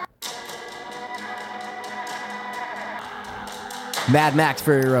 Mad Max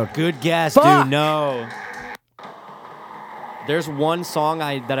Fury Road. Good guess, Fuck! dude. No. There's one song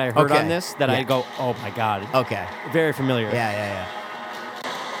that I heard Okay. on this that I Yeah. go, oh my god, Okay. very familiar. Yeah.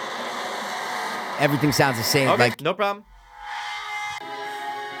 Everything sounds the same. Okay, Like no problem.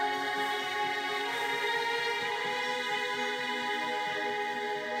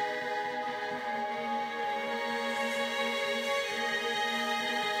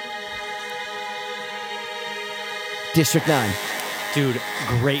 District 9. Dude,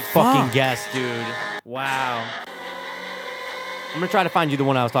 great fucking Fuck. guess, dude. Wow. I'm gonna try to find you the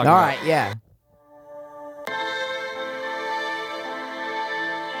one I was talking All about. right, yeah.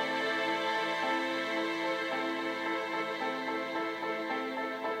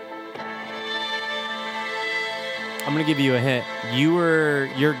 I'm gonna give you a hint. You're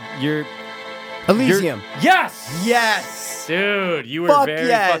Elysium. yes, Yes. dude. You were Fuck very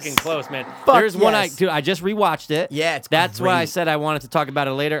yes. fucking close, man. Fuck There's one yes. dude. I just rewatched it. Yeah, it's That's why I great. said I wanted to talk about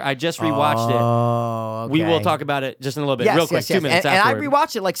it later. I just rewatched it. Oh, okay. We will talk about it just in a little bit, Yes, real quick, yes, 2 yes. minutes and I afterward.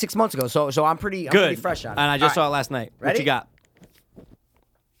 rewatched it like 6 months ago, so I'm pretty Good. fresh on it. And I just All saw it last night. What Ready? you got?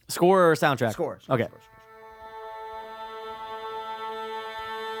 Score or soundtrack? Score. Okay.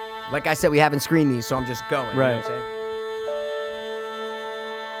 Like I said, we haven't screened these, so I'm just going. You know Right. what I'm saying?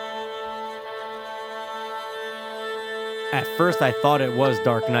 At first, I thought it was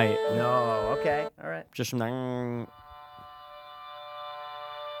Dark Knight. No. Okay. All right. Just from that.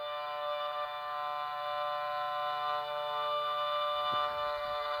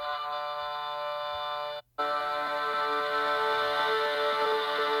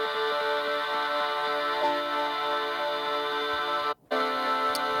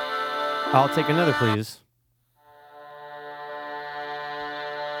 I'll take another, please.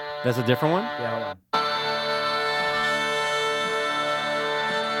 That's a different one? Yeah. Hold on.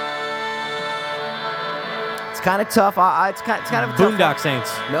 It's kind of tough. It's kind of a tough one. Boondock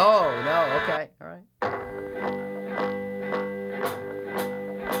Saints. No. Okay. All right.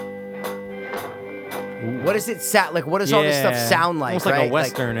 What does it sound like? What does all this stuff sound like? Almost right? like a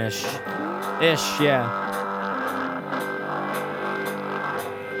western-ish. Yeah.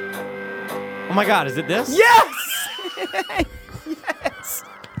 Oh my God, is it this? Yes.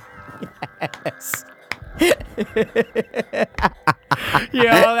 Yo,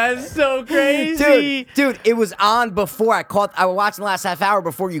 that's so crazy. Dude, it was on before I was watching the last half hour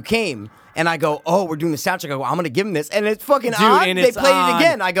before you came. And I go, oh, we're doing the soundtrack. I go, I'm gonna give him this, and it's fucking on. And they it's played on. it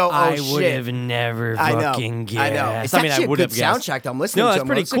again. I go, oh I shit. would have never fucking guessed. I know. It's I mean, actually I would a have good guessed. soundtrack. I'm listening No, to that's it.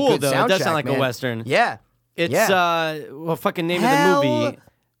 pretty It's a cool good though. It does sound soundtrack, like man. a western. Yeah. It's Yeah. fucking name Hell of the movie.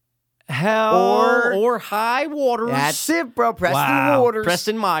 Hell or High Waters. That's it, bro. Preston Wow. Waters.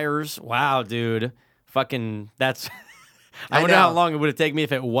 Preston Myers. Wow, dude. Fucking that's I I wonder how know. long it would have taken me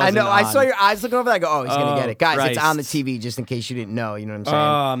if it I wasn't know. I on. saw your eyes looking over there. I go, oh, he's gonna Oh, get it, guys. It's on the Christ. TV, just in case you didn't know. You know what I'm saying?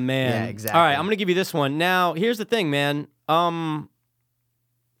 Oh man. Yeah, exactly. All right, I'm gonna give you this one. Now, here's the thing, man.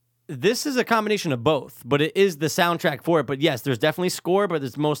 This is a combination of both, but it is the soundtrack for it. But yes, there's definitely score, but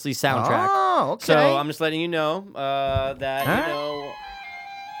it's mostly soundtrack. Oh, okay. So I'm just letting you know that All right. you know.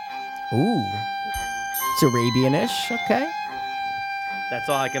 Ooh, it's Arabian-ish. Okay. That's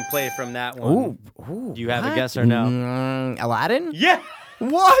all I can play from that one. Ooh. Do you have a what? guess or no? Aladdin? Yeah.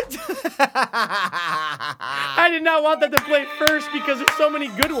 What? I did not want that to play first because there's so many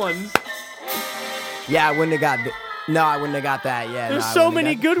good ones. Yeah, I wouldn't have got. No, I wouldn't have got that. Yeah, There's no, I so wouldn't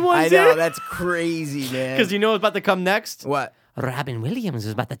many have good ones I know here. that's crazy, man. Because you know what's about to come next? What? Robin Williams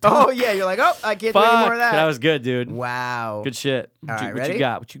is about to talk. Oh yeah, you're like, oh, I can't do any Fuck. more of that. That was good, dude. Wow. Good shit. All right, What ready? you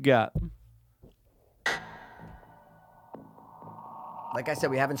got? What you got? Like I said,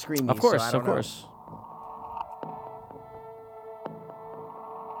 we haven't screened these. Of course, so I don't of know. course.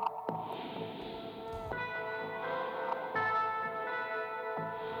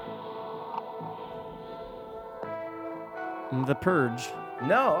 The Purge.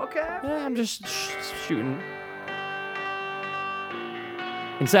 No, okay. Yeah, I'm just shooting.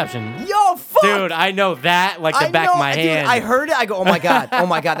 Inception. Yo, fuck. Dude, I know that like the back know, of my dude, hand. I heard it. I go, oh my god,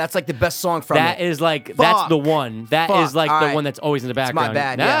 that's like the best song from That it. is like that's Fuck. the one. That is Fuck. like All the right. one that's always in the It's background. my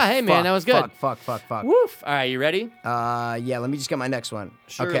bad. Nah, yeah. hey man, Fuck, that was good. Fuck. Woof. All right, you ready? Yeah, let me just get my next one.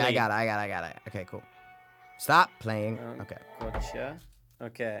 Okay, I Surely. got it. Okay, cool. Stop playing. Okay. Gotcha.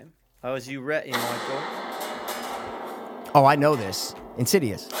 Okay. How was you ready, Michael? Oh, I know this.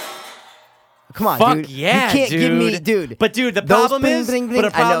 Insidious. Come on, Fuck dude. yeah, You can't dude. give me, dude. But dude, the those problem bling, is, bling, but bling,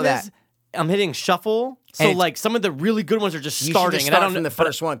 the problem I know is, that. I'm hitting shuffle, so And it's- like some of the really good ones are just You should starting, just and I start don't from know the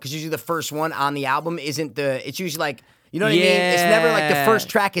first one because usually the first one on the album isn't the. It's usually like you know what I mean. It's never like the first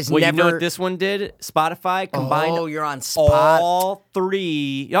track is well, never. you know what this one did? Spotify combined Oh, you're on spot. all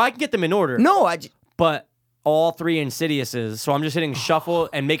three. You know, I can get them in order. No, but all three Insidiouses. So I'm just hitting shuffle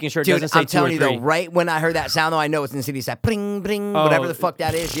and making sure it dude, doesn't say I'm 2 or telling you 3. though, right when I heard that sound though, I know it's Insidious. That bling bling, Oh, whatever the fuck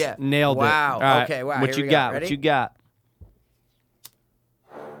that is. Yeah, Nailed it. Wow. All right. Okay. Wow. What here you we go. got? Ready? What you got?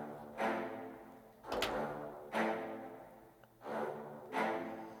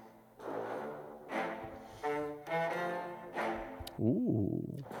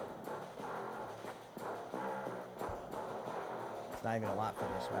 Ooh. It's not even a lot for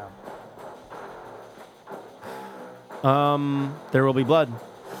this. Wow. There Will Be Blood.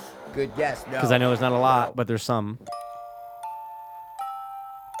 Good guess. No. Because I know there's not a lot, but there's some.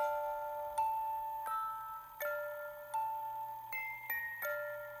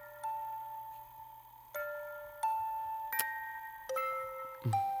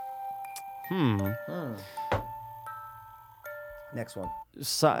 Next one.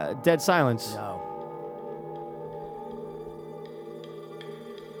 Dead Silence. No.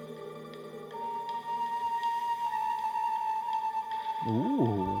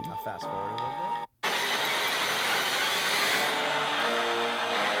 Ooh. I'll fast forward a little bit.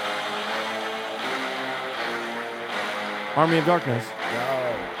 Army of Darkness.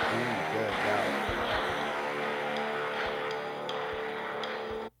 Go. Good. Go.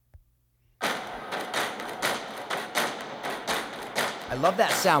 I love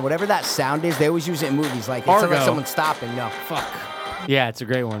that sound. Whatever that sound is, they always use it in movies. Like it sounds like Argo. someone stopping. No. Fuck. Yeah, it's a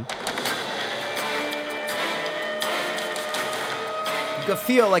great one. You can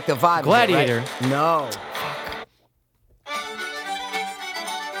feel like the vibe. of it, Gladiator. right? No.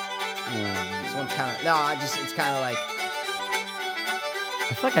 This one's kind of it's kind of like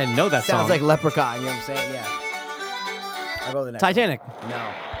I feel like I know that sounds song. like Leprechaun. You know what I'm saying? Yeah. I'll go to the next. Titanic. One. No.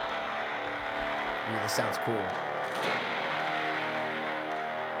 Yeah, this sounds cool.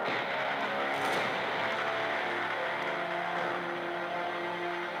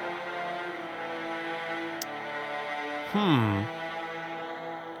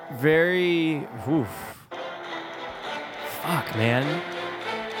 Very. Oof. Fuck, man.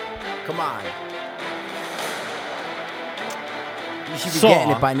 Come on. You should be Saw.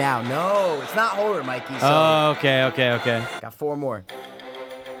 getting it by now. No, it's not horror, Mikey. So Oh, okay. got 4 more.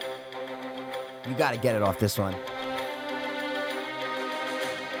 You got to get it off this one.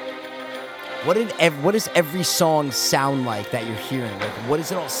 What does every song sound like that you're hearing? Like, what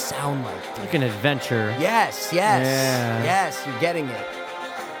does it all sound like? Like an adventure. Yes, Yeah. yes, you're getting it.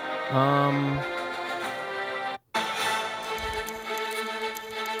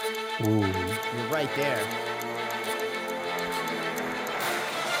 Ooh. You're right there.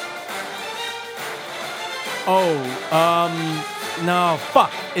 Oh, no,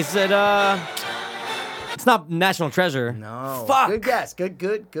 fuck. Is it, it's not National Treasure. No. Fuck. Good guess. Good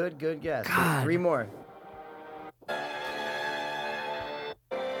guess. God. 3 more.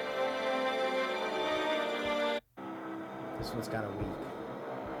 This one's kind of weak.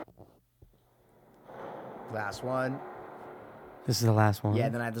 Last one. This is the last one. Yeah,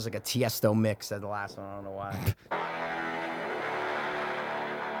 then there's like a Tiesto mix at the last one. I don't know why.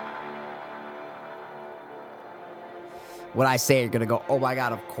 When I say it, you're gonna go, oh my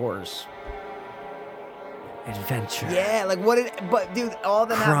god, of course. Adventure. Yeah, like what it, but dude, all of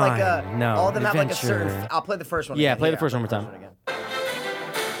them have like a, Crime. No, all of them have like a certain, adventure. I'll play the first one Yeah, again. play Here, the first I'll one play more the time. first one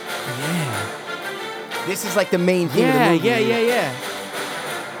again. Yeah. This is like the main thing of the movie. Yeah.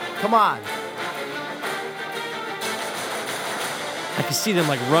 Come on. I can see them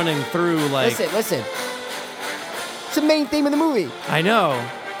like running through like. Listen. It's the main theme of the movie. I know.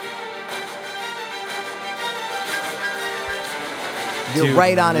 You're Dude,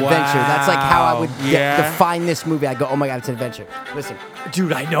 right on adventure. That's like how I would yeah. define this movie. I go, oh my god, it's an adventure. Listen.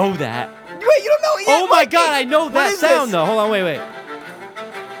 Dude, I know that. Wait, you don't know it yet? Oh my Mikey? god, I know What that is sound this? though. Hold on, wait.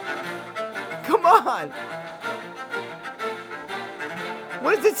 Come on.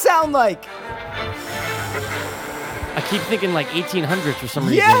 What does it sound like? I keep thinking like 1800s for some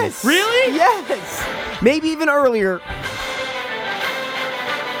reason. Yes. Really? Yes. Maybe even earlier.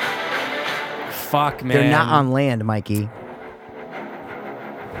 Fuck, man. They're not on land, Mikey.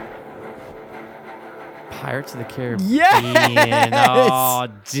 Pirates of the Caribbean. Yes! Oh,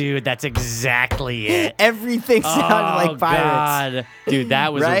 dude, that's exactly it. Everything sounded like pirates. God. Dude,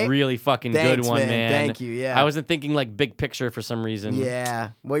 that was Right? a really fucking Thanks, good one, man. Thank you, yeah. I wasn't thinking like big picture for some reason.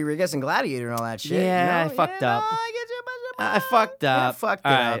 Yeah. Well, you were guessing Gladiator and all that shit. Yeah, you know? I fucked up. No, I get you, I fucked up. Yeah, fucked it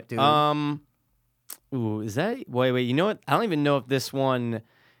All up, right, dude. Ooh, is that? Wait. You know what? I don't even know if this one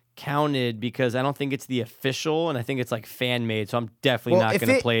counted because I don't think it's the official, and I think it's like fan made. So I'm definitely not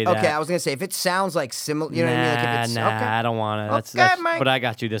going to play that. Okay, I was gonna say if it sounds like similar, you know what I mean? Like if it's Nah, okay. I don't want to. Okay, That's Mike. but I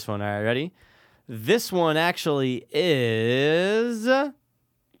got you this one. All right, ready? This one actually is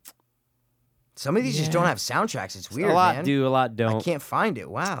Some of these just don't have soundtracks. It's weird, a lot man. do, a lot don't. I can't find it.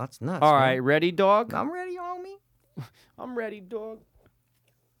 Wow, that's nuts. All man. right, ready, dog? I'm ready, homie. I'm ready, dog.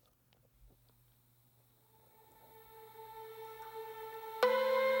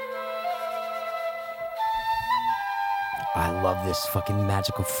 I love this fucking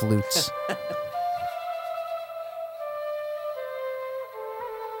magical flutes.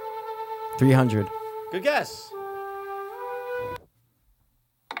 $300. Good guess.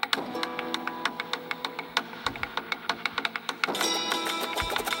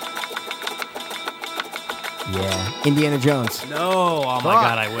 Yeah, Indiana Jones. No, oh my Fuck.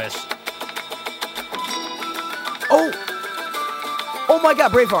 god, I wish. Oh my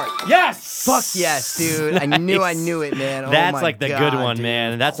God, Braveheart. Yes. Fuck yes, dude. I knew I knew it, man. Oh That's my like the God, good one, dude.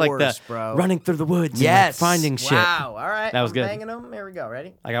 man. Of That's course, like the bro. running through the woods. And Yes, like finding shit. Wow. All right. That was I'm good. banging them. Here we go.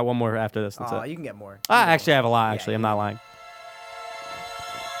 Ready? I got one more after this. That's Oh, it. you can get more. I actually have a lot. Actually, I'm not lying.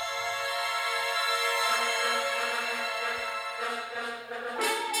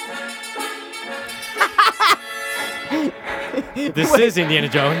 This is Indiana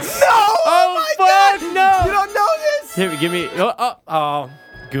Jones. No! Oh fuck, my God! no! You don't know this? Here, give me. Oh,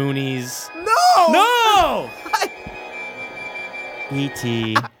 Goonies. No! No!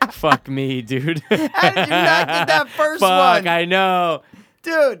 E.T. Fuck me, dude. How did you not get that first Fuck, one? I know.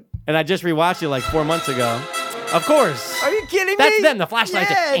 Dude, And I just rewatched it like 4 months ago. Of course. are you kidding me? That's them, the flashlights.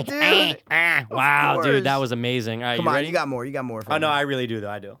 Yeah, dude. Wow, course. dude, that was amazing. All right, Come you on, ready? you got more. You got more. For Oh, no, me. I really do, though.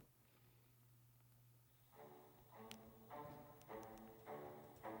 I do.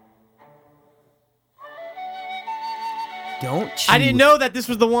 Don't you I didn't know that this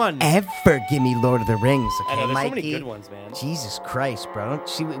was the one. ever give me Lord of the Rings, okay, I know, there's Mikey? so many good ones, man. Jesus Christ, bro. Don't,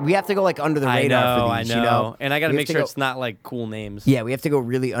 see, we have to go like under the I radar know, for these, I know. you know? And I got to We make have sure go- it's not like cool names. Yeah, we have to go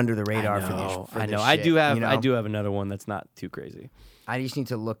really under the radar for these. For I this know. I shit, do have you know? I do have another one that's not too crazy. I just need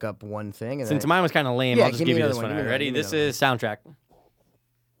to look up one thing. And Since then mine was kind of lame, Yeah, I'll just give give me you this another one. one. All right, Give me ready? This another is soundtrack.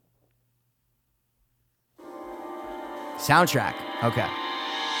 Soundtrack. Okay.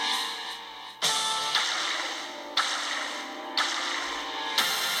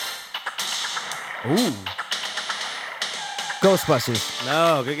 Ooh. Ghostbusters.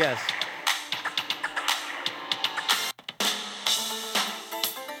 No, good guess.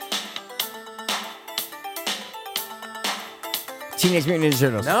 Teenage Mutant Ninja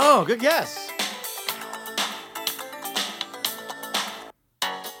Turtles. No, good guess.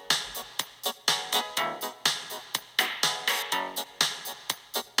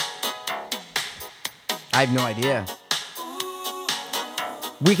 I have no idea.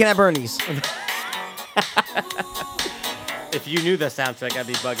 Weekend at Bernie's. If you knew the soundtrack, I'd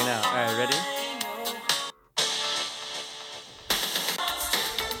be bugging out. All right, ready?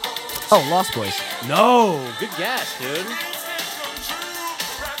 Oh, Lost Boys. No, good guess, dude.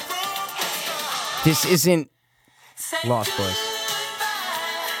 This isn't Lost Boys.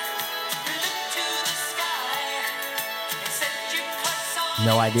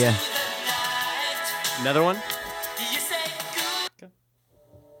 No idea. Another one?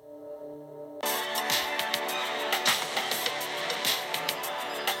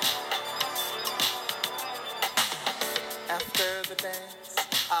 After the dance,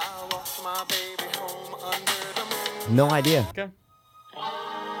 I walked my baby home under the moon. No idea. Okay.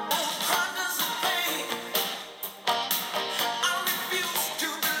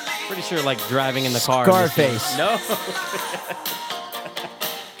 Pretty sure, like driving in the car. Scarface. No.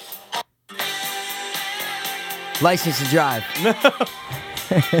 License to Drive.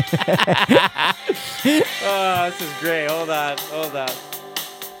 Oh, this is great. Hold on.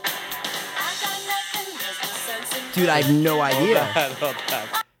 Dude, I have no idea. Hold on.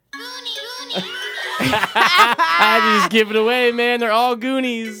 I had to just give it away, man. They're all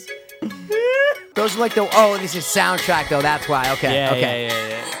Goonies. Those are like the. Oh, this is soundtrack though. That's why. Okay. Yeah, okay.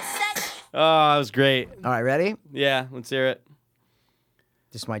 yeah. Oh, that was great. All right, ready? Yeah, let's hear it.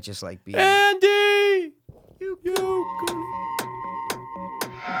 This might just like be. Andy! You Goonie.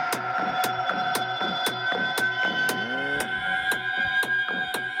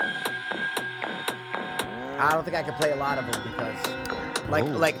 I don't think I can play a lot of them because,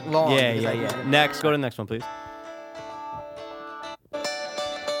 like long. Yeah, because yeah, I- yeah. Next, go to the next one, please.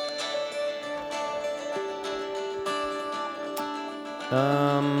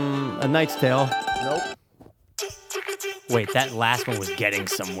 A Knight's Tale. Nope. Wait, that last one was getting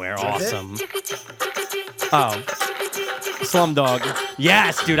somewhere. Awesome. Oh. Slumdog.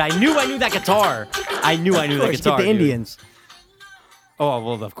 Yes, dude. I knew that guitar. I knew that Let's guitar. get the dude. Indians. Oh,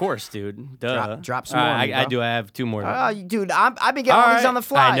 well, of course, dude. Duh. Drop some All more right, on me, I bro. do. I have two more. Dude, I've been getting all these on the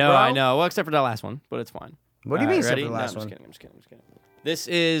fly, I know, bro. I know. Well, except for the last one, but it's fine. What do you All mean, right, except ready? for the last No, one? I'm just kidding. This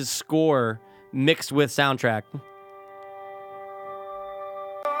is score mixed with soundtrack.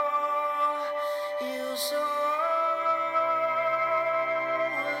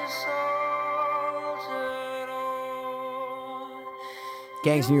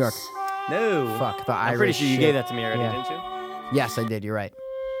 Gangs New York. No. Fuck, the I'm pretty Irish sure you shit. gave that to me already, Yeah. didn't you? Yes, I did. You're right.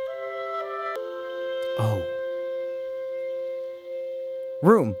 Oh.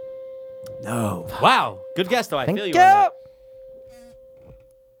 Room. No. Wow. Good guess, though. I Thank feel you you. on that.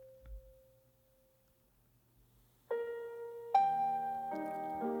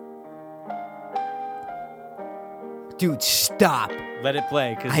 Dude, stop. Let it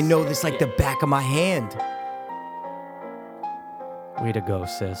play. 'Cause I know this like the back of my hand. Way to go,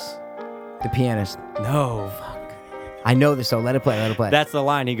 sis. The pianist. No. I know this though. Let it play. Let it play. That's the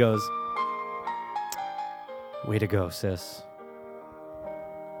line. He goes, way to go, sis.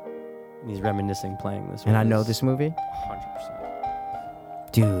 And he's reminiscing playing this one. and I know this movie.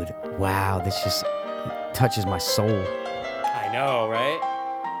 100%. Dude, wow. This just touches my soul. I know, right?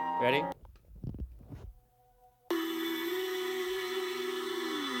 Ready?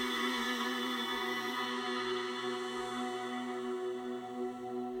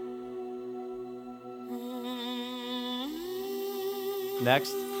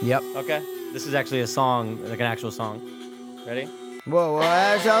 Next. Yep. Okay. This is actually a song, like an actual song. Ready? Whoa,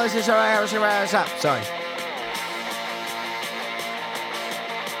 sorry.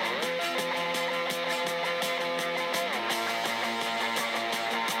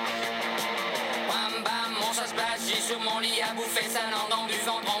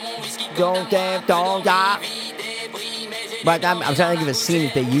 Don't get, don't die. But I'm trying to think of a scene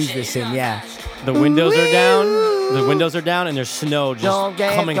that they use this in, yeah. The windows are down. The windows are down, and there's snow just Don't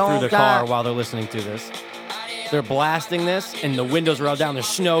get, coming through don't the car die. while they're listening to this. they're blasting this, and the windows roll down. There's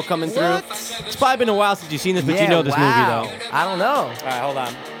snow coming through. It's probably been a while since you've seen this, but you know this movie, though. I don't know. All right, hold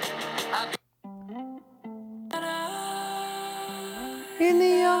on. In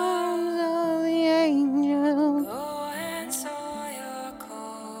the arms of the angel.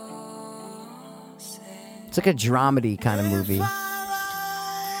 It's like a dramedy kind of movie.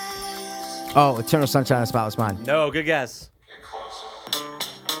 Oh, Eternal Sunshine of the Spotless Mind. No, good guess.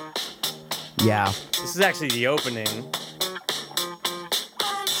 Yeah. This is actually the opening.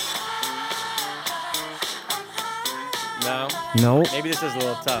 No? Nope. Maybe this is a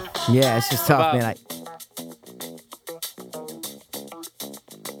little tough. Yeah, it's just tough, About- man.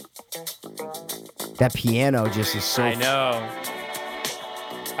 That piano just is so. I know.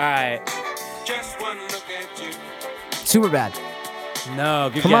 All right. Super bad. No,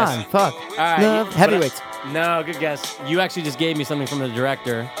 good Come guess. on, fuck. All right. No, but heavyweights. No, good guess. You actually just gave me something from the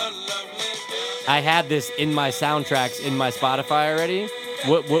director. I had this in my soundtracks in my Spotify already.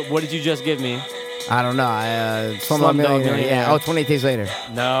 What did you just give me? I don't know. Slumdog Millionaire. Millionaire. Yeah. Oh, 28 Days Later.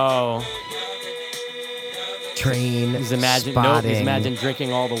 No. Train He's imagining spotting.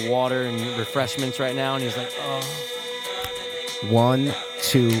 drinking all the water and refreshments right now, and he's like, oh. 1,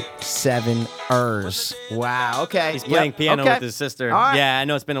 2, 7 Ers. Wow. Okay. He's playing Yep, piano okay. with his sister. All right. Yeah, I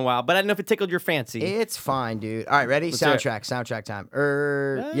know it's been a while, but I don't know if it tickled your fancy. It's fine, dude. All right, ready? Let's hear it. Soundtrack time.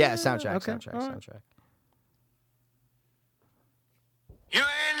 Yeah, soundtrack. okay. Soundtrack. All right. Soundtrack. You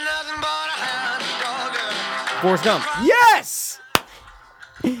ain't nothing but a hound dog. Forrest Gump. Yes.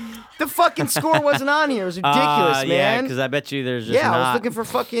 The fucking score wasn't on here. It was ridiculous, Yeah, man. because I bet you there's just Yeah, I not. was looking for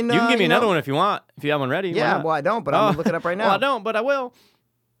fucking. You can give me another know. one if you want. If you have one ready. Why Yeah, not? well, I don't, but I'm gonna look it up right now. Well, I don't, but I will.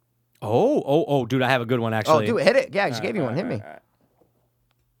 Oh, dude, I have a good one Oh, actually. dude, hit it. Yeah, I just gave you one. Hit me.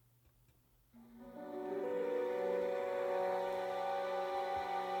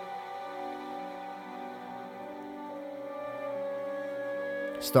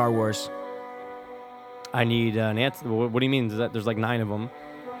 Star Wars. I need an answer. What do you mean? Is that there's like 9 of them?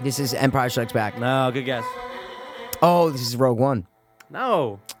 This is Empire Strikes Back. No, good guess. Oh, this is Rogue One.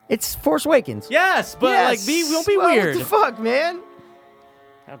 No. It's Force Awakens. Yes, but Yes. like, don't be Well, weird. What the fuck, man?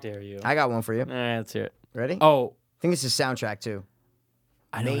 How dare you? I got one for you. All right, let's hear it. Ready? Oh, I think this is soundtrack too.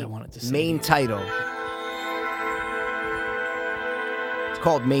 I know what I wanted to say. Main title. It's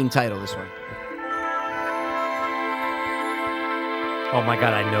called Main Title, this one. Oh my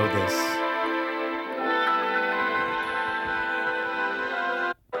god, I know this.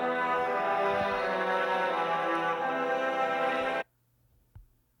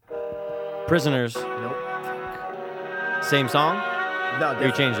 Prisoners. Nope. Same song? No,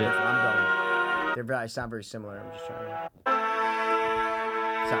 you changed it? I'm going. They're very sound very similar. I'm just trying to.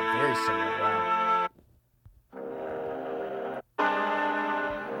 Sound very similar. Wow.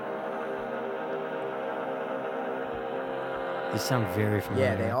 These sound very familiar.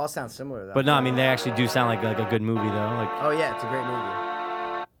 Yeah, they all sound similar though. But no, I mean they actually do sound like a good movie though. Like, Oh yeah, it's a great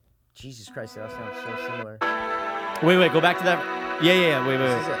movie. Jesus Christ, they all sound so similar. wait, go back to that. Yeah. Wait.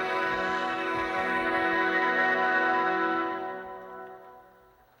 This is it.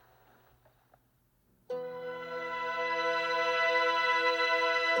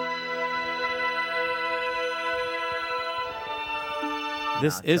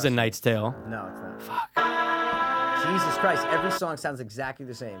 This Nah, is trust A me. Knight's Tale. No, it's not. Fuck. Jesus Christ, every song sounds exactly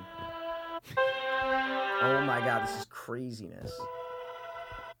the same. Oh my god, this is craziness.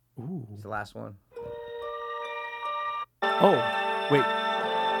 Ooh. It's the last one. Oh, wait.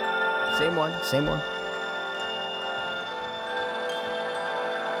 Same one, same one.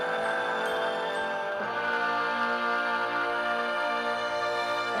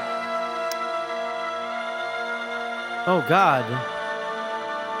 Oh God.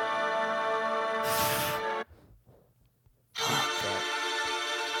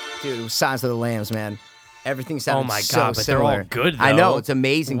 Dude, it was Silence of the Lambs, man. Everything sounded Oh my so God, but they're all similar. good, I know, though. it's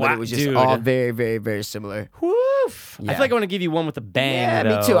amazing, but Wow, it was just dude. all very, very, very similar. Woof. I Yeah. feel like I want to give you one with a bang. Yeah, me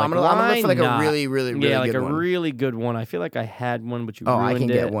though. too. I'm Like, gonna look for like why not? a really, really, really yeah, like good a one. really good one. I feel like I had one, but you Oh, I ruined can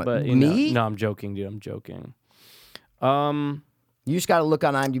it. get one. But, you Me? know, no, I'm joking, dude. I'm joking. You just gotta look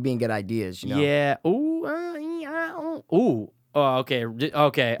on IMDb and get ideas, you know? Yeah. Ooh. Yeah. Ooh. Oh, okay.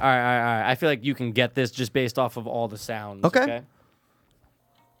 Okay. All right. I feel like you can get this just based off of all the sounds. Okay.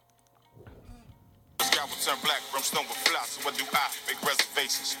 Sky will turn black, brimstone will fly. So what do I make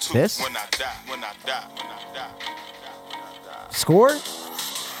reservations to? This? When I die, when I die, when I die, when I die. Score?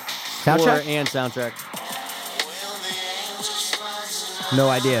 Score Soundtrack? and soundtrack. No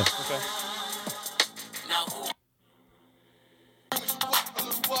idea.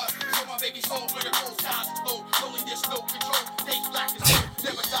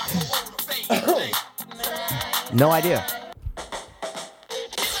 No idea.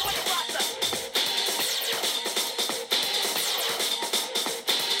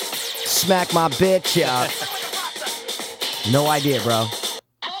 Smack my bitch up. No idea, bro.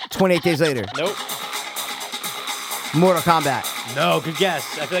 28 days later. Nope. Mortal Kombat. No, good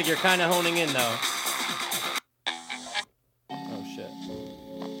guess. I feel like you're kind of honing in though. Oh shit.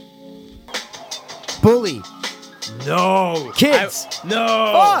 Bully. No. Kids.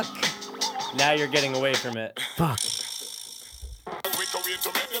 No. Fuck. Now you're getting away from it. Fuck.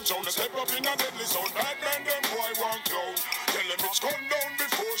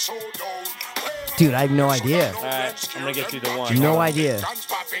 Dude, I have no idea. All right, I'm gonna get you the one. No idea.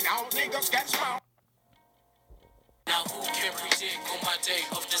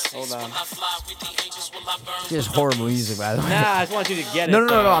 Hold on. Just horrible music, by the way. Nah, I just want you to get it. No.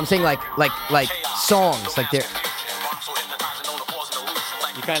 though. I'm saying like songs, like they're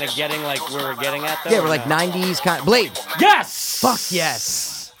You kind of getting like where we're getting at though. yeah, or we're like no? 90s kind. Blade. Yes. Fuck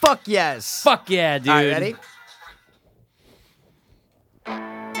yes. Fuck yes. Fuck yeah, dude. All right, ready?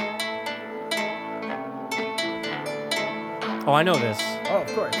 Oh, I know this. Oh, of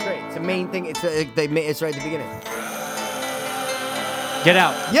course, great. It's the main thing. It's right at the beginning. Get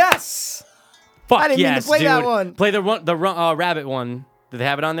out. Yes. Fuck I didn't mean to yes, play dude. that one. Play the rabbit one. Did they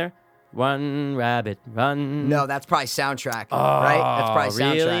have it on there? Run, rabbit, run. No, that's probably soundtrack, right? That's probably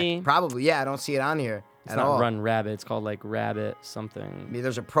soundtrack. really? Probably, yeah. I don't see it on here It's at not all. Run Rabbit. It's called like Rabbit something. Maybe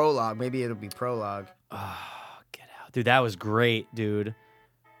there's a prologue. Maybe it'll be prologue. Get out, dude. That was great, dude.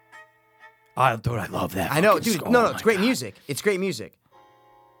 Dude, I love that. I know, fucking dude. score. No, Oh it's my great God. music. It's great music.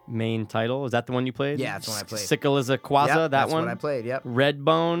 Main title is that the one you played? Yeah, that's the one I played. Sikaliza Quaza, Yep, that that's one. what I played. Yep.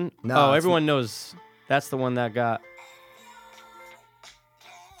 Redbone. No, oh, it's everyone knows. That's the one that got.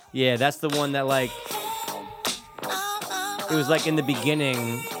 Yeah, that's the one that like. It was like in the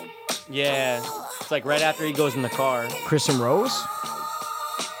beginning. Yeah, it's like right after he goes in the car. Chris and Rose.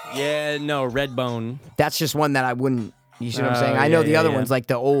 Yeah, no, Redbone. That's just one that I wouldn't. You see what I'm Oh, saying? I know yeah, the yeah, other yeah. ones like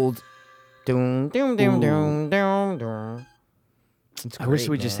the old. Doom, doom, doom, doom, doom, doom. It's I wish great,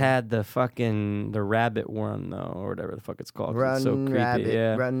 we just man. had the rabbit one though, or whatever the fuck it's called. 'cause Run, it's so creepy. rabbit,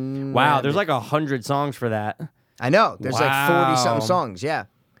 yeah. run, Wow, rabbit. there's like 100 songs for that. I know. There's like 40-something Wow. songs. Yeah.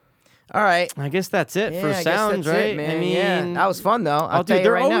 All right. I guess that's it Yeah, for I guess sounds, that's right? it, man. I mean, yeah, that was fun though. I'll Oh, tell dude, you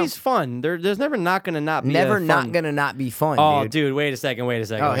they're right now. always fun. There's never not gonna not be Never a not fun. gonna not be fun. Oh, dude. dude, wait a second. Oh, wait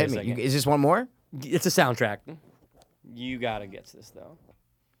hit a me. second. Is this one more? It's a soundtrack. You gotta get this though.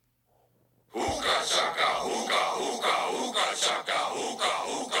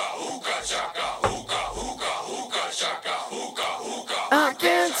 I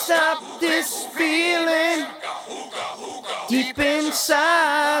can't stop this feeling deep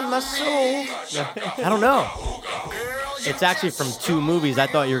inside my soul. I don't know. It's actually from 2 movies. I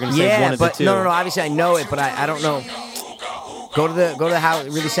thought you were gonna say one Yeah, of but the 2. no. Obviously, I know it, but I don't know. Go to the how it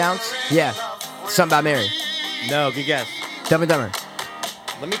really sounds. Yeah, something about Mary. No, good guess. Dumb and Dumber.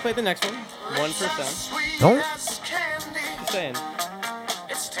 Let me play the next one. 1%. Don't. Just saying.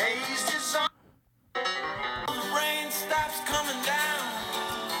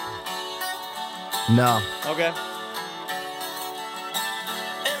 No. Okay.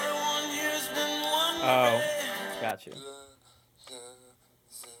 Oh, got you.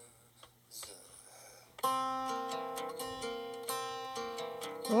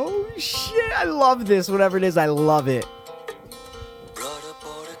 Oh shit! I love this. Whatever it is, I love it. Brother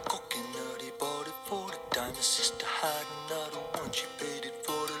bought a coconut, he bought it for the dime. His sister had another one, she paid it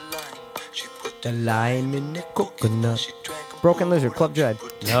for the lime. She put The lime in the coconut. she drank a Broken Lizard, Club Dread.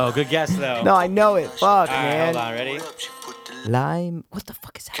 No, good guess though. No, I know it. Fuck, All right, man. hold on. Ready? she put the Lime. What the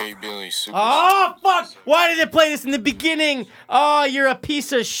fuck is that? Oh fuck! Why did it play this in the beginning? Oh, you're a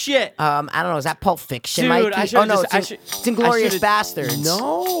piece of shit. I don't know. Is that Pulp Fiction? Dude, Mikey? I should've oh no, just- it's Inglorious should've- Bastards.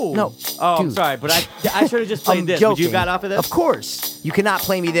 No. No. Oh, I'm Dude. sorry, but I should have just played I'm this. joking. Would you got off of this? Of course. You cannot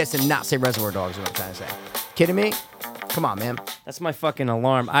play me this and not say Reservoir Dogs. Is what I'm trying to say. Kidding me? Come on, man. That's my fucking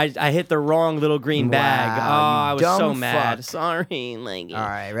alarm. I hit the wrong little green bag. Wow, Oh, I was so dumb mad. fuck. Sorry. Like, All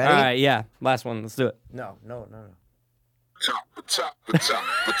right, ready? All right, yeah. Last one. Let's do it. No. The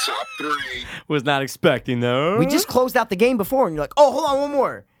top 3. Was not expecting though. We just closed out the game before, and you're like, oh, hold on, one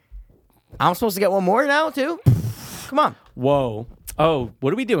more. I'm supposed to get one more now too. Come on. Whoa. Oh,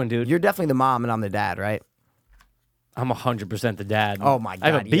 what are we doing, dude? You're definitely the mom, and I'm the dad, right? I'm 100% the dad. Oh my god.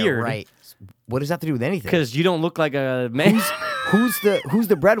 I have a beard. Yeah, right. What does that have to do with anything? Because you don't look like a man. Who's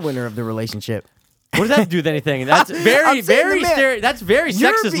the breadwinner of the relationship? What does that have to do with anything? That's very, I'm saying very, the man. that's very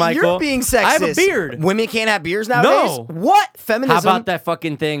sexist, Michael. You're being sexist. I have a beard. Women can't have beards nowadays. No. What feminism? How about that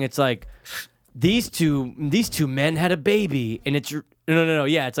fucking thing? It's like these two men had a baby, and it's no.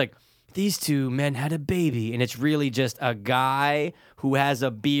 Yeah, it's like these two men had a baby, and it's really just a guy who has a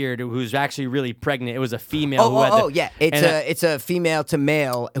beard who's actually really pregnant. It was a female. Yeah. It's a female to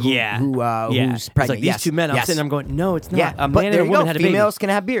male. Who's pregnant. It's like these two men. I'm sitting there, I'm going, no, it's not. Yeah, A but man there and a you woman go. had a baby. Females can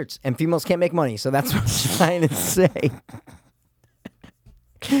have beards, and females can't make money. So that's what I'm trying to say.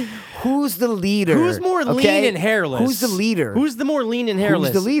 Who's the leader? Who's more lean and hairless? Who's the leader? Who's the more lean and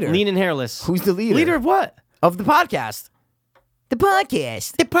hairless? Who's the leader? Lean and hairless. Who's the leader? Leader of what? Of the podcast. The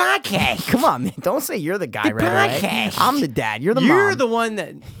podcast. The podcast. Come on, man. Don't say you're the guy The right away. podcast. I'm the dad. You're the mom. You're the one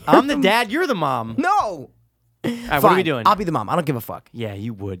that. I'm the dad. You're the mom. No. All right, Fine. what are we doing? I'll be the mom. I don't give a fuck. Yeah,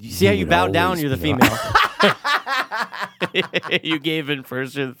 you would. You see how you bowed down? You're the female. You gave in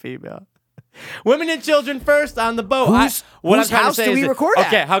first. You're the female. Women and children first on the boat. Whose I'm trying to house say do is we that- record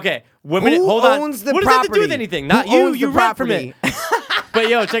at? Okay. Women. Who hold on. owns the what does that have to do with property? anything? Not Who you. owns You the rent from it. property? But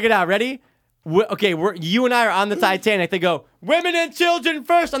yo, check it out. Ready? You and I are on the Titanic. They go, women and children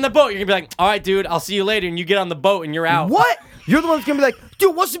first on the boat. You're gonna be like, all right, dude, I'll see you later. And you get on the boat and you're out. What? You're the one that's gonna be like,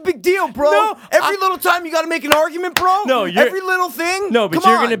 dude, what's the big deal, bro? No, Every little time you gotta make an argument, bro? No, you're- Every little thing? No, but Come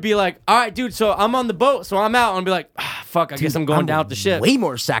you're on. gonna be like, all right, dude. So I'm on the boat, so I'm out. And be like, fuck. I guess I'm going down with the ship. Way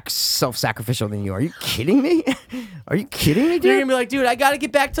more self-sacrificial than you. Are you kidding me? Are you kidding me, dude? You're gonna be like, dude, I gotta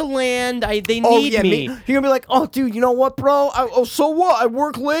get back to land. They need me. You're gonna be like, oh, dude, you know what, bro? So what? I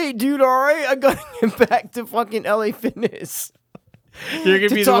work late, dude. All right, I gotta get back to fucking LA Fitness You're gonna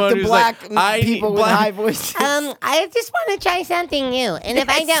to be the talk one to who's black like, I people need with black. high voices. I just want to try something new, and if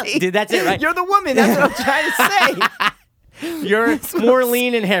I don't, Dude, that's it, right? You're the woman. That's what I'm trying to say. You're more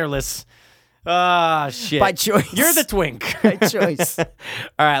lean and hairless. Ah, shit. By choice. You're the twink. By choice. All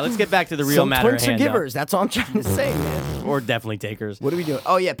right, let's get back to the real Some matter twinks at are hand, though. givers. That's all I'm trying to say, man. Or definitely takers. What are we doing?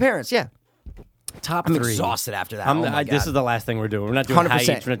 Oh yeah, parents. Yeah, Top I'm 3. exhausted after that. Oh my This God. is the last thing we're doing. We're not doing 100%.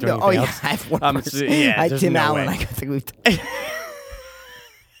 heights. We're not doing No, anything yeah, else. I have one I'm person. yeah, I there's Tim no Allen. way. I think we've.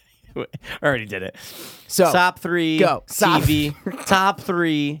 I already did it. So top 3 go. TV. Top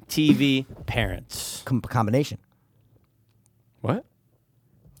 3 TV parents. Combination. What?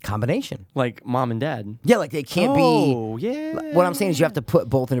 Combination. Like mom and dad. Yeah, like they can't Oh, be. yeah. What I'm saying is you have to put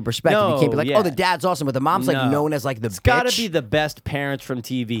both into perspective. You can't be like, No, oh, the yeah. dad's awesome, but the mom's like No. known as like the It's got to bitch. be the best parents from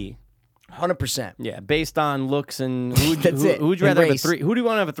TV. 100%. Yeah, based on looks and who'd, That's it. Who'd you And rather have a race. who do you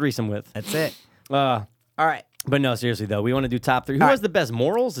want to have a threesome with? That's it. Uh, All right. but no, seriously though, we want to do top 3. Who All has right. the best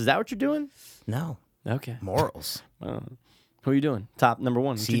morals? Is that what you're doing? No. Okay. Morals. Who are you doing? Top number 1.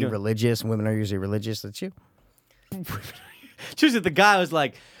 What you See, doing? religious. Women are usually religious. That's you. Choose it. The guy was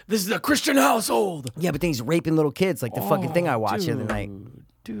like, "This is a Christian household." Yeah, but then he's raping little kids like the fucking thing I watched the other night.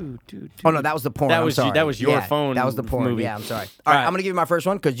 Dude. Oh, no, that was the porn. That I'm was sorry. that was your Yeah, phone. That was the porn. movie. Yeah, I'm sorry. All All right, right. I'm going to give you my first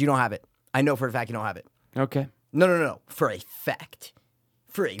one because you don't have it. I know for a fact you don't have it. Okay. No. For a fact.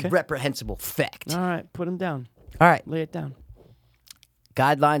 For a reprehensible fact. All right. Put him down. All right. Lay it down.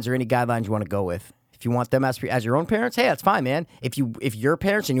 Guidelines or any guidelines you want to go with. If you want them as your own parents, hey, that's fine, man. If you're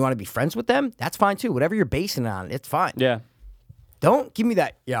parents and you want to be friends with them, that's fine too. Whatever you're basing it on, it's fine. Yeah. Don't give me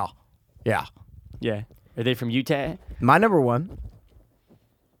that. Yeah. Yeah. Are they from Utah? My number 1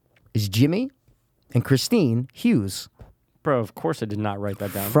 is Jimmy and Christine Hughes Bro, of course I did not write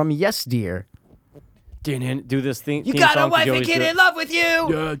that down. from Yes Dear. Do this thing. You theme got a song 'cause wife you and always kid do it. in love with you.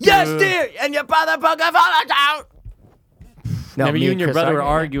 Yeah, Yes, yeah. dear. And your brother broke a falling out. No, Remember me you and your Chris brother were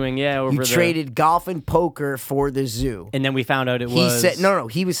arguing. arguing, over You the traded golf and poker for the zoo. and then we found out it He was said, no.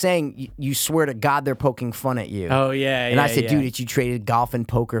 He was saying, you swear to God they're poking fun at you. Oh yeah, And yeah, I said, yeah. dude, it's you traded golf and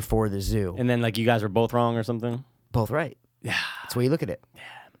poker for the zoo. And then like you guys were both wrong or something. Both right. Yeah. That's the way you look at it. Yeah.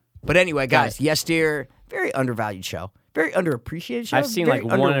 But anyway, guys, Yes Dear, very undervalued show. Very underappreciated show. I've seen, very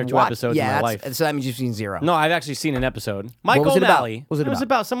like, 1 or 2 underwatched. episodes in yeah, my that's- life. So that means you've seen 0. No, I've actually seen an episode. Michael was it about? O'Malley. What was it It was about?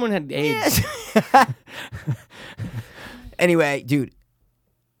 about someone had AIDS. Anyway, dude,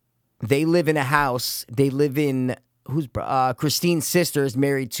 they live in a house. They live in Christine's sister is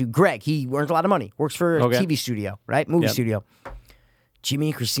married to Greg. He earns a lot of money. Works for a Okay. TV studio, right? Movie Yep. studio. Jimmy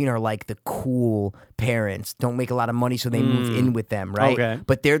and Christine are like the cool parents. Don't make a lot of money, so they move in with them, right? Okay.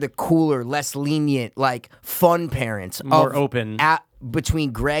 But they're the cooler, less lenient, like fun parents. More open.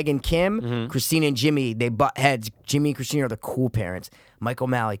 Between Greg and Kim, Christine and Jimmy, they butt heads. Jimmy and Christine are the cool parents. Mike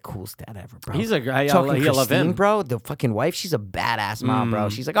O'Malley, coolest dad ever, bro. He's a guy. Talking I love Christine, him. bro. The fucking wife, she's a badass mom, bro.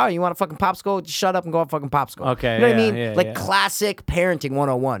 She's like, oh, you want a fucking popsicle? Just shut up and go have a fucking popsicle. Okay, you know what I yeah, mean? yeah, like yeah. classic parenting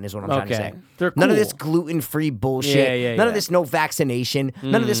 101 is what I'm trying to Okay. say. They're None of cool. this gluten-free bullshit. Yeah, None of yeah. this no vaccination.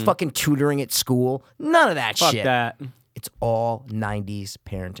 None of this fucking tutoring at school. None of that Fuck shit. that. It's all 90s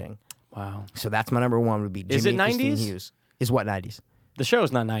parenting. Wow. So that's my number 1 would be Jimmy Is it and Christine 90s? Hughes. Is what 90s? The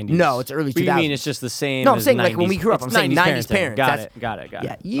show's not 90s. No, it's early What do you mean 2000s. it's just the same? No, I'm as saying like when 90s? we grew up. It's I'm saying 90s thing. parents. Got That's- it. Got it. Yeah,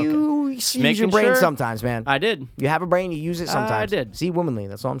 Okay. you use Making your brain sure. sometimes, man. I did. You have a brain, you use it sometimes. I did. See, womanly.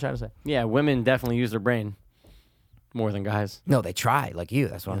 That's all I'm trying to say. Yeah, women definitely use their brain more than guys. No, they try like you.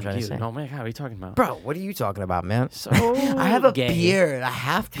 That's what I'm trying to say. Oh my God, what are you talking about? Bro, what are you talking about, man? So I have a gay. beard. I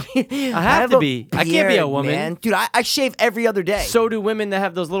have to be. I have to be. I can't be a woman. man. Dude, I shave every other day. So do women that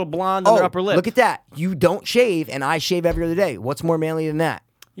have those little blonde on their upper lip. Look at that. You don't shave, and I shave every other day. What's more manly than that?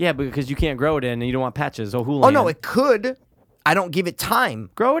 Yeah, because you can't grow it in and you don't want patches. Oh, Oh, no, it could. I don't give it time.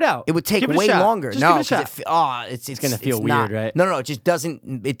 grow it out. It would take Give it a way shot. longer. Just No, give it a 'cause shot. it's gonna feel it's weird, not. right? No, it just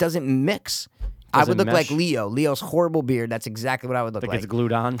doesn't. It doesn't mix. I Doesn't would look like mesh? Leo. Leo's horrible beard. That's exactly what I would look like like. it's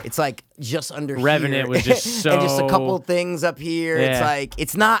glued on. It's like just under Revenant here. was just and just a so- couple things up here. It's Yeah. like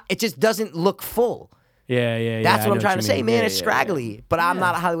it's not. It just doesn't look full. Yeah. That's I what I'm know trying you to say, mean. man. Yeah, It's yeah, scraggly, but I'm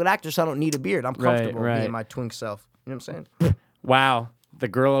not a Hollywood actor, so I don't need a beard. I'm Right, comfortable right. being my twink self. You know what I'm saying? yeah. Wow. The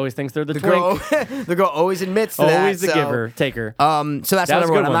girl always thinks they're the, The twink. girl, the girl always admits to that. Always the so, giver, taker. So that's That was my a number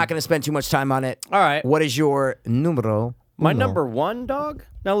good one. I'm one. not going to spend too much time on it. All right. What is your numero? My uno? number one, dog.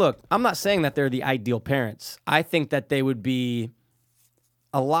 Now, look, I'm not saying that they're the ideal parents. I think that they would be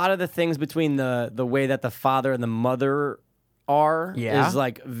a lot of the things between the way that the father and the mother are Yeah. is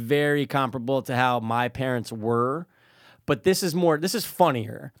like very comparable to how my parents were. But this is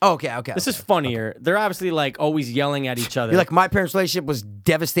funnier. Okay. This is funnier. They're obviously like always yelling at each other. You're like, my parents' relationship was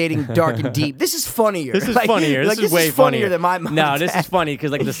devastating, dark, and deep. This is funnier. This is Like, funnier. you're This like, is way funnier than my mom. No, and this dad. is funny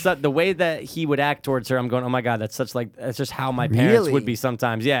because like the way that he would act towards her, I'm going, oh my God, that's just how my parents Really? would be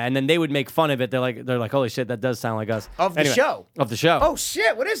sometimes. Yeah, and then they would make fun of it. They're like, holy shit, that does sound like us. Of the show? Of the show. Oh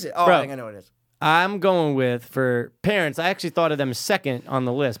shit! What is it? Oh, Bro. I think I know what it is. I'm going with for parents. I actually thought of them second on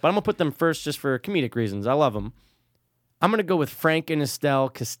the list, but I'm gonna put them first just for comedic reasons. I love them. I'm gonna go with Frank and Estelle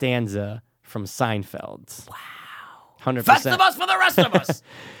Costanza from Seinfeld. Wow, 100%. Festivus for the rest of us.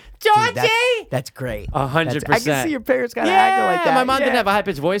 Georgie. Dude, that's great. 100%. I can see your parents kind of Yeah, acting like that. my mom Yeah. didn't have a high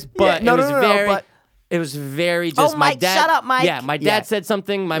pitched voice, but no, it was no, very. but- It was very just Oh, my Mike, dad. shut up, Mike. Yeah, my dad Yeah. said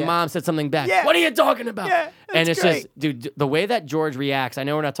something. My Yeah. mom said something back. Yeah. What are you talking about? Yeah, and that's it's just, dude, the way that George reacts. I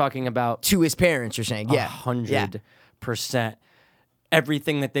know we're not talking about To his parents, you're saying, yeah, 100%.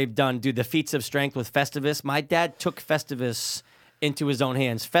 Everything that they've done, dude. The feats of strength with Festivus. My dad took Festivus into his own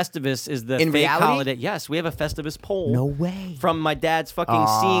hands. Festivus is the In fake reality? holiday. Yes, we have a Festivus pole. No way. From my dad's fucking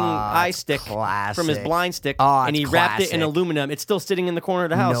seeing eye stick from his classic. blind stick, Oh, and he it's wrapped it in classic. aluminum. It's still sitting in the corner of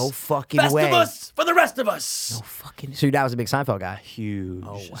the house. No fucking way. Festivus for the rest of us. No fucking. So your dad was a big Seinfeld guy. Huge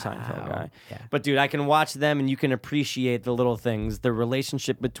Seinfeld guy. Yeah. But dude, I can watch them and you can appreciate the little things. The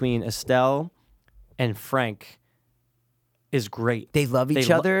relationship between Estelle and Frank is great. They love each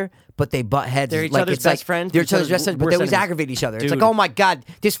lo- other, but they butt heads. They're each like, other's it's like, best friends, They're each each other's other's best friends, but worst they always enemies. aggravate each other. It's Dude. like, oh my God,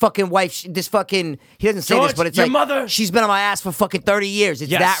 this fucking wife, this fucking, he doesn't say George, this, but it's your like, mother. she's been on my ass for fucking 30 years.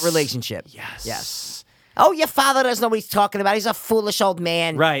 It's Yes. that relationship. Yes. Yes. Oh, your father doesn't know what he's talking about. He's a foolish old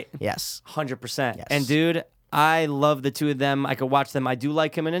man. Right. Yes. 100%. Yes. And dude, I love the two of them. I could watch them. I do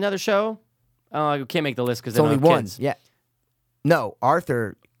like him in another show. I can't make the list because It's only one. Kids. Yeah. No,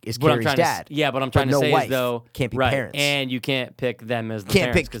 Arthur is What I'm Carrie's trying dad. to, yeah, but I'm trying to no say wife. is though, Can't be right, parents. and you can't pick them as the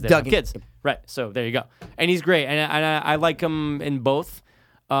Can't parents pick because they Doug have kids, right? So there you go. And he's great, and I like him in both.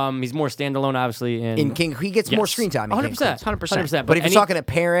 He's more standalone, obviously. In King, he gets more Yes. screen time. in King 100%, of Queens. 100%. But if you're any- talking a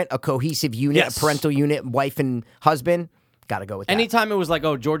parent, a cohesive unit, Yes. a parental unit, wife and husband, gotta go with that. anytime it was like,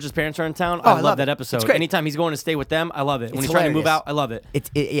 oh, George's parents are in town, Oh, I I love love that it. episode. It's great. Anytime he's going to stay with them, I love it. When It's he's trying to move hilarious. out, I love it.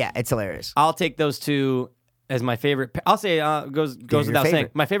 It's hilarious. I'll take those two as my favorite. I'll say goes your without saying.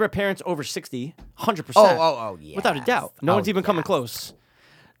 favorite. My favorite parents over 60, 100%. Oh, yeah. Without a doubt. No one's even coming close.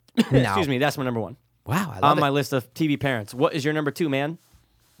 No. Excuse me, that's my number one. Wow, I love On it. my list of TV parents. What is your number two, man?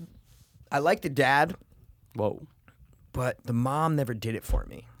 I like the dad, Whoa. but the mom never did it for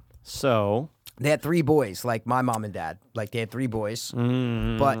me. So, They had 3 boys, like my mom and dad. Like they had 3 boys,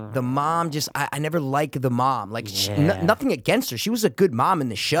 but the mom just I never liked the mom. Like nothing against her, she was a good mom in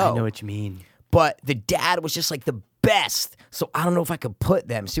the show. I know what you mean. But the dad was just like the best. So I don't know if I could put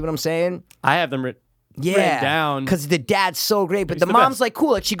them. See what I'm saying? I have them written down. Because the dad's so great, but He's the the mom's best. like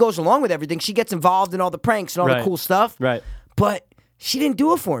cool. Like she goes along with everything. She gets involved in all the pranks and all Right. the cool stuff. Right. But she didn't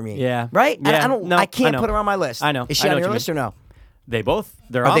do it for me. Yeah. Right? Yeah. I don't. No, I can't I know. put her on my list. I know. Is I she know on what your you list or no?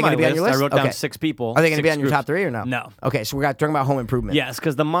 They're Are on they my gonna be on list. your list? I wrote down Okay. 6 people. Are they going to be 6 on your groups. top 3 or no? No. Okay, so we're talking about Home Improvement. Yes,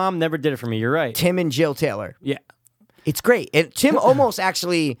 because the mom never did it for me. You're right. Tim and Jill Taylor. Yeah. It's great. And Tim almost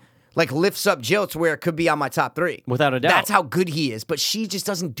actually like lifts up Jill to where it could be on my top 3. Without a doubt. That's how good he is. But she just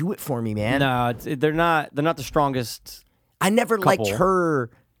doesn't do it for me, man. No, they're not the strongest. I never liked Couple. her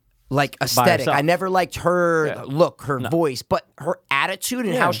like aesthetic. herself. I never liked her look, her voice, but her attitude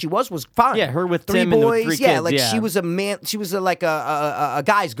and how she was fine. Yeah, her with three Tim and the boys. three yeah, kids, like yeah. she was a man. She was like a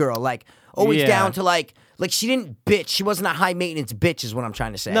guy's girl. Like always Yeah. down to like she didn't bitch. She wasn't a high maintenance bitch, is what I'm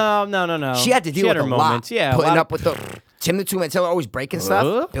trying to say. No. She had to deal with her a moments. lot. Yeah, a putting lot up with the Tim the Two-Man Taylor always breaking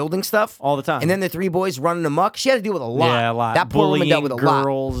stuff, building stuff all the time. and then the three boys running amok. She had to deal with a lot. Yeah, a lot. That poor woman dealt Bullying with a lot.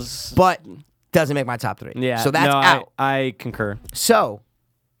 girls. But doesn't make my top 3. Yeah, so that's no, out. I concur. So,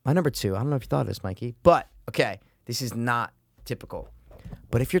 my number 2, I don't know if you thought of this, Mikey, but okay, this is not typical.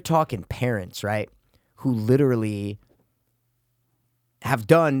 But if you're talking parents, right, who literally have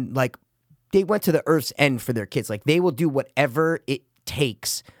done, like, they went to the earth's end for their kids. Like, they will do whatever it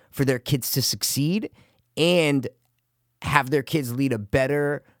takes for their kids to succeed and have their kids lead a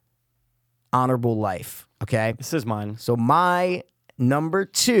better, honorable life, okay? This is mine. So my number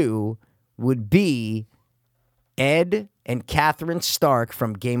 2 would be Ed and Catherine Stark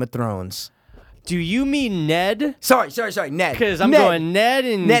from Game of Thrones. Do you mean Ned? Sorry, Ned. Because I'm going Ned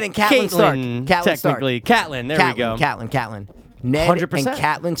and Catelyn Stark. Catelyn Stark. Technically, Catelyn. There we go. Catelyn. Ned 100%. and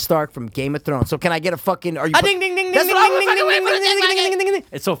Catelyn Stark from Game of Thrones. So can I get a fucking? Are you? Ding ding ding That's ding what I ding was ding fucking waiting for. ding, Ding, ding, ding, ding, ding, ding.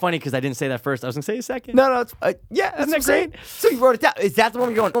 It's so funny because I didn't say that first. I was gonna say a second. No, it's, yeah, that's Isn't that great. So you wrote it down. Is that the one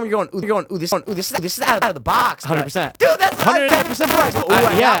you're going? You're going. Ooh, this is out of the box. 100%. Dude, that's 100% right. Ooh,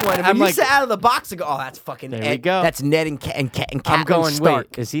 I yeah, got one. And I'm when you like- said out of the box, I go, oh, that's fucking. There Ed. we go. That's Ned and Catelyn I'm going. Stark.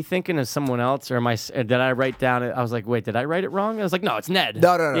 Wait, is he thinking of someone else, or am I? Did I write down it? I was like, wait, did I write it wrong? I was like, no, it's Ned.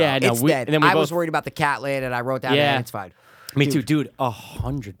 No. Yeah, no, it's we, Ned. And then we I both, was worried about the Catelyn, and I wrote down Yeah. Ned. It's fine. Me too, dude.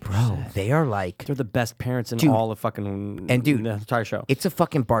 100%. Bro, they are like. They're the best parents in Dude. all of fucking And dude, the entire show. It's a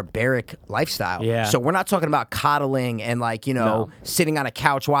fucking barbaric lifestyle. Yeah. So we're not talking about coddling and like, sitting on a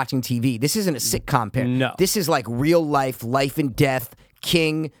couch watching TV. This isn't a sitcom pair. No. This is like real life and death,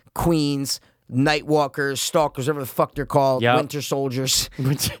 king, queens, nightwalkers, stalkers, whatever the fuck they're called, Yep. winter soldiers.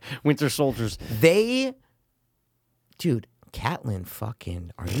 Winter Soldiers. Dude, Catelyn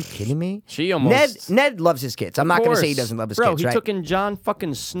fucking, are you kidding me? She almost. Ned loves his kids. I'm not going to say he doesn't love his Bro, kids, he right? took in John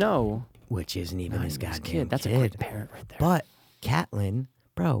fucking Snow. Which isn't even his goddamn kid. That's kid. a great parent right there. But Catelyn,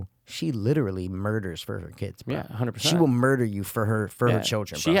 bro, she literally murders for her kids, bro. Yeah, 100%. She will murder you for her Yeah.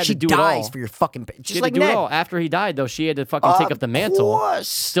 children, She bro. had She to do it dies all. for your fucking just She had like to do Ned. it all. After he died, though, she had to fucking take up the mantle. Course.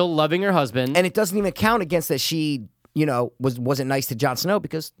 Still loving her husband. And it doesn't even count against that she, wasn't nice to Jon Snow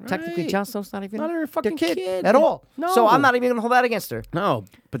because technically Right. Jon Snow's not even Not her their fucking kid, kid. at all. No. So I'm not even gonna hold that against her. No,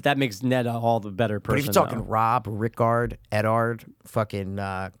 but that makes Ned all the better person. But if you're talking though. Rob, Rickard, Eddard, fucking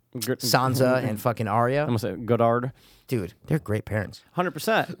Sansa, and fucking Arya, I'm gonna say Godard. dude, they're great parents.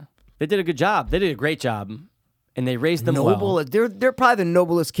 100%. They did a good job. They did a great job, and they raised them Noble. well. They're probably the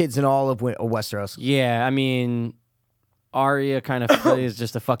noblest kids in all of Westeros. Yeah, I mean, Arya kind of is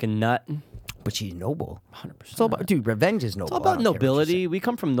just a fucking nut. But she's noble. 100%. It's all about, dude, revenge is noble. It's all I about don't care what you nobility. We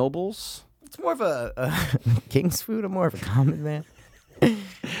come from nobles. say. It's more of a king's food. I'm more of a common man.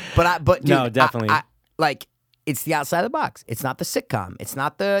 But dude, No, definitely. like, it's the outside of the box. It's not the sitcom. It's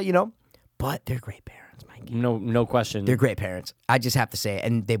not the, but they're great parents, Mikey. No question. They're great parents. I just have to say it.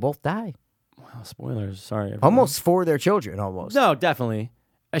 And they both die. Wow, spoilers. Sorry. everyone. Almost for their children, almost. No, definitely.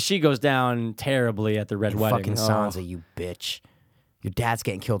 She goes down terribly at the red wedding. Fucking Oh. Sansa, you bitch. Your dad's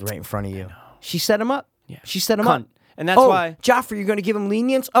getting killed right in front of you. She set him up. Yeah. She set him Cunt. up. And that's why. Joffrey, you're going to give him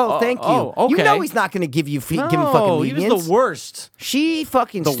lenience? Oh, thank you. oh, You okay. know he's not going to give you give him fucking No, he lenience. was the worst. She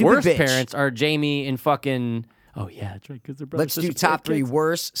fucking The stupid worst bitch. parents are Jamie and fucking. Oh yeah, that's right. Because they're brothers. Let's do sisters, top 3 kids.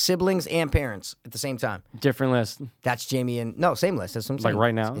 worst siblings and parents at the same time. Different list. That's Jamie and no, same list. That's what I'm Like saying.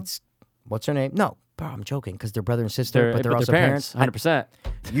 right now? It's what's her name? No, bro, I'm joking because they're brother and sister, but they're also parents. parents. 100%.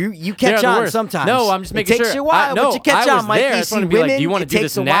 You catch the on worst. sometimes. No, I'm just making it takes sure. you a while, no, but you catch I on. was Mike, there. you I just see wanted to be like, women, do you want to it do takes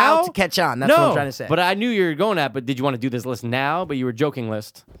this a now? while to catch on. That's no, what I'm trying to say. But I knew you were going at. But did you want to do this list now? But you were joking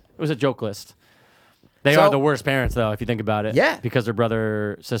list. It was a joke list. They So- are the worst parents, though, if you think about it. Yeah. Because their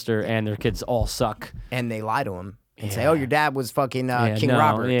brother, sister, and their kids all suck. And they lie to him and say, "Oh, your dad was fucking King no,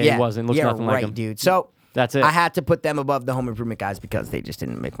 Robert." yeah, he wasn't. Looks yeah, nothing like right, him. dude. So That's it. I had to put them above the Home Improvement guys because they just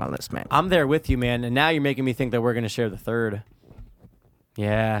didn't make my list, man. I'm there with you, man. And now you're making me think that we're going to share the third.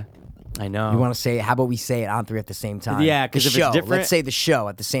 Yeah, I know. You want to say it? How about we say it on 3 at the same time? Yeah, 'cause The if it's show. different- Let's say the show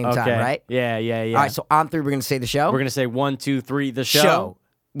at the same okay. time, right? Yeah. All right, so on 3, we're going to say the show? we're going to say 1, 2, 3, the show.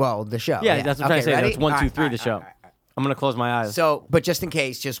 Well, the show. Yeah, that's what I'm trying to say. Ready? That's 1, 2, All right, 3, all the right, show. all right. I'm going to close my eyes. So, but just in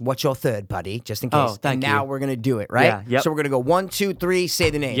case, just what's your third, buddy? Just in case. Oh, thank and now you. we're gonna do it, right? Yeah, yep. So we're gonna go 1, 2, 3. Say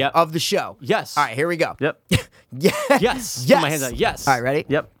the name Yep. of the show. Yes. All right, here we go. Yep. Yeah. Yes. Yes. Put my hands out. Yes. All right, ready?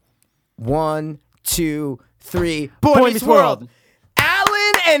 Yep. 1, 2, 3. Boy Meets World.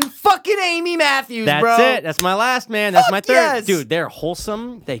 Alan and fucking Amy Matthews, That's bro. it. That's my last, man. That's Fuck my third. yes. Dude, they're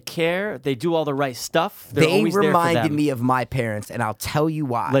wholesome. They care. They do all the right stuff. They're They always there for reminded them. me of my parents, and I'll tell you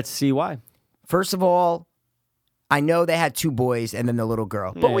why. Let's see why. First of all, I know they had 2 boys and then the little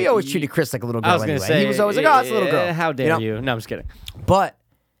girl, but we always treated Chris like a little girl I was anyway. gonna say He was always like, "Oh, it's a little girl." How dare know? you? No, I'm just kidding. But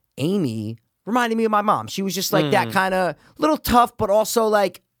Amy reminded me of my mom. She was just like Mm. that kind of little tough, but also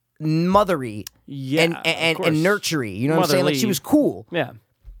like mothery Yeah, of and course. nurtury. You know what I'm saying? Like she Motherly. was cool. Yeah.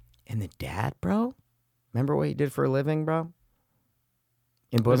 And the dad, bro, remember what he did for a living, bro?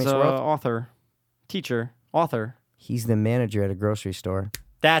 In Boy Was Meets World? author, teacher, author. He's the manager at a grocery store.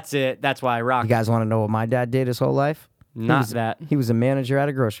 That's it. That's why I rock. You guys want to know what my dad did his whole life? Not that. He was a manager at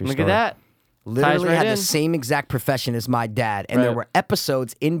a grocery Look store. at that. Literally right had in. the same exact profession as my dad. And there Right. were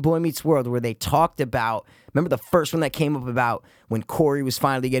episodes in Boy Meets World where they talked about, remember the first one that came up about when Corey was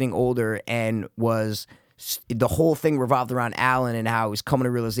finally getting older and was, the whole thing revolved around Alan and how he was coming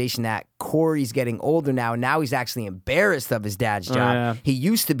to realization that Corey's getting older now. And now he's actually embarrassed of his dad's job. yeah. He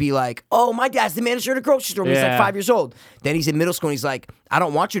used to be like, oh, my dad's the manager at a grocery store when he's like Yeah. 5 years old. Then he's in middle school and he's like, I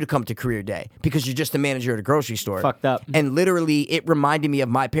don't want you to come to career day because you're just a manager at a grocery store. Fucked up. And literally, it reminded me of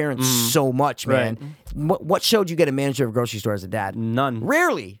my parents so much, man. What showed you get a manager of a grocery store as a dad? None.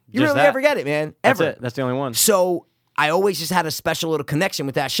 Rarely. You Just rarely that. ever get it, man. That's Ever. it. That's the only one. So I always just had a special little connection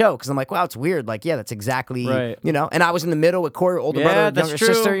with that show because I'm like, wow, it's weird. Like, yeah, that's exactly, Right. you know. And I was in the middle with Corey, older Yeah, brother, that's younger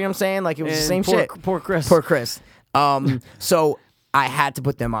true. sister. You know what I'm saying? Like, it was the same And poor, shit. Poor Chris. Poor Chris. So I had to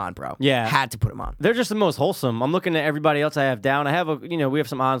put them on, bro. Yeah. Had to put them on. They're just the most wholesome. I'm looking at everybody else I have down. I have we have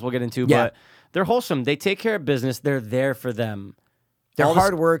some ons we'll get into, Yeah. but they're wholesome. They take care of business. They're there for them. They're All this-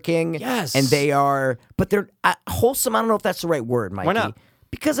 hardworking. Yes. And they are, but they're wholesome. I don't know if that's the right word, Mikey. Why not?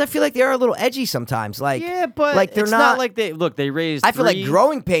 Because I feel like they are a little edgy sometimes. Like, Yeah, but like they're it's not like they raised. I feel like three-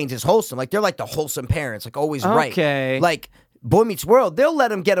 Growing Pains is wholesome. Like they're like the wholesome parents, like always right. Okay. Like Boy Meets World, they'll let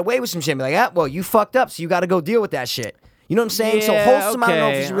them get away with some shit. Be like, ah, well, you fucked up, so you got to go deal with that shit. You know what I'm saying? So Yeah, wholesome, I don't know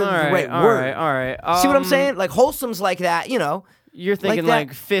if it's really okay. the right All word. All right. See what I'm saying? Like wholesome's like that, you know. You're thinking that.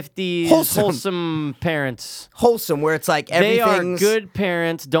 like 50s Wholesome. wholesome parents. Wholesome, where it's like They are everything's good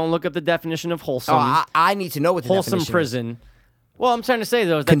parents. Don't look up the definition of wholesome. Oh, I need to know what the wholesome definition is. prison. Well, I'm trying to say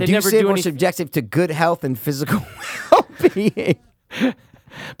though is that they never Conducive do or anything. subjective to good health and physical well-being.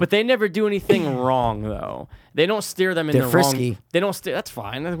 But they never do anything wrong, though. They don't steer them in They're the frisky. wrong. They don't steer. That's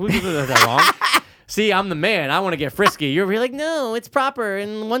fine. We can do that wrong. See, I'm the man. I want to get frisky. You're like, no, it's proper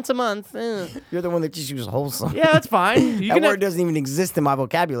and once a month. You're the one that just uses wholesome. Yeah, that's fine. You That can word doesn't even exist in my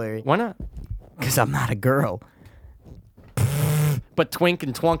vocabulary Why not? because I'm not a girl. But twink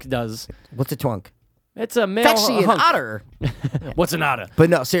and twunk does. What's a twunk? It's a male It's actually an hunk. otter. What's an otter? But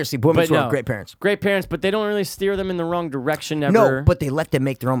no, seriously, Boy Meets But World, no, great parents. Great parents, but they don't really steer them in the wrong direction ever. No, but they let them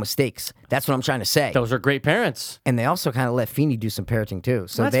make their own mistakes. That's what I'm trying to say. those are great parents. And they also kind of let Feeney do some parenting too.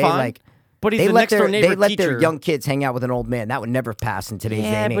 So That's they fine. like. But he's they the let next door their neighbor they let teacher. their young kids hang out with an old man. That would never pass in today's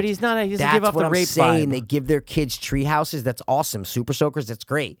day Yeah, and age. but he doesn't That's give off what the I'm rape saying. vibe. They give their kids tree houses. That's awesome. Super soakers. That's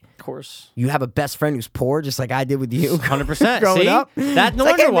great. Of course. You have a best friend who's poor, just like I did with you. 100%. Growing See? up. That's no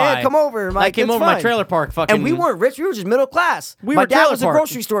It's like, wonder hey, man, why. come over. I Mike, came it's over my fine. trailer park fucking. And we weren't rich. We were just middle class. We My were dad trailer was the park.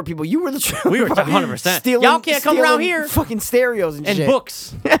 grocery store people. You were the trailer We were park. 100%. Stealing, Y'all can't come around stealing here. Fucking stereos and and shit.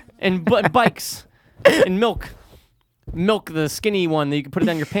 books and bikes and milk. Milk, the skinny one that you can put it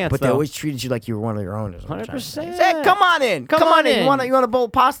down your pants. But they though. always treated you like you were one of their own. is what I'm trying to say. 100%. Hey, come on in. Come on in. in. You want a bowl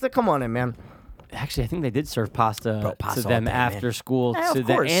of pasta? Come on in, man. Actually, I think they did serve pasta, Bro, pasta to all them day, man. after school. Yeah, of to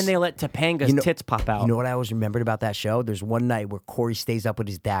them, course. and they let Topanga's You know- tits pop out. You know what I always remembered about that show? There's one night where Corey stays up with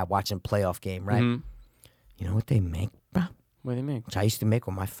his dad watching playoff game, right? Mm-hmm. You know what they make, bro? What do they make? Which I used to make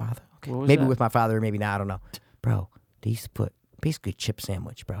with my father. Okay. What was Maybe that? with my father, or maybe not. I don't know. Bro, they used to put basically a chip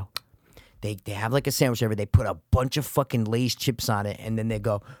sandwich, bro. They have like a sandwich ever. They put a bunch of fucking Lay's chips on it, and then they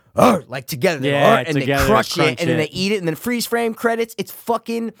go, "Arr," like together. They go, Yeah, "Arr," and together, they crush crunch it, and then they it. eat it, and then freeze frame credits. It's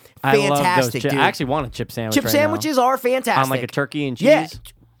fucking I love those fantastic, chips. dude. I actually want a chip sandwich. Chip right sandwiches are fantastic. now. On like a turkey and cheese. Yeah.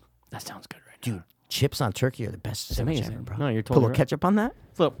 That sounds good, right? Dude, chips on turkey are the best sandwich amazing. ever, bro. No, you're Put a totally little right. ketchup on that.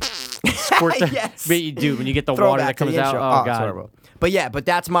 Look, squirt the. Yes. But you do when you get the Throw water back that to the comes out. intro. Oh it's god. horrible. But yeah, but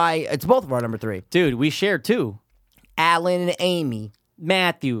that's it's both of our number 3. Dude, we share two. Alan and Amy.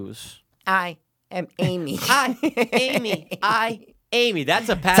 Matthews. I am Amy. Amy. That's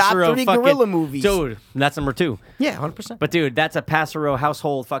a Passero 3 fucking gorilla movies. Dude, that's number 2. Yeah, 100%. But dude, that's a Passero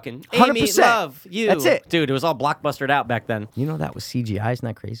household fucking. Amy, 100%. love you. That's it. Dude, it was all blockbustered out back then. You know that was CGI. Isn't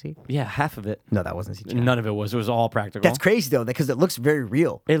that crazy? Yeah, half of it. No, that wasn't CGI. None of it was. It was all practical. That's crazy though, because it looks very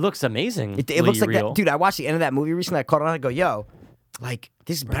real. It looks amazing. It looks like real. that, dude. I watched the end of that movie recently. I caught it on. I go, yo, like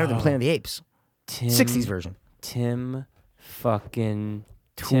this is better than Planet of the Apes, Tim, 60s version. Tim fucking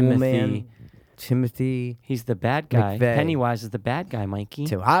Tool Timothy. Man. Timothy. He's the bad guy. McVeigh. Pennywise is the bad guy, Mikey.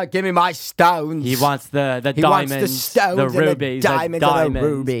 Give me my stones. He wants the He diamonds, wants the stones the and rubies, the diamonds and the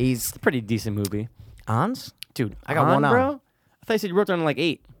rubies. It's a pretty decent movie. Ons? Dude, I got one on. bro. I thought you said you wrote down like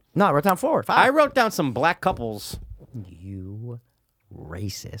 8. No, I wrote down 4 or 5. I wrote down some black couples. You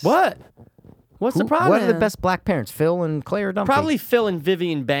racist. What? What's the problem? What are the best black parents? Phil and Claire or Dumpy? Probably Phil and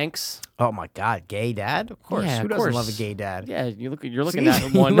Vivian Banks. Oh my God, gay dad? Of course. Yeah, Who of doesn't course. love a gay dad? Yeah, you're looking See?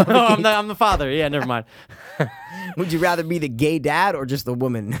 at one. You love No, a gay I'm the father. Yeah, never mind. Would you rather be the gay dad or just the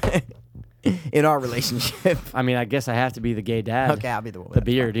woman in our relationship? I mean, I guess I have to be the gay dad. Okay, I'll be the woman. The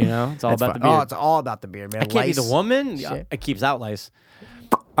beard, you know? It's all That's about fine. the beard. Oh, it's all about the beard, man. I can't be the Lice. woman. Shit. It keeps out lice.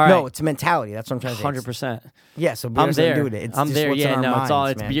 All right. No, it's a mentality. That's what I'm trying to say. 100%. Yeah, so I'm beer's there. doing it. It's I'm just there. what's in Yeah, our no, minds, it's all.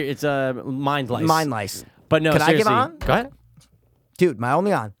 It's man. beer. It's mind lice. Mind lice. But no, Can I give seriously. on? Go ahead. Dude, my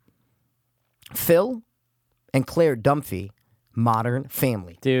only on. Phil and Claire Dunphy, Modern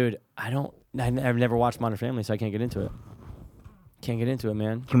Family. Dude, I've never watched Modern Family, so I can't get into it. Can't get into it,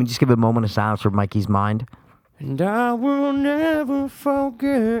 man. Can we just give a moment of silence for Mikey's mind? And I will never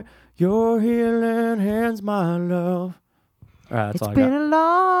forget your healing hands, my love. All right, that's all I got. a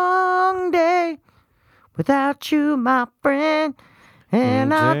long day without you, my friend.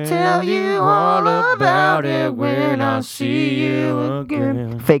 And I'll tell you all about it when I see you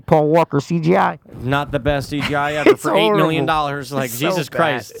again. Fake Paul Walker CGI. Not the best CGI ever It's for $8 million. horrible. Like, It's Jesus so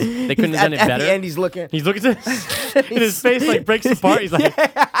Christ. bad. They couldn't have done it At better. the end, he's looking. He's looking at his, and his face like breaks apart. He's like,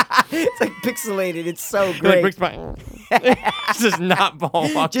 It's like pixelated. It's so he like great. breaks apart. This is not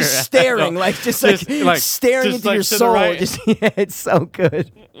Paul Walker. Just staring, No. like staring just into your to the soul. right. Just it's so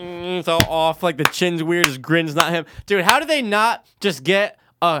good. It's all off. Like the chin's weird. His grin's not him. Dude, how do they not just get...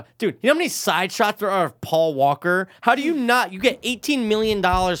 dude, you know how many side shots there are of Paul Walker? How do you not? You get $18 million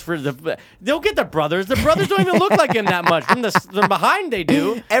for the... They'll get the brothers. The brothers don't even look like him that much. From behind, they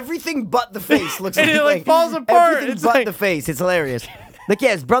do. Everything but the face looks And it, like, falls apart. Everything It's but like- the face. It's hilarious. Like,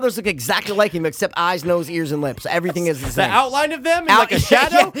 yeah, his brothers look exactly like him, except eyes, nose, ears, and lips. Everything is the The same. outline of them in Out- like a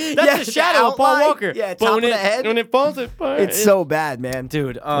shadow? Yeah, That's yeah, the the shadow of Paul outline. Walker. Yeah, But top when of the head. when it falls apart... It's so bad, man.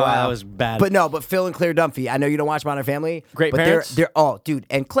 Dude, that was bad. But no, but Phil and Claire Dunphy. I know you don't watch Modern Family. Great but parents? They're dude,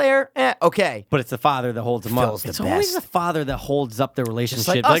 and Claire, okay. But it's the father that holds them Phil's up. the It's always best. the father that holds up the Just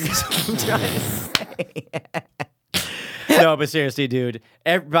relationship. like us. I'm trying to say. No, but seriously, dude.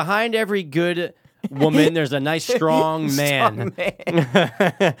 Behind every good woman, there's a nice, strong man,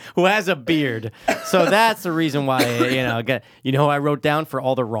 who has a beard. So that's the reason why, who I wrote down for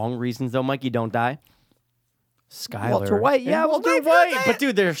all the wrong reasons, though, Mike, you don't die? Skylar. Walter White, yeah, And Walter Walter White. White. But,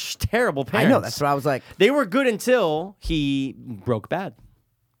 dude, they're terrible I parents. know, that's what I was like. They were good until he broke bad.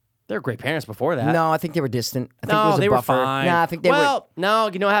 They were great parents before that. No, I think they were distant. I think No, it was a they were buffer. fine. Nah, I think they were. Well, no,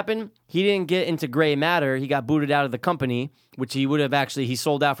 you know what happened? He didn't get into gray matter. He got booted out of the company, which he would have he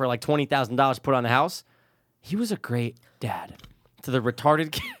sold out for like $20,000 to put on the house. He was a great dad to the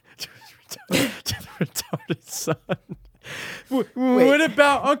retarded kid, to the retarded son. What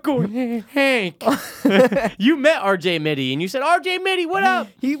about Uncle Hank? You met RJ Mitty, and you said, RJ Mitty, what up?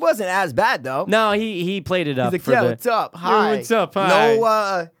 He wasn't as bad though. No, he played it up. He's like, for yeah, the, what's up? Hi. what's up? Hi.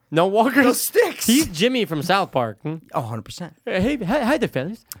 No, No Walker? no sticks. He's Jimmy from South Park. Hmm? 100%. Hey, hi there,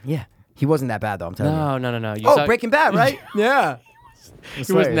 fellas. Yeah. He wasn't that bad though, I'm telling you. No. You Oh, saw- Breaking Bad, right? Yeah.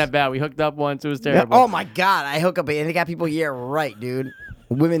 He wasn't that bad. We hooked up once. It was Yeah. terrible. Oh my God, I hook up and they got people here right, dude.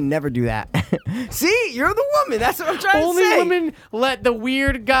 Women never do that. See, you're the woman. That's what I'm trying Only to say. women let the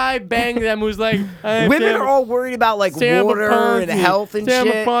weird guy bang them who's like, Women are all worried about like water and health and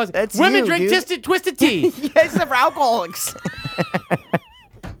shit. That's Women you, drink dude. twisted tea. Yeah, except for alcoholics.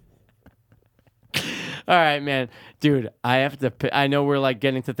 All right, man. Dude, I have to. I know we're like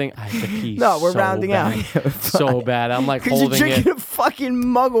getting to think. I have to pee. No, we're so rounding out. bad. So bad. I'm like Because you're holding drinking it. a fucking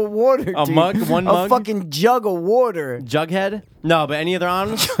mug of water, A dude. mug? One a mug? fucking jug of water. Jughead? No, but any other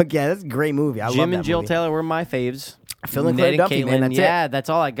honors? Yeah, that's a great movie. I love Jim that and Jill movie. Taylor were my faves. Phil and Ned Claire Duffy, man, Caitlin. that's it. Yeah, that's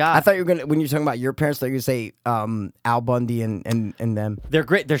all I got. I thought you were gonna when you're talking about your parents. I thought you were gonna say Al Bundy and them. They're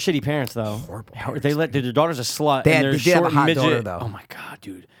great. They're shitty parents, though. They let their daughter's a slut. They and had- they're they did have a short hot midget. daughter, though. Oh my god,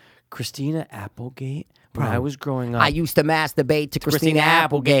 dude, Christina Applegate. When I was growing up, I used to masturbate to Christina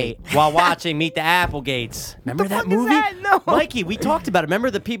Applegate. while watching Meet the Applegates. Remember that fuck is movie? that? No. Mikey, we talked about it. Remember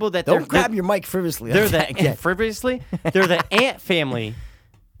the people that Don't grab your mic frivolously. They're That's the frivolously. They're the ant family.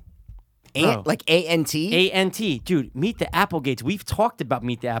 Ant, like A-N-T? A-N-T. Dude, Meet the Applegates. We've talked about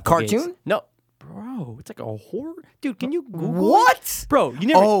Meet the Applegates. Cartoon? No. Bro, it's like a horror. Dude, can you Google What? it? Bro, you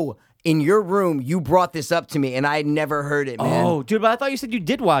never... Oh, in your room, you brought this up to me, and I had never heard it, man. Oh, dude, but I thought you said you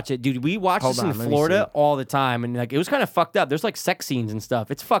did watch it. Dude, we watched Hold this on, in let me Florida see. all the time, and like it was kind of fucked up. There's like sex scenes and stuff.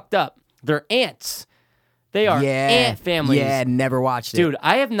 It's fucked up. They're ants. They are Yeah. ant families. Yeah, never watched it. Dude,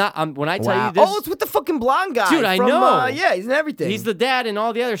 I have not. When I tell Wow. you this, Oh, it's with the fucking blonde guy. Dude, I from, know. Yeah, he's in everything. he's the dad and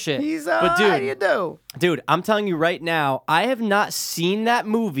all the other shit. He's but how do you do? Dude, I'm telling you right now, I have not seen that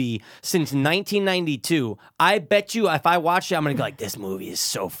movie since 1992. I bet you if I watch it, I'm gonna go like, this movie is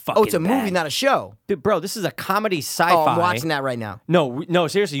so fucking. Oh, it's a movie, bad. not a show. Dude, bro, this is a comedy sci-fi. Oh, I'm watching that right now. No,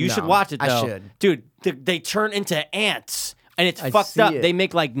 seriously, you should No, watch it. I Though. should. Dude. They turn into ants, and it's I fucked see up. it. They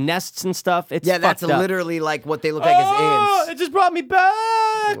make like nests and stuff. It's Yeah, that's fucked up. literally like what they look like as Oh, ants. it just brought me back.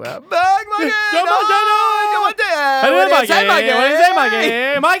 Well, back my game. Come on, Come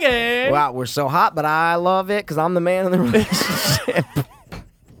on, my game. Wow, we're so hot, but I love it because I'm the man in the relationship.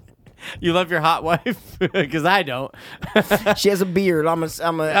 You love your hot wife? Because I don't. She has a beard. I'm a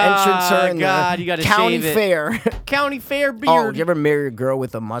entrance her in God, the you gotta county shave it. fair. County fair beard. Oh, did you ever marry a girl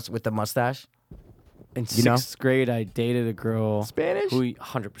with a mustache? In you know? 6th grade, I dated a girl. Spanish? Who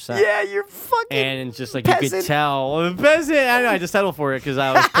 100%. Yeah, you're fucking. And it's just like you could peasant. tell. Peasant. I know. I just settled for it because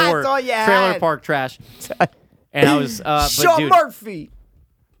I was poor. That's all you Trailer had. park trash. And I was. But Sean dude, Murphy.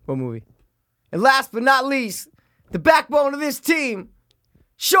 What movie? And last but not least, the backbone of this team,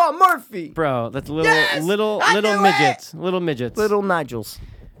 Sean Murphy. bro, that's Yes! little I knew it! midgets. Little midgets. Little Nigels.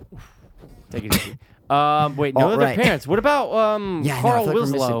 Take it easy. Wait, no Oh, other right. parents. What about Yeah, I know, I Carl feel like we're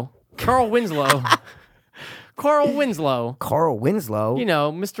Winslow? Carl Winslow. Carl Winslow. Carl Winslow. You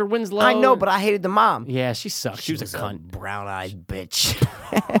know, Mr. Winslow. I know, but I hated the mom. Yeah, she sucked. She was a a cunt. brown-eyed bitch.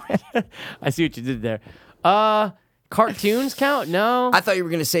 I see what you did there. Cartoons count? No. I thought you were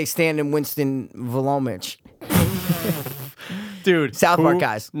gonna say Stan and Winston Volomich. Dude. South Park who?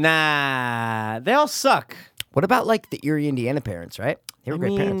 guys. Nah. They all suck. What about like the Erie, Indiana parents? Right? They were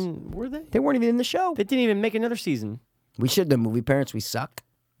great parents. Were they? They weren't even in the show. They didn't even make another season. We should do movie parents. We suck.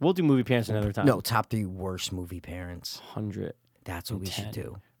 We'll do movie parents another time. No, top 3 worst movie parents. 100%. That's what we should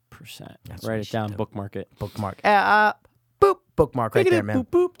do. That's what Write we it should down. do. Bookmark it. Bookmark. Boop. Bookmark right there, man. Boop,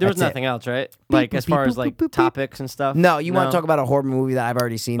 boop. There was That's it. nothing else, right? Like as far as like topics and stuff. No, you want to talk about a horror movie that I've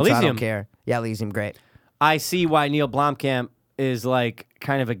already seen, so I Elysium. don't care. Yeah, Elysium, great. I see why Neil Blomkamp is like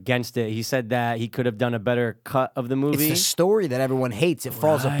kind of against it. He said that he could have done a better cut of the movie. It's the story that everyone hates. It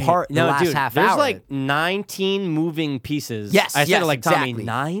falls Right. apart in the last dude, half there's hour. like 19 moving pieces. Yes, I said yes, it like exactly.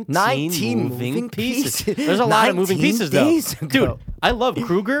 Tommy. 19 moving pieces. pieces. There's a lot of moving 19 pieces though. days ago. Dude, I love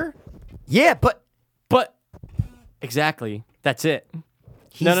Kruger, Yeah, but but exactly. That's it.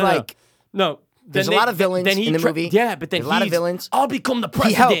 he's no. like No. There's a lot of villains then he in the movie. Yeah, but then There's a lot of he's, villains. I'll become the he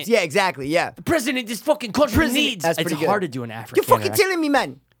president. helps. Yeah, exactly. Yeah. The president this fucking country needs. That's It's pretty good. hard to do an African. You're fucking killing me,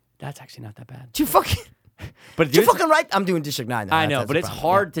 man. That's actually not that bad. You fucking. But You dude, fucking right. I'm doing District 9. Now. I know, That's but the it's problem.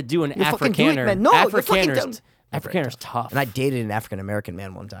 hard to do an You're fucking doing it, Afrikaner. man. No, you're fucking Afrikaner's dumb. Afrikaner's tough. And I dated an African American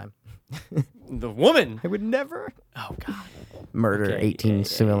man one time. The woman. I would never Oh God. murder Okay, 18 yeah,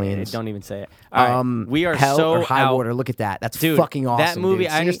 civilians. Don't even say it. All right, we are Hell so or High out. Water. Look at that. That's Dude, fucking awesome. that movie.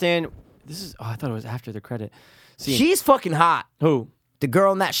 dude. I See? understand. This is. Oh, I thought it was after the credit. See, She's fucking hot. who? The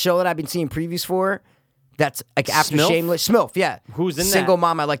girl in that show that I've been seeing previews for. That's like after Smilf? Shameless. Smilf, yeah. Who's in that? Single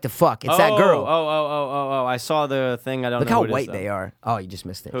mom I like to fuck. It's that girl. Oh! I saw the thing. I don't Look know how who it is, white though. they are. Oh, you just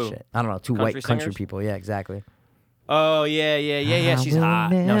missed it. Who? Shit. I don't know. Two Country white country singers? people. Yeah, exactly. Oh yeah. She's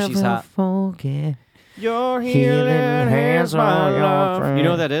hot. No, she's hot. Forget. Your Healing hands on your love. You know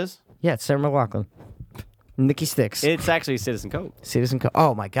what friend. that is? Yeah, it's Sarah McLachlan. Nikki Sticks. It's actually Citizen Code. Citizen Co.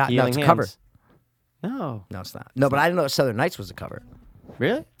 Oh my God. No, Healing it's a Hands. cover. No. No, it's not. No, but I didn't know Southern Nights was a cover.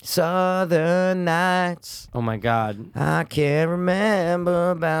 Really? Southern Nights. Oh my God. I can't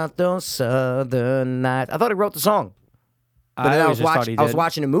remember about those Southern Nights. I thought he wrote the song. But then I always was, just thought he I was did.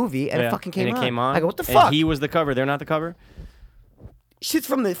 watching a movie and Yeah. it fucking came and on. it came on. I go, what the And fuck? he was the cover. They're not the cover. Shit's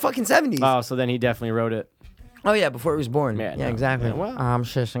from the fucking 70s. Oh, so then he definitely wrote it. Oh, yeah, before he was born. Yeah, Yeah, no. exactly. Yeah, well. I'm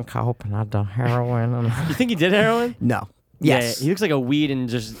sissing cope and I do heroin. You think he did heroin? No. Yes. Yeah, he looks like a weed and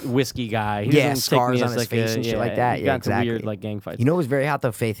just whiskey guy. He Yeah, doesn't take scars me on as his like face a, and shit like that. He Yeah, got into exactly. weird like gang fights. You know who's very hot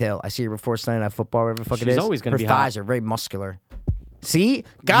though? Faith Hill. I see her before Sunday Night Football, whatever the fuck it She's is. always gonna her be thighs hot. are very muscular. See?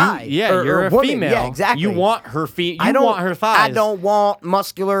 Guy. Yeah, or, you're or a woman. female. Yeah, exactly. You want her feet. I You don't want her thighs. I don't want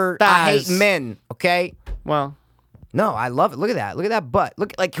muscular. I hate Thighs. men. Okay. Well, No, I love it. Look at that. Look at that butt.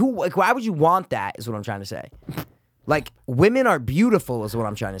 Look like who? Like, why would you want that? Is what I'm trying to say. Like women are beautiful. Is what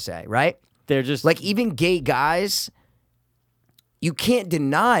I'm trying to say. Right? they're just Like even gay guys. you can't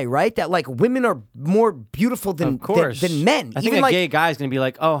deny, right, that like women are more beautiful than Of course. than men. I think Even a like gay guy's gonna be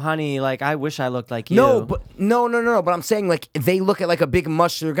like, "Oh, honey, like I wish I looked like you." no, but I'm saying like they look at like a big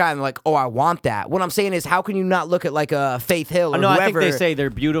muscular guy and they're like, oh, I want that. What I'm saying is, how can you not look at like a Faith Hill or No, whoever? I think they say they're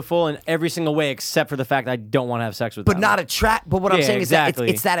beautiful in every single way except for the fact that I don't want to have sex with but them. not attract. But what I'm Yeah, saying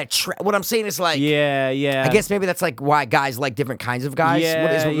exactly. is that it's that what I'm saying is like Yeah. I guess maybe that's like why guys like different kinds of guys.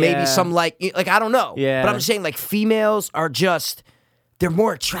 Yeah, Maybe yeah. some like I don't know. Yeah. But I'm just saying like females are just they're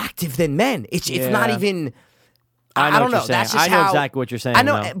more attractive than men. It's not Yeah. even. I know I don't what know. you're saying. That's just I know how, exactly what you're saying, I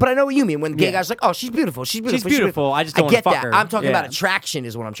know, though. but I know what you mean when gay Yeah. guys are like, oh, she's beautiful. She's beautiful. She's beautiful. I just don't I wanna get fuck that. her. I'm talking about Yeah. attraction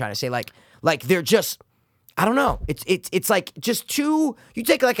is what I'm trying to say. Like they're just. I don't know. It's like just two. You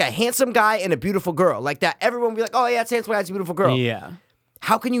take like a handsome guy and a beautiful girl like that. Everyone will be like, oh yeah, it's a handsome guy, it's a beautiful girl. Yeah.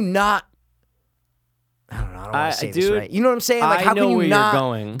 How can you not? I don't know. I don't want to say this dude, right. You know what I'm saying? Like, I how know can you where you're not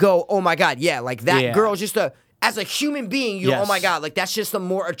going. go? Oh my god, yeah, like that Yeah. girl just as a human being. You, Yes. oh my god, like that's just a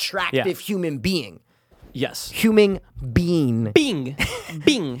more attractive Yeah. human being. Yes. Human being. Bing.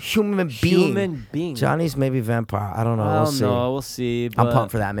 Bing. Human being. Human being. Johnny's maybe vampire. I don't know. I We'll don't see. know. We'll see. I'm but-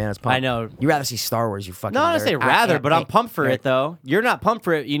 pumped for that, man. It's pumped. I know. You rather see Star Wars? You fucking. No, I don't nerd. say rather, but I'm pumped for it though. You're not pumped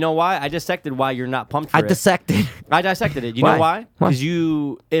for it. You know why? I dissected why you're not pumped for I it. dissected. I dissected it. You Why? know why? Why?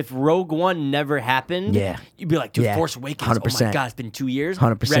 Because if Rogue One never happened, Yeah. you'd be like, dude, Yeah. Force Awakens. Oh 100%. my god, it's been 2 years.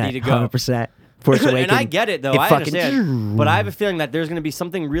 100%. Ready to go. 100%. Force Awakens. And I get it though. It I fucking- understand. But I have a feeling that there's going to be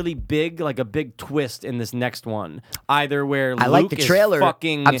something really big, like a big twist in this next one. Either where I like Luke the trailer. is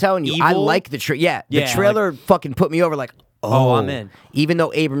fucking I'm telling you, I evil. like the trailer. Yeah, the Yeah, trailer fucking put me over. Like, Oh, I'm in. Even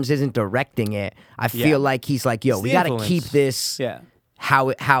though Abrams isn't directing it, I feel Yeah. like he's like, yo, It's we the got to influence. keep this. Yeah.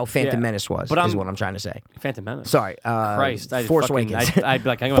 How Phantom Yeah. Menace was But is I'm- what I'm trying to say. Phantom Menace. Sorry, Christ, I'd Force fucking- Awakens. I'd be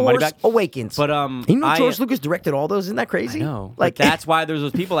like, I got my money Force back. Awakens. But, you know I- George Lucas directed all those. Isn't that crazy? I know. Like But that's why there's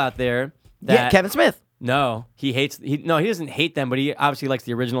those people out there that yeah, Kevin Smith. No, he hates. He doesn't hate them, but he obviously likes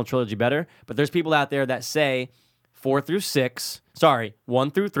the original trilogy better. But there's people out there that say 1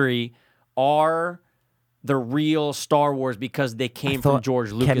 through 3 are the real Star Wars because they came from thought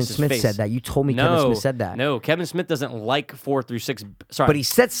George Lucas's Kevin Smith face. said that. You told me no, Kevin Smith said that. No, Kevin Smith doesn't like 4 through 6. Sorry, But he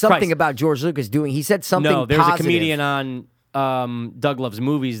said something Christ. about George Lucas doing. He said something. No, there's positive. a comedian on Doug Loves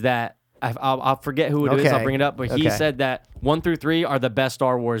Movies that I'll forget who it is. I'll Okay. bring it up. But he Okay. said that 1 through 3 are the best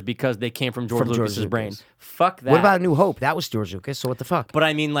Star Wars because they came from George From George Lucas's brain. Lucas. Fuck that. What about A New Hope? That was George Lucas. So what the fuck? But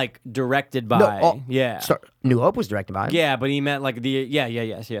I mean, like directed by. No, oh, yeah. New Hope was directed by him. Yeah, but he meant like the yes,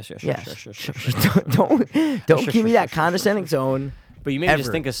 Yes. sure. Don't give me that condescending tone. But you made me just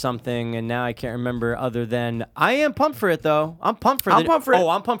Ever. think of something, and now I can't remember. Other than I am pumped for it though. I'm pumped for. I'm pumped for it. Oh,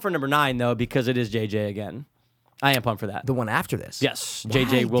 I'm pumped for number 9 though because it is JJ again. I am pumped for that. The one after this. Yes, Why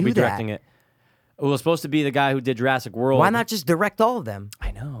JJ will do be that? directing it. It was supposed to be the guy who did Jurassic World. Why not just direct all of them? I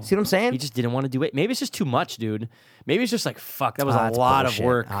know. See what I'm saying? He just didn't want to do it. Maybe it's just too much, dude. Maybe it's just like fuck. That was a That's lot bullshit. of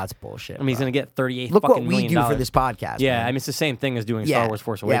work. That's bullshit. I mean, he's bro. gonna get 38 Look fucking what we million do for dollars. this podcast. Yeah, man. I mean it's the same thing as doing yeah. Star Wars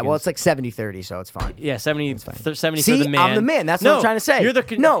Force Awakens. Yeah, well, it's like 70-30, so it's fine. Yeah, 70 See, for the man. I'm the man. That's what I'm trying to say. You're the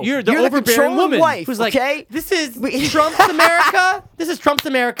No, you're the you're the overbearing controlling woman wife, who's like, okay? this is Trump's America. This is Trump's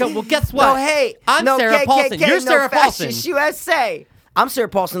America. Well, guess what? No, hey, I'm no, Sarah KKK, Paulson. You're no Sarah Paulson. Fascist USA. I'm Sarah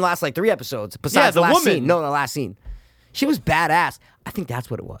Paulson. Last like 3 episodes. Besides Yeah, the last woman. scene. No, the last scene. She was badass. I think that's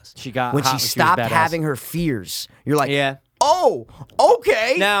what it was. She got when hot she when she was stopped badass. having her fears. You're like, Yeah. oh,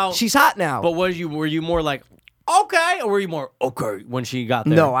 okay. Now she's hot now. But were you more like okay, or were you more okay when she got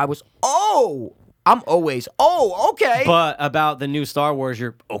there? no, I was. Oh, I'm always. Oh, okay. But about the new Star Wars,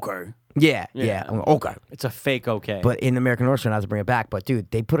 you're okay. yeah. I'm like, okay. It's a fake okay. But in American Horror Story, not to bring it back, but dude,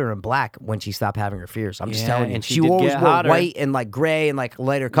 they put her in black when she stopped having her fears. I'm just Yeah, telling you. and she She did always get wore hotter. white and like gray and like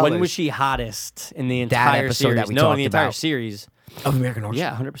lighter colors. when was she hottest in the entire episode series? that we no, in talked the entire about. series. of American Horror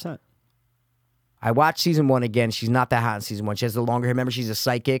Yeah, Story? 100%. I watched season 1 again. She's not that hot in season 1. She has the longer hair. Remember, she's a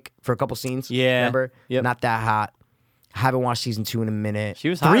psychic for a couple scenes. Yeah. Remember? Yep. Not that hot. Haven't watched season 2 in a minute. She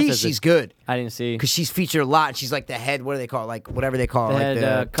was hot 3, as a- she's good. I didn't see. Because she's featured a lot, and she's like the head. What do they call it? Like whatever they call it. The like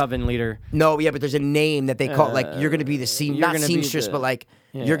head coven leader. No, yeah, but there's a name that they call it. Like you're gonna be the you're not gonna be seamstress, the- but like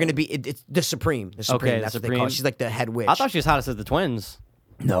you're gonna be it's the Supreme. The Supreme. Okay, the that's what they call Supreme. it. She's like the head witch. I thought she was hottest as the twins.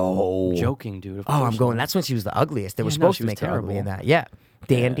 no. Joking, dude. Of Oh, I'm course going. not. That's when she was the ugliest. They were Yeah, no, supposed she to was make her ugly in terrible. that. Yeah,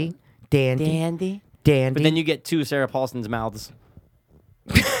 dandy. Dandy. But then you get 2 Sarah Paulson's mouths.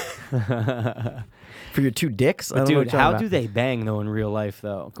 for your 2 dicks. I don't know Dude, what you're how talking do about. they bang though in real life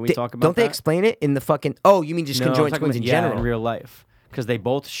though? Can we talk about Don't they that? explain it in the fucking? Oh, you mean just No, I'm conjoined talking twins about- in yeah, general? in real life, because they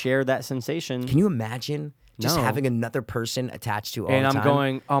both share that sensation. Can you imagine just No. having another person attached to all and the I'm time?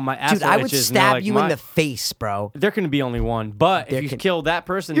 going, oh my ass. Dude, I would itches, and they're stab like, you my- in the face, bro. There can be only one, but There if you can- kill that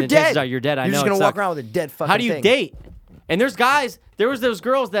person, You're then chances dead. are you're dead. I You're know just it gonna walk sucks. around with a dead fucking How do you thing. date? And there's guys, there was those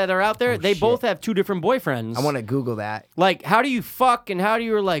girls that are out there, they shit. both have 2 different boyfriends. I want to Google that. Like, how do you fuck and how do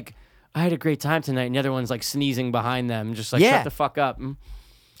you like, I had a great time tonight, and the other one's like sneezing behind them, just like, Yeah. shut the fuck up.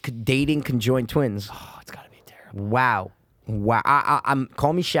 Dating conjoined twins. Oh, it's gotta be terrible. Wow. I'm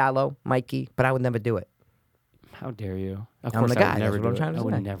call me shallow, Mikey, but I would never do it. How dare you? Of I'm course the I guy. would never That's what I'm do trying it. to I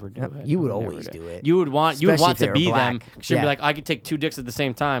would say. never do Yep. it. You would I would always never do it. You would want Especially if to they be were them. black. She'd Yeah. be like, I could take 2 dicks at the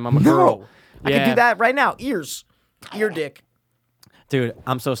same time. I'm a No. girl. I could do that right now. Ears. Ear dick. Dude,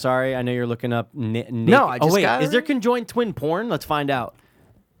 I'm so sorry. I know you're looking up. No, I oh just wait, got is it. there conjoined twin porn? Let's find out.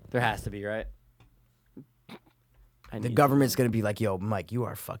 There has to be, right? The government's going to be like, yo, Mike, you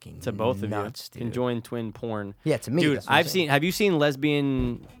are fucking to both nuts, of you. dude. Conjoined twin porn. Yeah, to me. Dude, that's what I'm I've saying. seen. Have you seen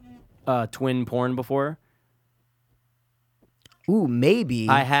lesbian twin porn before? Ooh, maybe.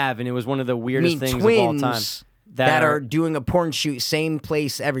 I have, and it was one of the I weirdest mean, things twins of all time. that are doing a porn shoot, same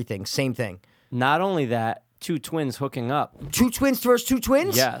place, everything, same thing. Not only that, 2 twins hooking up. 2 twins versus 2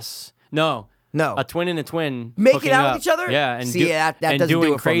 twins? Yes. No. No. A twin and a twin Making hooking out with up. each other? Yeah, and See, that and doesn't do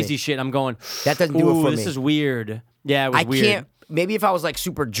doing it for me. crazy shit. I'm going. That doesn't do it "Ooh, for this me." is weird. Yeah, it was I weird. can't. Maybe if I was like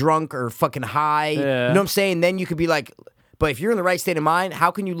super drunk or fucking high, Yeah. you know what I'm saying? Then you could be like, but if you're in the right state of mind,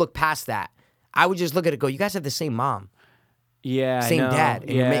 how can you look past that? I would just look at it and go, you guys have the same mom, Yeah, I same know. dad.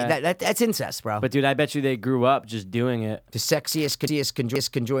 And you're Yeah. that's incest, bro. But dude, I bet you they grew up just doing it. the sexiest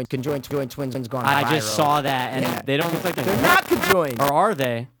conjoined twins gone I viral. just saw that, and Yeah. they don't look like They're not conjoined. Or are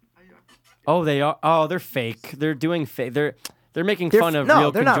they? Oh, they are. Oh, they're fake. They're doing fake. They're making They're fun f- of no,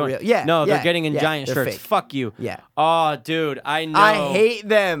 real they're not conjoined. real. Yeah, No, they're yeah, getting in yeah, giant they're shirts. fake. Fuck you. Yeah. Oh, dude, I know. I hate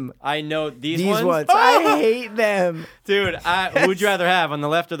them. I know these These ones. Oh! I hate them. Dude, who would you rather have, on the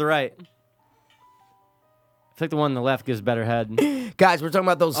left or the right? I feel like the one on the left gives better head. Guys, we're talking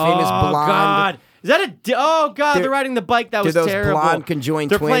about those famous Oh blonde. God, is that a? Oh God, They're- they're riding the bike. That was those terrible. blonde conjoined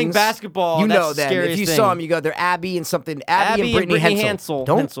they're twins. playing basketball. You That's know the them. If scariest you thing. saw them, you go, they're Abby and something. Abby and Brittany Hansel.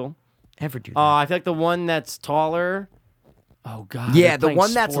 Don't Hansel. ever do that. Oh, I feel like the one that's taller. Oh God. yeah, they're the playing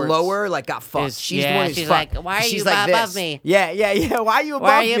one that's sports. lower, like got fucked. Is- She's the yeah, one who's she's fucked. like, "Why are She's you like above this. me?" Yeah. Why are you above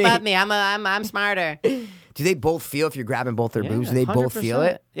Why are you me? above me? I'm smarter. Do they both feel if you're grabbing both their boobs? Do they both feel 100%.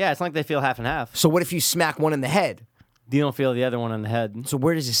 it? Yeah, it's like they feel half and half. So what if you smack one in the head? You don't feel the other one on the head. So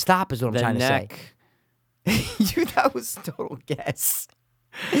where does it stop? Is what I'm The trying neck. to say. You, that was total guess.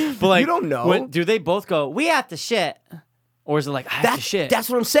 But like, You don't know. Do they both go, we have to shit? Or is it like, I have to shit? That's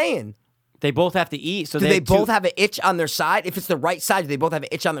what I'm saying. They both have to eat. So Do they have both two- have an itch on their side? If it's the right side, do they both have an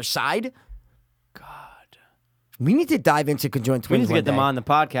itch on their side? God. We need to dive into conjoined We twins. need to one get them day. on the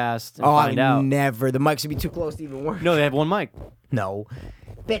podcast and Oh, find out. never. The mics would be too close to even work. No, they have one mic. No.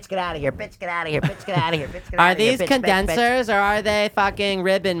 Bitch, get out of here. Bitch, get out of here. Bitch, get out of here. Bitch, get Are out of here. these Bitch, bitch, condensers or are they fucking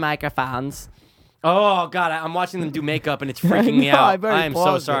ribbon microphones? Oh God, I'm watching them do makeup and it's freaking me know, out. I've already I am so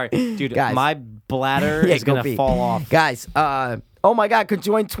paused it. sorry, dude. Guys. My bladder Yeah, is go gonna pee. fall off. Guys, oh my God,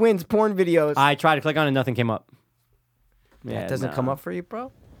 conjoined twins porn videos. I tried to click on it, nothing came up. Yeah, That doesn't no. come up for you,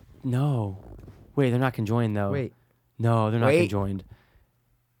 bro? No. Wait, they're not conjoined though. Wait. No, they're not Wait. conjoined.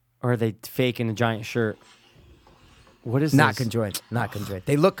 Or are they faking a giant shirt? What is Not this? conjoined. Not conjoined.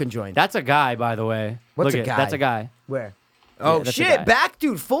 They look conjoined. That's a guy, by the way. What's Look a at- guy? That's a guy. Where? Oh, that's a shit. guy. Back,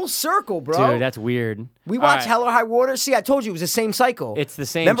 dude. Full circle, bro. Dude, that's weird. We All watched right. Hell or High Water. See, I told you it was the same cycle. It's the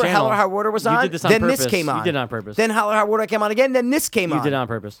same Remember channel. Hell or High Water was You on? did this on then purpose. this came on. You did it on purpose. Then Hell or High Water came on again. Then this came on. You did it on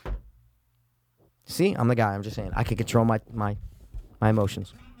purpose. See, I'm the guy. I'm just saying. I can control my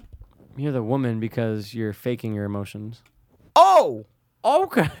emotions. You're the woman because you're faking your emotions. Oh!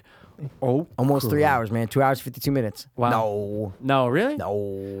 Okay. Oh. Almost 3 hours, man. 2 hours, 52 minutes. Wow. No. No, really? No.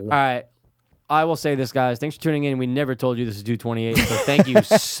 All right. I will say this, guys. Thanks for tuning in. We never told you this is 228, so thank you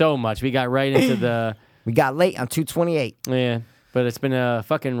so much. We got right into the... We got late on 228. Yeah. But it's been a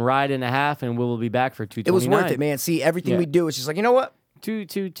fucking ride and a half, and we will be back for 229. It was worth it, man. See, everything Yeah. we do is just like, you know what?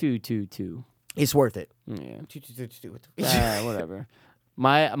 22222. It's worth it. Yeah. 222. Whatever.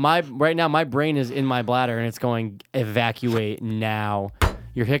 My right now, my brain is in my bladder, and it's going, evacuate now.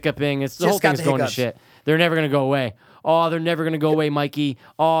 You're hiccuping. It's the Just whole got thing's the going to hiccups. shit. They're never going to go away. Oh, they're never going to go away, Mikey.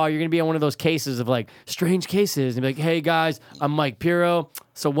 Oh, you're going to be on one of those cases of like strange cases. And be like, hey, guys, I'm Mike Piro.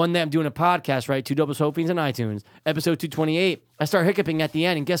 So one day I'm doing a podcast, right? 2 Doubles Hope Fiends on iTunes. Episode 228. I start hiccuping at the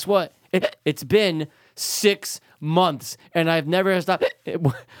end. And guess what? It's been 6 months. And I've never stopped.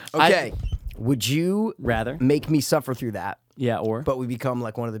 Okay. Would you Rather. make me suffer through that? Yeah, or? But we become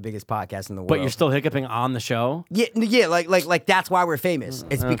like one of the biggest podcasts in the world. But you're still hiccuping on the show? Yeah, like that's why we're famous.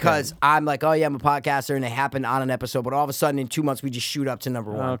 It's because I'm like, oh yeah, I'm a podcaster, and it happened on an episode. But all of a sudden, in 2 months, we just shoot up to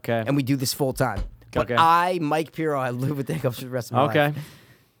number 1. Okay. And we do this full time. But Okay. I, Mike Piro, I live with the hiccups for the rest of my life. Okay.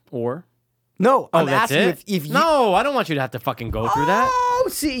 Or? No, Oh, I'm that's asking it? if you. No, I don't want you to have to fucking go through that. Oh,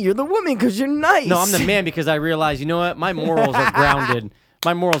 see, you're the woman because you're nice. No, I'm the man because I realize, you know what? My morals are grounded.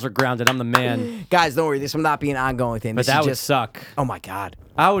 My morals are grounded. I'm the man. Guys, don't worry. This will not be an ongoing thing. But This that is would just. suck. Oh my God.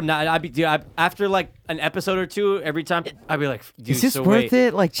 I would not. I'd be dude, after like an episode or two. Every time I'd be like, dude, Is this so worth wait,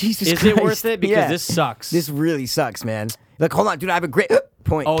 it? Like Jesus Is Christ. it worth it? Because Yeah. this sucks. This really sucks, man. Like, hold on, dude. I have a great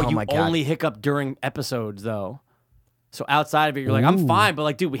point. oh, you my God. only hiccup during episodes though. So outside of it, you're like, I'm fine, but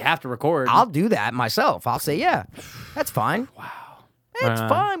like, dude, we have to record. I'll do that myself. I'll say, yeah, that's fine. Wow. That's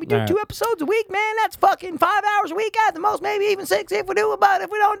fine. We do all right. 2 episodes a week, man. That's fucking 5 hours a week at the most, maybe even 6 if we do it. But if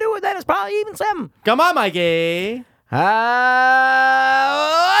we don't do it, then it's probably even 7. Come on, Mikey.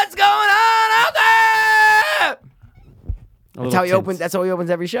 What's going on out there? That's how he opens. That's how he opens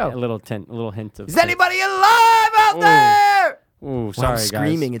every show. A little hint of. Is anybody alive out there? Ooh, Well, sorry, I'm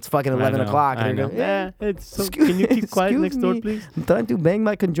screaming. guys. It's fucking I 11 know, o'clock. I And they're know. going, Yeah, it's so, can you keep quiet excuse next door, me. please? I'm trying to bang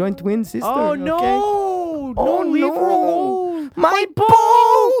my conjoined twin sister. Oh okay? no! Oh, Don't leave her alone. My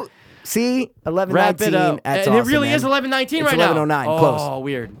boat! See? 11:19. Wrap it up. That's and awesome, it really man. is 11:19 It's right now. 11:09, Oh, close.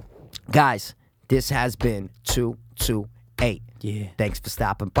 weird. Guys, this has been 228. Yeah. Thanks for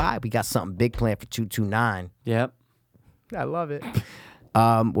stopping by. We got something big planned for 229. Yep. I love it.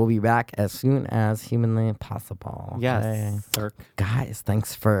 We'll be back as soon as humanly possible. Yes. Okay? Cirque. Guys,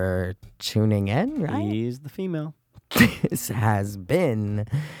 thanks for tuning in, right? He's the female. This has been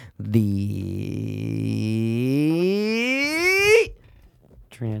the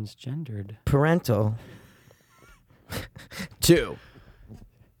Transgendered. parental 2.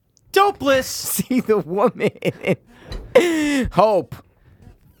 Dopeless. See the woman. Hope.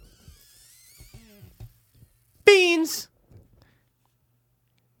 Beans.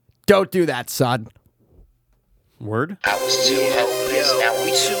 Don't do that, son. Word. I was too hopeless, now I'm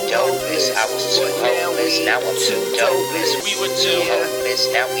too dopeless. I was too hopeless, now I'm too dopeless. We were too hopeless,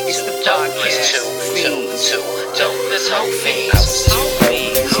 now we too dopeless. Too dopeless, hope fiends. I was too